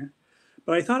domain,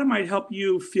 but I thought it might help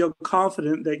you feel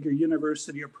confident that your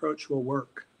university approach will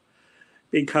work.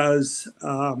 Because,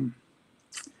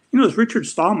 it was Richard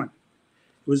Stallman.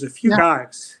 It was a few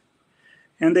guys,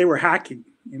 and they were hacking.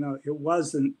 It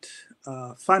wasn't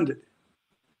funded.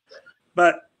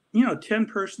 But, 10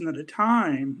 person at a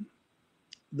time,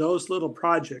 those little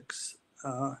projects,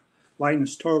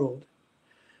 Linus Torvald,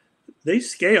 they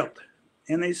scaled,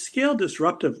 and they scaled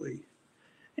disruptively.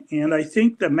 And I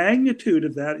think the magnitude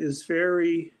of that is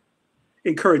very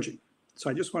encouraging. So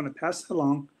I just want to pass it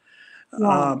along.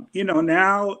 Wow.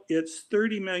 Now it's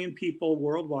 30 million people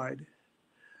worldwide.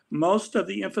 Most of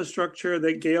the infrastructure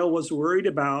that Gail was worried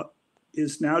about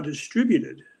is now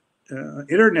distributed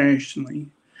internationally.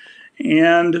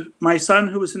 And my son,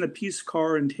 who was in the Peace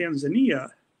Corps in Tanzania,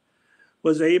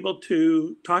 was able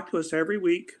to talk to us every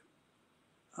week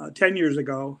 10 years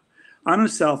ago on a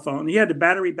cell phone. He had the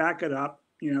battery back it up,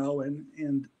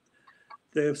 and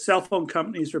the cell phone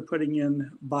companies were putting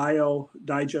in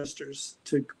biodigesters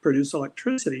to produce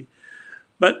electricity.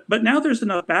 But now there's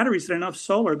enough batteries and enough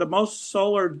solar. The most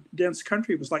solar dense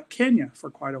country was like Kenya for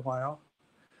quite a while,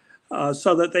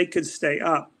 so that they could stay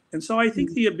up. And so I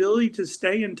think the ability to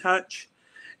stay in touch,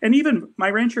 and even my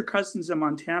rancher cousins in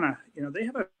Montana, they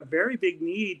have a very big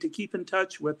need to keep in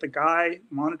touch with the guy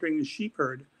monitoring the sheep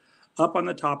herd up on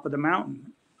the top of the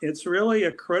mountain. It's really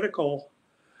a critical,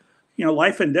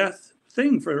 life and death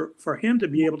thing for him to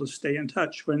be able to stay in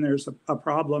touch when there's a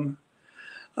problem.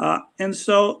 And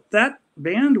so that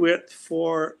bandwidth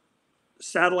for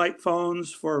satellite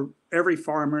phones for every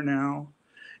farmer now,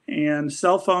 and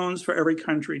cell phones for every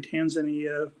country,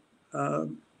 Tanzania,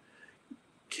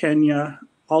 Kenya,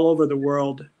 all over the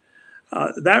world,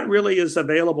 that really is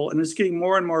available, and it's getting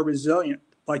more and more resilient,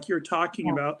 like you're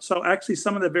talking about. So actually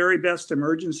some of the very best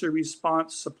emergency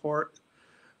response support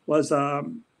was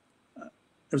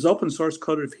it was open source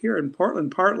coded here in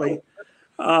Portland partly,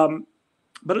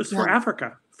 but it's for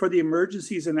Africa, for the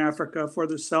emergencies in Africa, for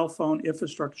the cell phone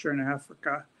infrastructure in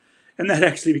Africa. And that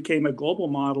actually became a global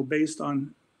model based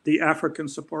on the African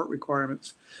support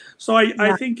requirements. So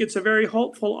I think it's a very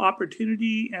hopeful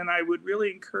opportunity, and I would really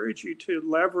encourage you to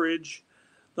leverage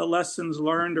the lessons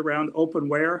learned around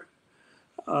openware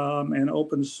and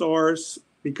open source,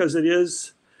 because it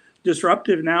is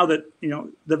disruptive now that,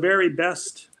 the very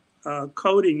best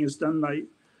coding is done by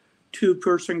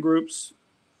two-person groups,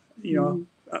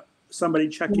 somebody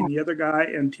checking the other guy,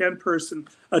 and 10-person,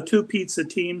 a two-pizza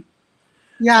team.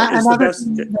 Yeah, another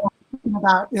thing that I'm thinking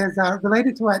about is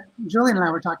related to what Julian and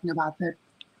I were talking about, that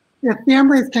if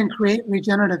families can create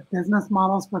regenerative business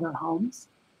models for their homes,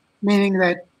 meaning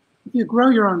that if you grow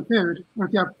your own food, or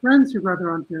if you have friends who grow their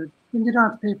own food, then you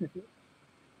don't have to pay for food.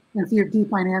 And so you've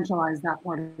definancialized that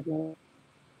part of it.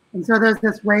 And so there's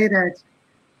this way that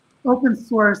open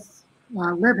source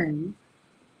living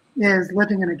is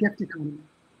living in a gift economy.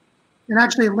 And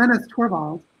actually, Linus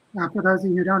Torvald, for those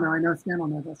of you who don't know, I know Stan will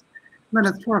know this,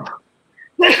 Linus Torvald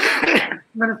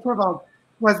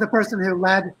was the person who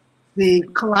led the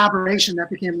collaboration that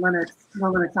became Linux, the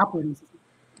Linux operating system.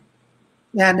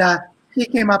 And he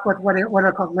came up with what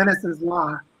are called Linus's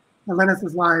law. And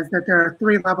Linus's law is that there are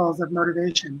 3 levels of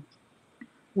motivation.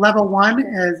 Level 1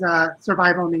 is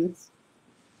survival needs.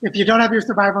 If you don't have your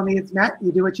survival needs met,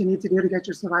 you do what you need to do to get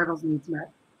your survival needs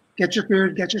met. Get your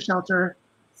food, get your shelter,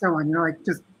 so on, like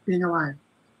just being alive.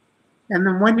 And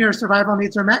then when your survival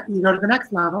needs are met, you go to the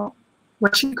next level,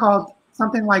 which he called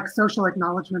something like social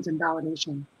acknowledgement and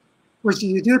validation, which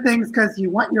you do things because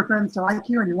you want your friends to like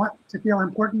you, and you want to feel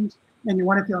important, and you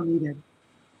want to feel needed.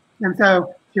 And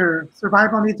so if your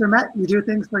survival needs are met, you do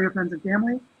things for your friends and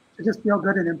family to just feel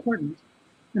good and important.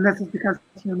 And this is because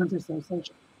humans are so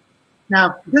social.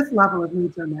 Now, this level of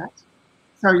needs are met.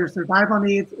 So your survival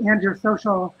needs and your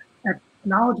social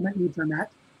acknowledgement needs are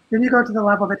met. Then you go to the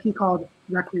level that he called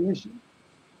recreation,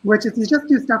 which is you just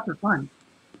do stuff for fun.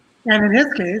 And in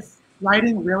his case,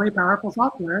 writing really powerful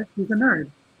software, he's a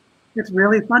nerd. It's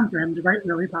really fun for him to write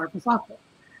really powerful software.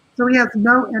 So he has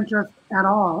no interest at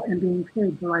all in being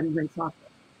paid for writing great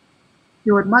software. He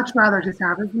would much rather just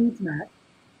have his needs met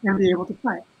and be able to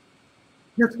play.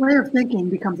 This way of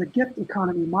thinking becomes a gift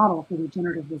economy model for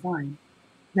regenerative design,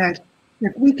 that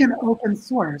if we can open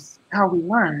source how we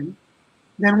learn,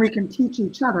 then we can teach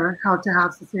each other how to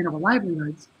have sustainable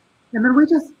livelihoods, and then we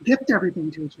just gift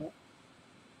everything to each other.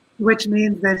 Which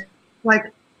means that,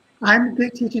 like, I'm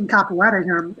teaching capoeira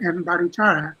here in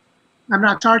Barichara. I'm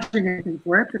not charging anything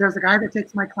for it, but there's a guy that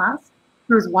takes my class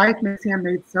whose wife makes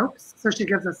handmade soaps, so she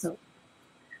gives us soap.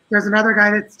 There's another guy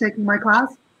that's taking my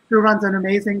class who runs an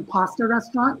amazing pasta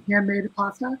restaurant, handmade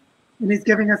pasta, and he's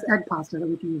giving us egg pasta that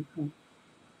we can eat home.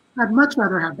 I'd much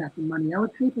rather have that than money. I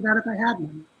would pay for that if I had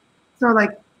money. So,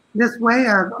 like, this way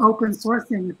of open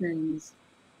sourcing things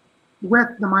with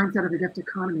the mindset of a gift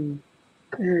economy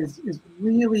is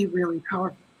really, really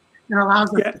powerful and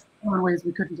allows us to grow in ways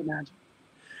we couldn't imagine.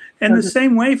 And the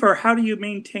same way for how do you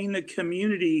maintain the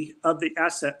community of the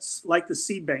assets, like the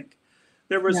seed bank.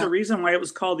 There was a reason why it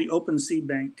was called the Open Seed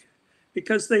Bank,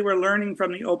 because they were learning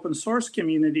from the open source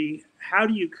community, how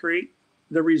do you create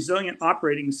the resilient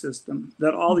operating system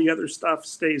that all the other stuff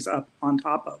stays up on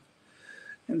top of.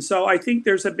 And so I think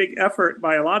there's a big effort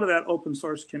by a lot of that open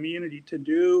source community to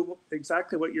do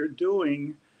exactly what you're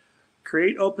doing,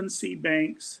 create open seed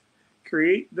banks,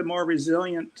 create the more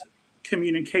resilient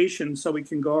communication so we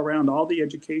can go around all the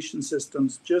education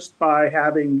systems just by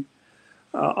having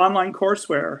online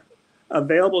courseware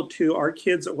available to our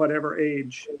kids at whatever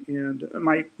age. And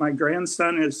my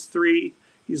grandson is 3,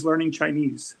 he's learning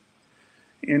Chinese.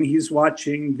 And he's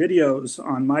watching videos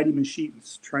on Mighty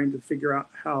Machines, trying to figure out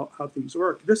how things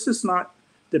work. This is not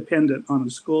dependent on the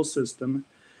school system,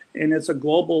 and it's a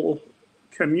global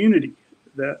community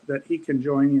that he can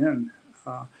join in.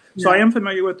 So I am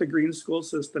familiar with the green school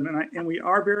system, and we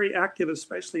are very active,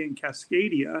 especially in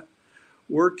Cascadia,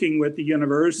 working with the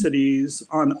universities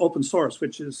on open source,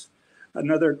 which is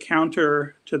another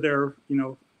counter to their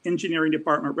engineering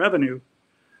department revenue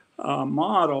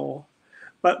model.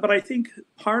 But I think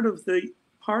part of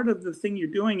the thing you're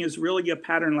doing is really a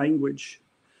pattern language.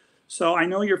 So I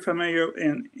know you're familiar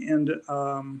and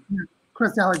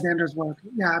Chris Alexander's work.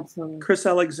 Yeah, absolutely. Chris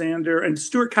Alexander and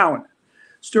Stuart Cowan.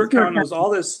 Stuart Cowan knows all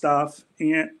this stuff,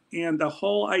 and the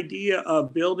whole idea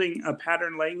of building a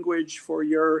pattern language for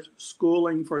your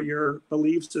schooling, for your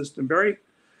belief system, very,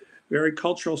 very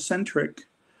cultural centric,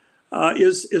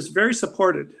 is very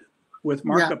supported with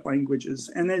markup languages.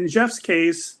 And in Jeff's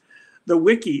case, the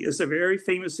wiki is a very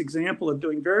famous example of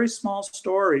doing very small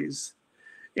stories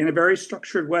in a very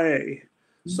structured way.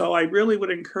 So I really would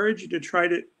encourage you to try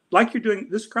to, like you're doing,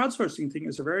 this crowdsourcing thing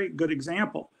is a very good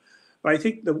example. But I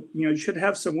think you should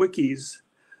have some wikis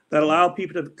that allow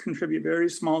people to contribute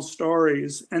very small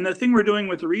stories. And the thing we're doing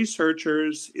with the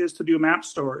researchers is to do map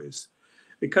stories.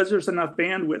 Because there's enough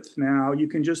bandwidth now, you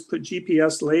can just put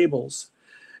GPS labels.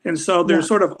 And so there's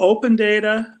sort of open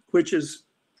data, which is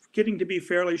getting to be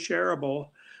fairly shareable,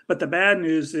 but the bad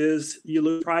news is you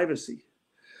lose privacy.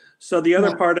 So the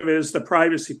other part of it is the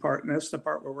privacy part, and that's the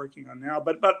part we're working on now.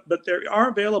 But there are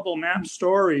available map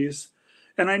stories,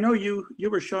 and I know you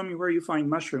were showing me where you find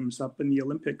mushrooms up in the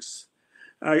Olympics,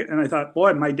 and I thought,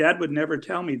 boy, my dad would never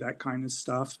tell me that kind of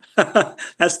stuff.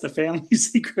 That's the family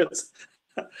secrets.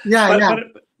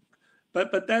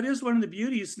 But that is one of the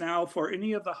beauties now for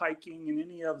any of the hiking and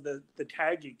any of the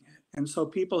tagging. And so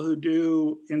people who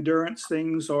do endurance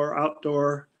things or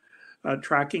outdoor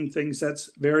tracking things, that's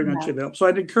very much available. So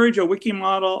I'd encourage a wiki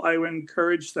model. I would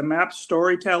encourage the map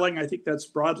storytelling. I think that's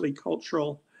broadly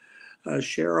cultural,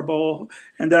 shareable.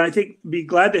 And then I think be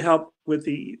glad to help with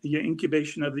the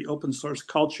incubation of the open source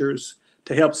cultures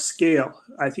to help scale.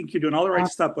 I think you're doing all the right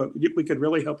stuff, but we could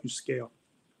really help you scale.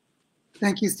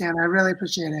 Thank you, Stan. I really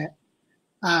appreciate it.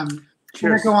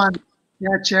 Cheers. Go on.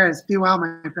 Yeah, cheers. Be well,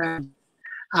 my friend.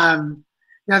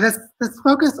 This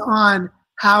focus on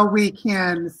how we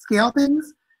can scale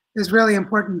things is really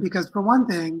important because, for one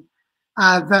thing,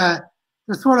 the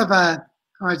sort of I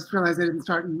just realized I didn't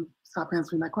stop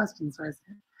answering that question. Sorry,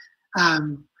 so I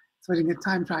didn't get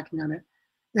time tracking on it.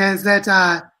 Is that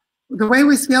the way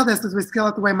we scale this is we scale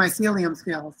it the way mycelium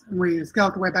scales, and we scale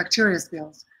it the way bacteria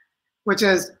scales, which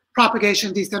is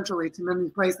propagation decentrally to many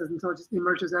places until it just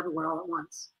emerges everywhere all at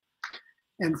once.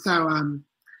 And so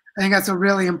I think that's a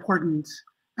really important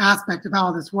aspect of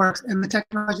how this works, and the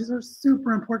technologies are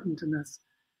super important in this.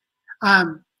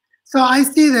 So I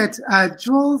see that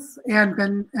Jules and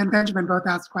Benjamin both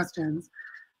asked questions.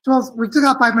 Jules, we've still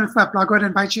got 5 minutes left, but I'll go ahead and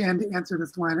invite you in to answer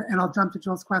this one, and I'll jump to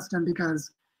Jules' question because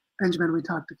Benjamin, we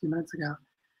talked a few minutes ago.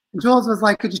 And Jules was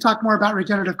like, could you talk more about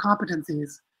regenerative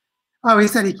competencies? Oh, he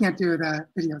said he can't do the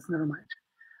videos, never mind.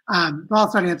 But I'll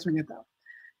start answering it though.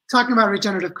 Talking about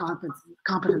regenerative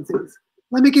competencies.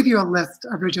 Let me give you a list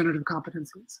of regenerative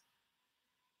competencies.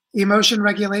 Emotion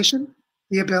regulation,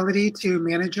 the ability to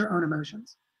manage your own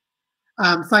emotions.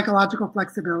 Psychological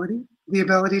flexibility, the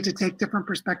ability to take different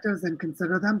perspectives and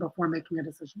consider them before making a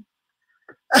decision.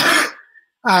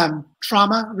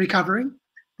 Trauma recovery,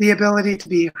 the ability to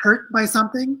be hurt by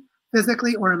something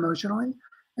physically or emotionally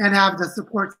and have the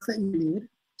supports that you need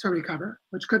to recover,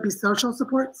 which could be social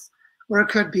supports or it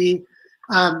could be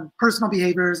personal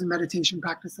behaviors and meditation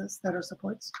practices that are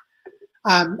supports.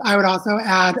 I would also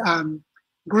add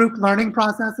group learning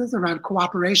processes around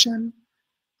cooperation,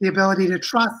 the ability to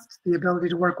trust, the ability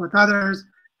to work with others,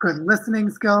 good listening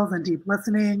skills and deep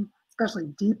listening, especially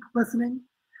deep listening,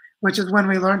 which is when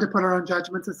we learn to put our own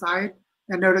judgments aside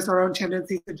and notice our own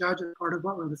tendencies to judge as part of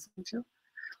what we're listening to.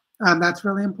 That's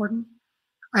really important.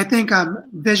 I think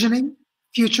visioning,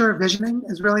 future visioning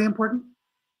is really important,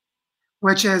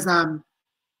 which is that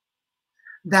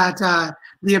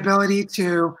the ability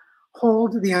to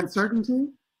hold the uncertainty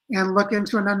and look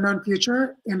into an unknown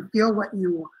future and feel what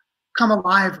you come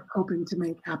alive hoping to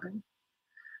make happen.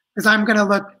 Because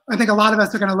I think a lot of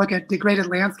us are going to look at degraded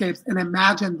landscapes and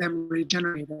imagine them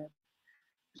regenerated.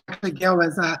 Actually, Gail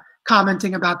was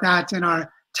commenting about that in our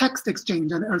text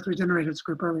exchange on the Earth Regenerators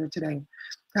group earlier today,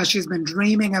 as she's been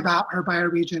dreaming about her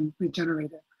bioregion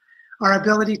regenerated. Our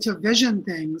ability to vision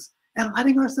things and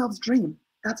letting ourselves dream,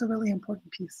 that's a really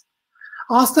important piece.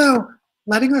 Also,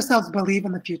 letting ourselves believe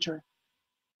in the future,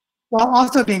 while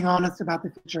also being honest about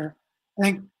the future. I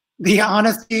think the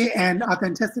honesty and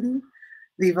authenticity,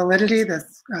 the validity, the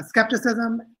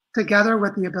skepticism, together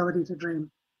with the ability to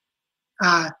dream.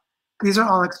 These are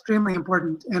all extremely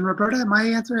important. And Roberta, my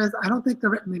answer is, I don't think they're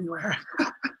written anywhere.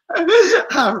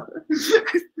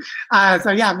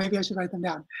 So yeah, maybe I should write them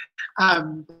down.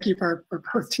 Thank you for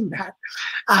posting that.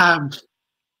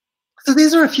 So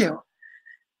these are a few.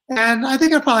 And I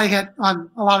think I probably hit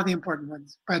on a lot of the important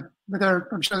ones, but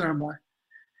I'm sure there are more.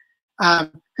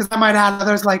 Because I might add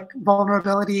others like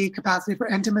vulnerability, capacity for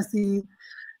intimacy,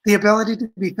 the ability to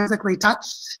be physically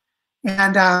touched,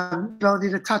 and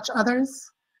ability to touch others.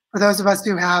 For those of us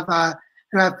who have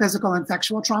physical and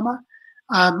sexual trauma,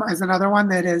 is another one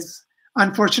that is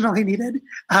unfortunately needed.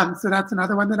 So that's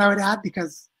another one that I would add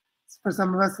because for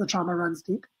some of us the trauma runs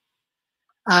deep.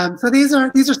 So these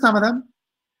are some of them.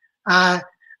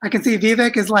 I can see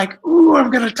Vivek is like, ooh, I'm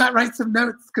going to write some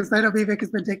notes because I know Vivek has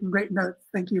been taking great notes.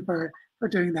 Thank you for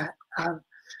doing that.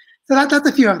 So that's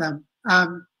a few of them.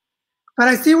 But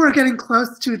I see we're getting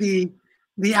close to the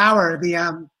hour.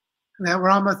 That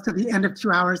we're almost to the end of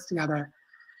 2 hours together.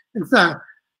 And so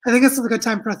I think this is a good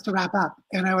time for us to wrap up.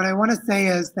 And what I want to say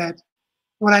is that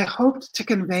what I hoped to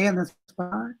convey in this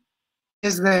webinar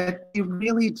is that we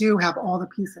really do have all the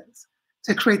pieces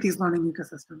to create these learning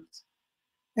ecosystems.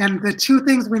 And the two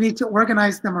things we need to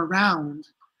organize them around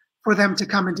for them to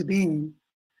come into being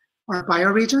are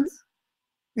bioregions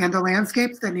and the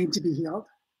landscapes that need to be healed,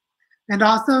 and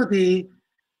also the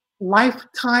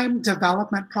lifetime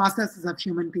development processes of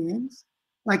human beings,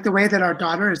 like the way that our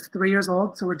daughter is 3 years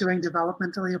old, so we're doing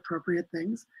developmentally appropriate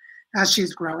things as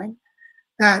she's growing,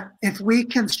 that if we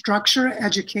can structure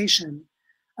education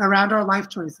around our life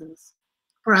choices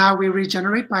for how we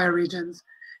regenerate bioregions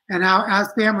and how,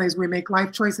 as families, we make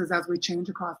life choices as we change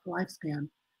across the lifespan,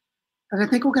 and I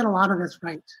think we'll get a lot of this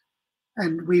right.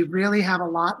 And we really have a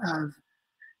lot of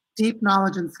deep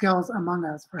knowledge and skills among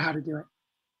us for how to do it.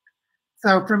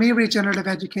 So for me, regenerative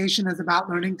education is about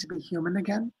learning to be human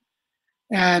again.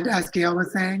 And as Gail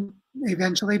was saying,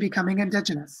 eventually becoming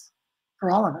indigenous for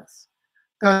all of us.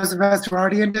 Those of us who are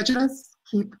already indigenous,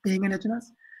 keep being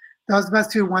indigenous. Those of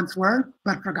us who once were,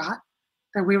 but forgot,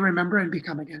 that we remember and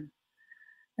become again.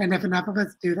 And if enough of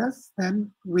us do this,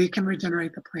 then we can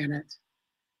regenerate the planet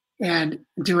and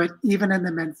do it even in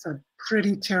the midst of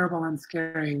pretty terrible and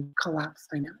scary collapse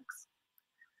dynamics.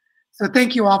 So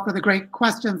thank you all for the great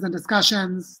questions and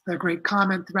discussions, the great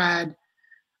comment thread,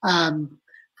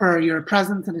 for your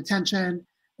presence and attention.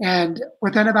 And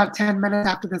within about 10 minutes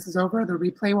after this is over, the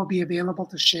replay will be available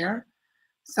to share.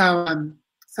 So,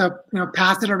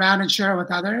 pass it around and share it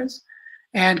with others.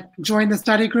 And join the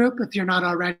study group if you're not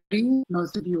already.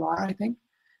 Most of you are, I think.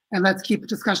 And let's keep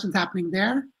discussions happening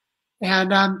there.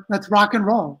 And let's rock and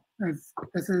roll.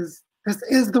 This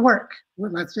is the work.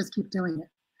 Let's just keep doing it.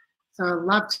 So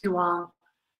love to you all.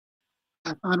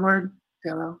 Onward,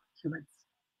 fellow humans.